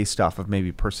preference based off of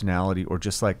maybe personality or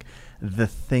just like the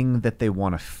thing that they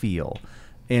want to feel.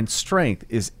 And strength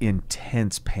is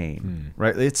intense pain,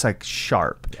 right? It's like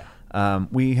sharp. Yeah.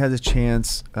 We had the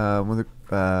chance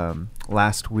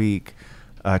last week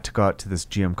to go out to this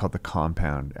gym called the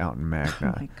Compound out in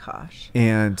Magna. Oh my gosh.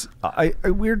 And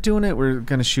we're doing it. We're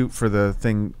going to shoot for the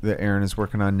thing that Erin is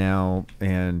working on now.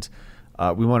 And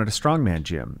we wanted a strongman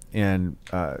gym, and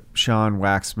Sean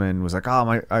Waxman was like,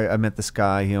 "Oh, I met this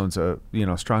guy. He owns a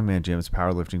strongman gym. It's a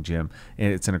powerlifting gym,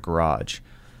 and it's in a garage."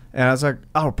 And I was like,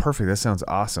 "Oh, perfect. That sounds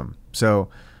awesome." So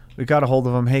we got a hold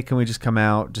of him. Hey, can we just come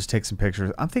out, just take some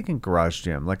pictures? I'm thinking garage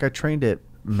gym. Like I trained at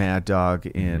Mad Dog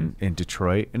in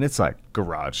Detroit, and it's like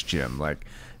garage gym. Like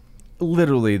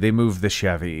literally, they move the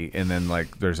Chevy, and then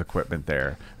like there's equipment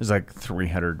there. There's like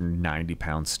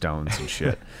 390-pound stones and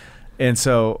shit. And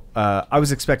so I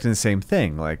was expecting the same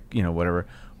thing, like, whatever.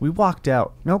 We walked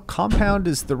out. No, Compound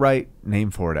is the right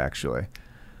name for it, actually.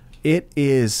 It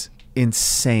is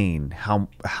insane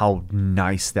how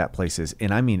nice that place is.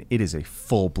 And I mean, it is a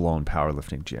full-blown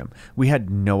powerlifting gym. We had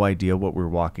no idea what we were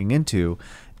walking into.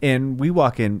 And we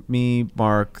walk in, me,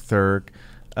 Mark, Thurk,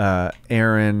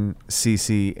 Erin,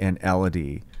 Cece, and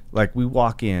Elodie. Like, we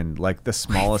walk in like the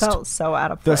smallest. I felt so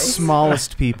out of the place.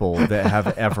 smallest people that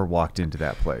have ever walked into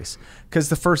that place. Because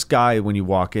the first guy, when you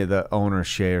walk in, the owner,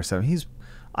 Shay or something, he's,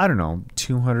 I don't know,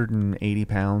 280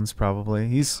 pounds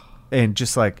probably. And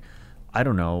just like, I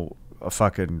don't know,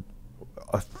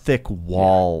 a thick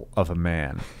wall of a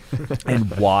man. And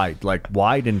wide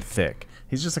and thick.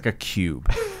 He's just like a cube.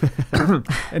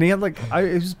 And he had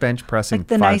he was bench pressing. Like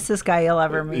the nicest guy you'll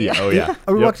ever meet. Yeah. Oh, yeah.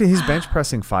 We walked in, he's bench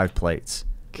pressing 5 plates.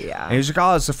 Yeah. And he's like,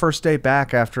 oh, it's the first day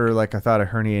back after, like, I thought I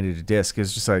herniated a disc.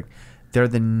 It's just like, they're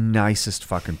the nicest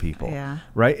fucking people. Yeah.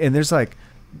 Right? And there's like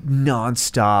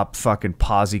nonstop fucking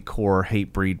posse core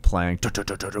hate breed playing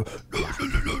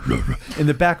in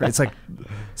the background. It's like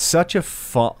such a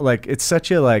fun, like, it's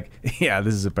such a, like, yeah,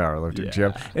 this is a powerlifting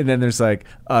gym. And then there's like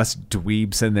us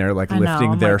dweebs in there, like,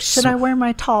 lifting their should I wear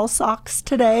my tall socks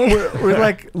today? we're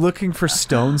like looking for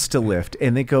stones to lift,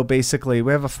 and they go, basically,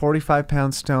 we have a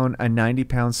 45-pound stone, a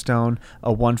 90-pound stone,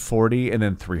 a 140, and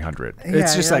then 300.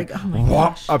 It's just like, oh my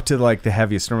gosh. up to like the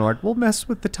heaviest, and we're like, we'll mess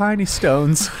with the tiny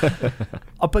stones.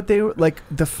 But they were like,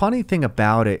 the funny thing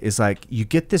about it is, like, you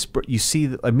get this, you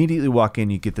see, immediately walk in,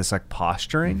 you get this like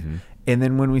posturing. And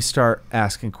then when we start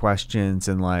asking questions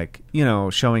and, like, you know,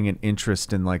 showing an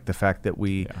interest in, like, the fact that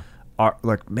we are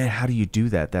like, man, how do you do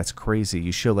that? That's crazy.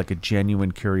 You show like a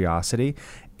genuine curiosity,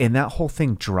 and that whole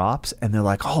thing drops, and they're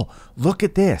like, oh, look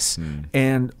at this.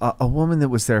 And a woman that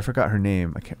was there, I forgot her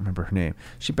name. I can't remember her name.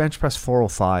 She bench pressed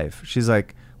 405. She's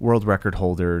like world record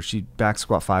holder. She back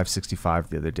squat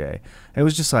 565 the other day. And it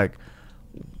was just like,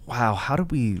 wow, how do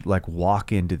we like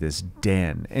walk into this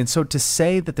den? And so to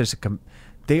say that there's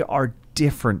they are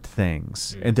different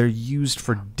things, and they're used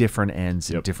for different ends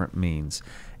and different means.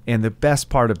 And the best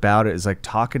part about it is, like,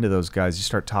 talking to those guys, you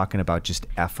start talking about just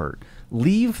effort.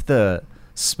 Leave the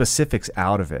specifics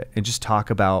out of it and just talk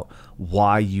about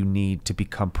why you need to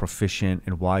become proficient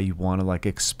and why you want to, like,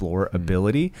 explore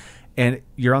ability. And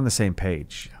you're on the same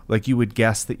page. Like, you would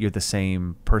guess that you're the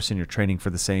same person, you're training for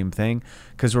the same thing,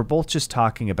 because we're both just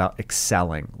talking about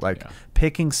excelling, like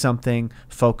picking something,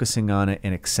 focusing on it,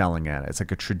 and excelling at it. It's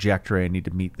like a trajectory. I need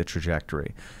to meet the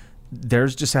trajectory.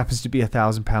 Theirs just happens to be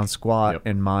 1,000-pound squat,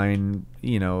 and mine,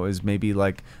 you know, is maybe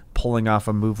like pulling off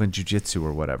a move in jiu-jitsu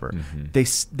or whatever.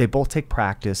 They both take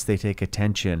practice, they take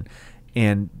attention,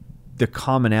 and the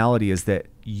commonality is that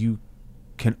you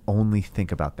can only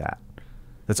think about that.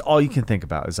 That's all you can think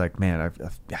about. Is like, man,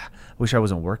 I wish I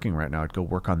wasn't working right now. I'd go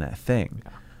work on that thing.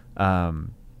 I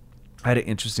had an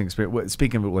interesting experience.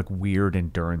 Speaking of like weird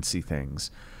endurance-y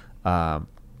things,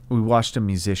 we watched a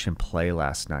musician play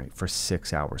last night for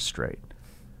 6 hours straight.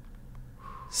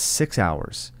 6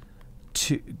 hours,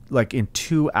 like in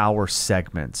 2-hour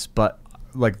segments, but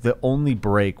like the only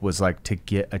break was like to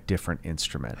get a different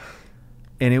instrument,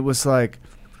 and it was like,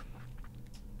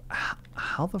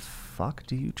 how the fuck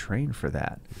do you train for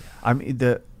that? I mean,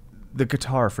 the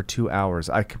guitar for 2 hours,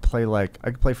 I could play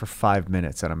for 5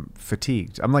 minutes and I'm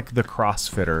fatigued. I'm like the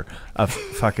CrossFitter of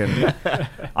fucking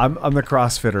I'm the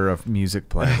CrossFitter of music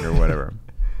playing or whatever.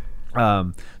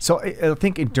 So I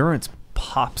think endurance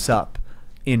pops up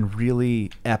in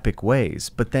really epic ways,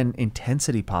 but then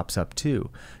intensity pops up too,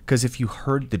 because if you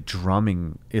heard the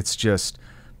drumming, it's just,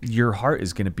 your heart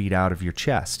is going to beat out of your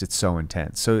chest. It's so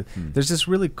intense. So there's this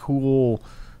really cool,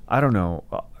 I don't know,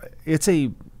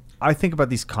 I think about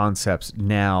these concepts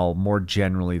now more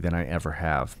generally than I ever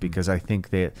have, because I think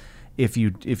that if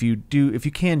you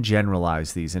can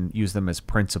generalize these and use them as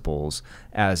principles,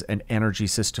 as an energy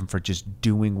system for just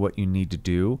doing what you need to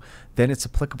do, then it's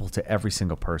applicable to every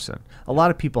single person. A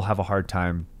lot of people have a hard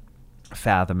time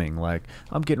fathoming, like,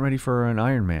 I'm getting ready for an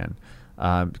Ironman.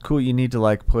 Cool, you need to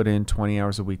like put in 20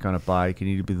 hours a week on a bike. You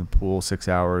need to be in the pool 6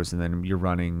 hours, and then you're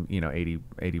running,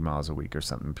 80 miles a week or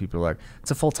something. People are like, it's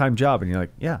a full-time job. And you're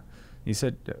like, yeah. You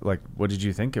said, like, what did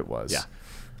you think it was? Yeah.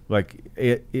 Like,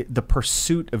 the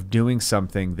pursuit of doing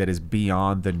something that is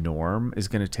beyond the norm is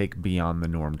going to take beyond the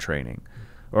norm training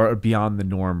or beyond the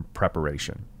norm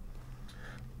preparation.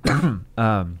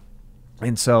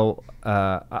 And so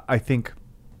I think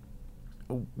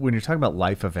when you're talking about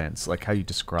life events, like how you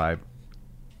describe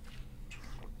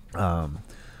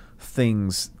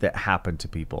things that happen to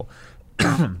people,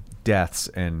 deaths,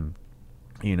 and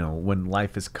when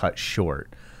life is cut short,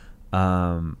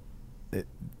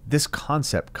 this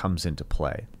concept comes into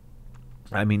play.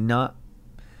 I mean, not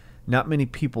many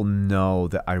people know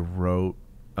that I wrote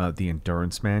the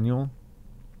endurance manual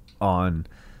on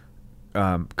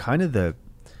kind of the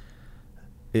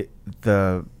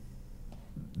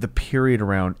period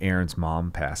around Erin's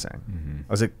mom passing.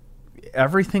 I was like,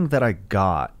 everything that I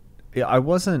got, I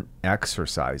wasn't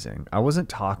exercising. I'm not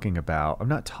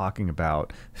talking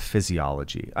about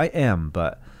physiology. I am,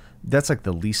 but that's like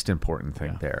the least important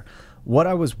thing there. What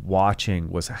I was watching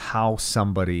was how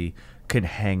somebody could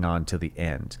hang on to the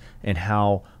end, and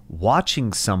how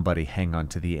watching somebody hang on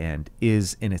to the end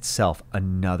is in itself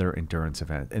another endurance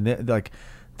event. And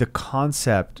the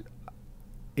concept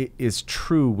is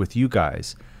true with you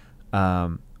guys.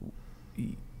 At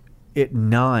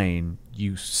 9,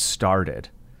 you started,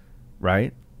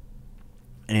 right?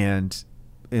 And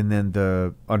then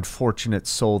the unfortunate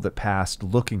soul that passed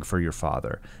looking for your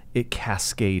father, it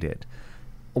cascaded.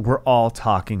 We're all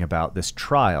talking about this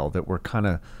trial that we're kind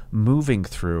of moving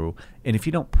through. And if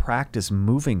you don't practice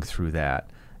moving through that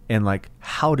and like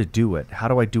how to do it, how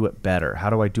do I do it better? How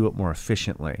do I do it more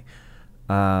efficiently?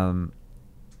 I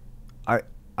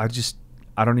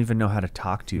don't even know how to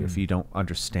talk to you if you don't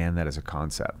understand that as a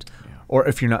concept, or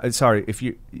if you're not, if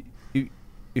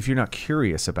you're not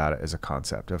curious about it as a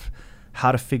concept of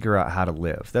how to figure out how to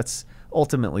live. That's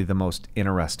ultimately the most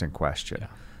interesting question.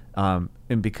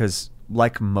 And because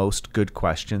like most good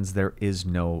questions, there is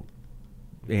no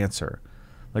answer.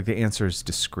 Like the answer is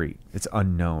discrete. It's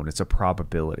unknown. It's a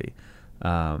probability.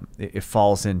 It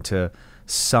falls into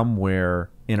somewhere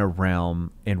in a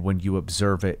realm, and when you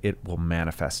observe it, it will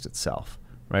manifest itself,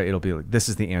 right? It'll be like, this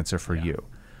is the answer for you.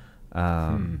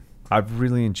 I've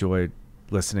really enjoyed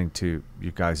listening to you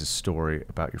guys' story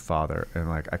about your father, and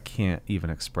like I can't even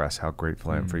express how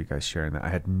grateful I am for you guys sharing that. I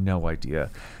had no idea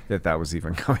that was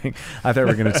even coming. I thought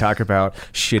we were going to talk about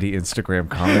shitty Instagram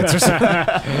comments or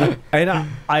something. And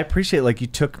I appreciate, like, you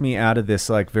took me out of this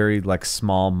like very like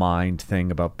small mind thing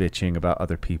about bitching about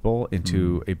other people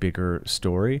into a bigger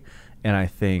story. And I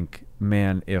think,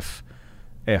 man, if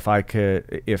I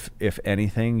could, if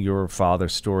anything, your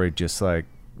father's story just like,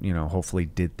 you know, hopefully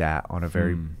did that on a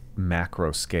very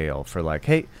macro scale for like,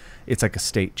 hey, it's like a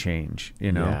state change,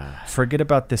 you know. Forget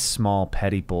about this small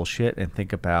petty bullshit and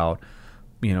think about,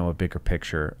 you know, a bigger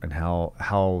picture and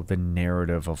how the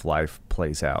narrative of life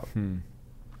plays out.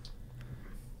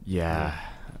 I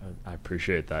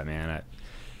appreciate that, man.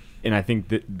 And I think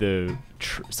that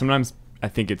sometimes I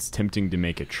think it's tempting to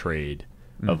make a trade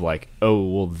of like, oh,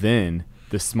 well, then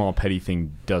the small petty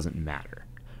thing doesn't matter.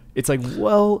 It's like,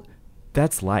 well,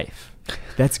 that's life.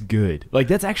 That's good. Like,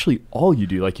 that's actually all you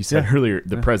do. Like you said earlier,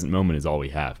 the present moment is all we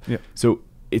have. So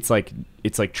it's like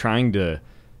trying to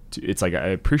it's like, I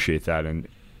appreciate that, and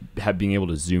being able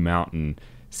to zoom out and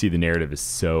see the narrative is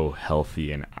so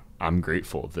healthy. And I'm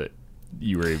grateful that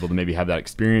you were able to maybe have that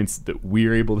experience, that we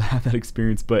are able to have that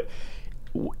experience. But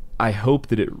I hope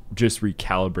that it just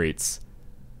recalibrates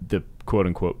the quote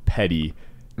unquote petty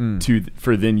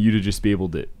for then you to just be able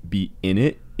to be in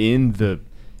it, in the,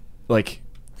 like,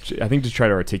 I think, to try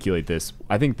to articulate this,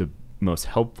 I think the most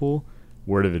helpful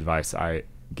word of advice I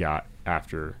got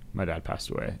after my dad passed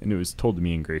away, and it was told to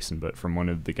me in Greyson, but from one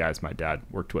of the guys my dad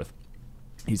worked with,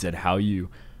 he said, how you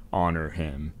honor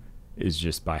him is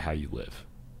just by how you live.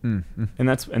 And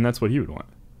that's what he would want.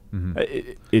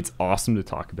 It's awesome to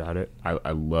talk about it.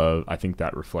 I think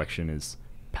that reflection is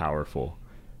powerful,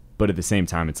 but at the same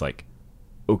time, it's like,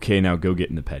 okay, now go get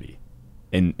in the petty.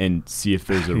 And see if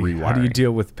there's a rewiring. How do you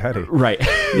deal with petty? Right.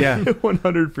 Yeah.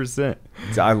 100%.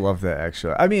 I love that,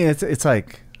 actually. I mean, it's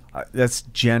like, that's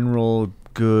general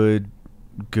good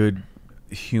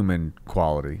human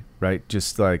quality, right?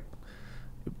 Just like,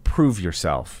 prove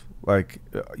yourself. Like,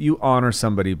 you honor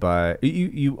somebody by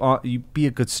you be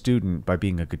a good student by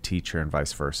being a good teacher, and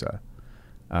vice versa.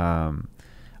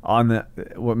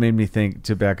 What made me think,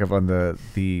 to back up on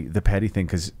the petty thing,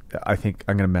 because I think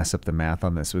I'm going to mess up the math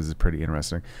on this, was pretty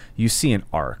interesting. You see an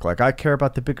arc. Like, I care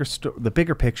about the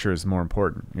bigger picture is more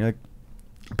important. You're like,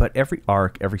 but every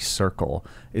arc, every circle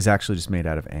is actually just made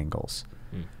out of angles,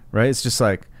 right? It's just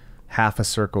like half a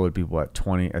circle would be what,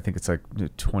 20, I think it's like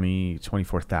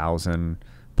 24,000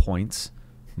 points.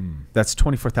 That's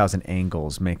 24,000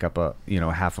 angles make up a, you know,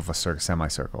 half of a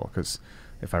semicircle, because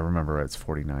if I remember right, it's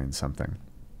 49 something.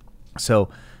 So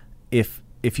if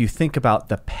you think about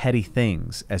the petty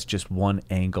things as just one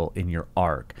angle in your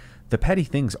arc, the petty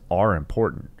things are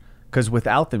important, because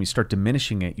without them, you start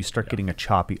diminishing it. You start getting a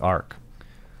choppy arc.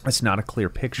 It's not a clear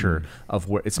picture of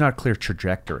where, it's not a clear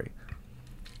trajectory.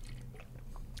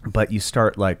 But you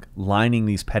start like lining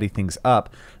these petty things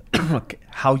up,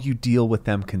 how you deal with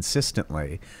them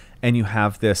consistently, and you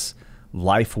have this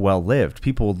life well lived.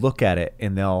 People will look at it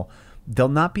and they'll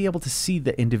not be able to see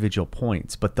the individual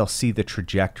points, but they'll see the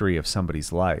trajectory of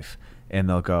somebody's life, and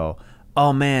they'll go,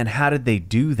 oh man, how did they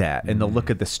do that? And they'll look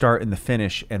at the start and the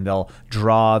finish, and they'll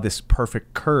draw this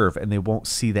perfect curve, and they won't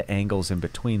see the angles in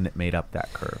between that made up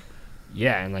that curve.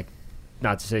 yeah, and like,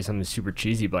 not to say something super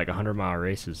cheesy, but like 100-mile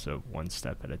races, so one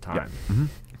step at a time.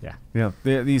 Yeah.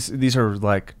 These are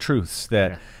like truths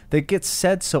that they get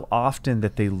said so often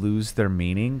that they lose their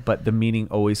meaning, but the meaning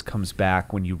always comes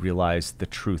back when you realize the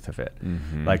truth of it.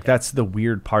 Like, that's the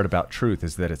weird part about truth,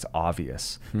 is that it's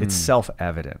obvious. It's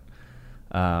self-evident.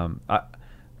 I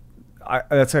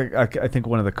think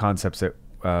one of the concepts that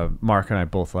Mark and I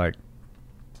both like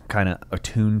kind of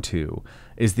attuned to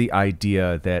is the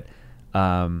idea that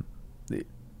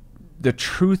the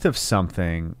truth of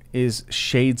something is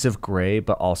shades of gray,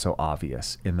 but also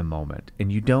obvious in the moment.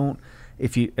 And you don't,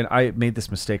 and I made this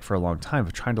mistake for a long time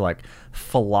of trying to like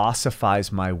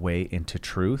philosophize my way into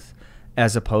truth,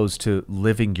 as opposed to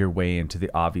living your way into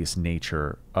the obvious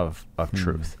nature of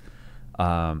truth.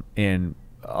 And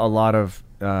a lot of,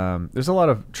 there's a lot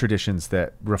of traditions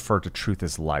that refer to truth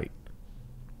as light,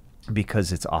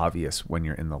 because it's obvious when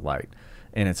you're in the light,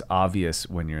 and it's obvious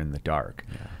when you're in the dark.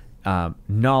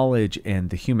 Knowledge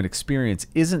and the human experience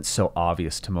isn't so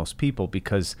obvious to most people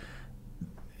because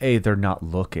they're not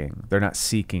looking, they're not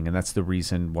seeking, and that's the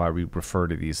reason why we refer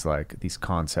to these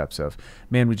concepts of,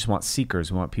 man, we just want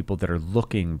seekers. We want people that are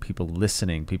looking, people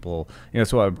listening, people.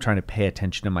 That's why I'm trying to pay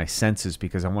attention to my senses,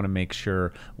 because I want to make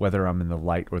sure whether I'm in the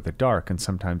light or the dark. And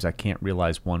sometimes I can't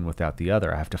realize one without the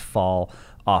other. I have to fall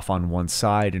off on one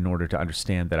side in order to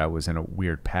understand that I was in a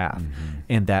weird path.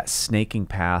 And that snaking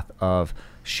path of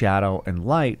shadow and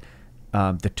light,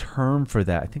 the term for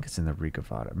that, I think it's in the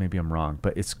Rigveda, maybe I'm wrong,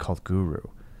 but it's called guru.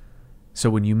 So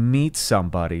when you meet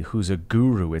somebody who's a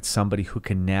guru, it's somebody who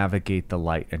can navigate the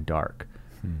light and dark.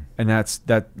 And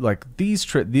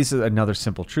these is another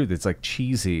simple truth. It's like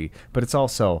cheesy, but it's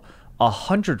also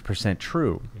 100%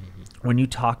 true. When you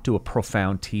talk to a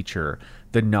profound teacher,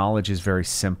 the knowledge is very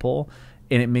simple,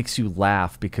 and it makes you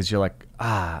laugh because you're like,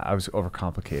 I was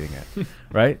overcomplicating it,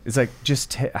 right? It's like,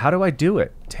 just how do I do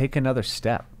it? Take another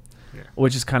step,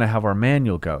 which is kind of how our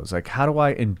manual goes. Like, how do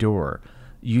I endure?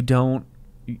 You don't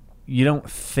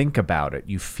think about it,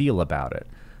 you feel about it.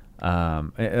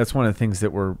 That's one of the things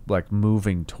that we're like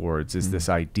moving towards, is this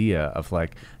idea of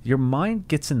like, your mind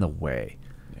gets in the way,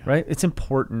 right? It's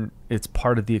important, it's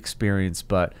part of the experience,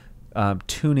 but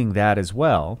tuning that as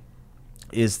well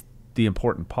is the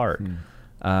important part.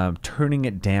 Turning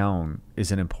it down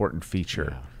is an important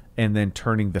feature, and then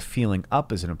turning the feeling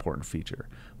up is an important feature,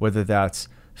 whether that's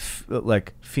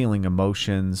like feeling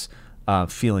emotions,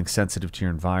 feeling sensitive to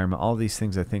your environment, all these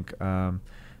things. I think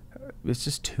it's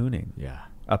just tuning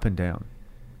up and down.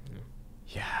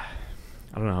 I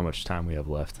don't know how much time we have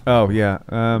left.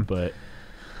 But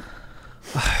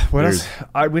what else?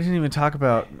 We didn't even talk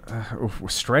about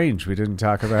strange. We didn't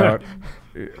talk about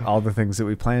all the things that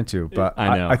we plan to, but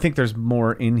I know. I think there's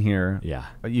more in here.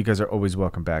 You guys are always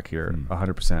welcome back here.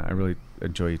 100%. I really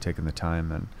enjoy you taking the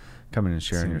time and coming and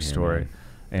sharing your story.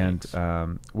 And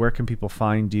where can people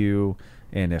find you?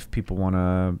 And if people want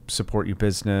to support your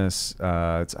business,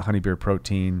 it's Honeybeard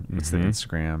Protein. What's the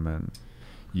Instagram? And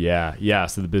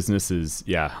so the business is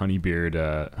Honeybeard.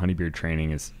 Honeybeard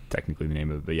Training is technically the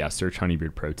name of it, but search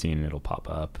Honeybeard Protein and it'll pop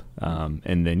up.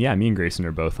 And then me and Grayson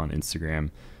are both on Instagram.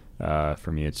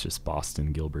 For me, it's just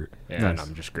Boston Gilbert. And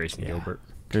I'm just Greyson Gilbert.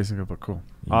 Greyson Gilbert, cool.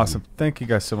 Awesome. Thank you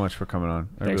guys so much for coming on.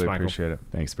 I really appreciate it.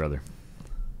 Thanks, brother.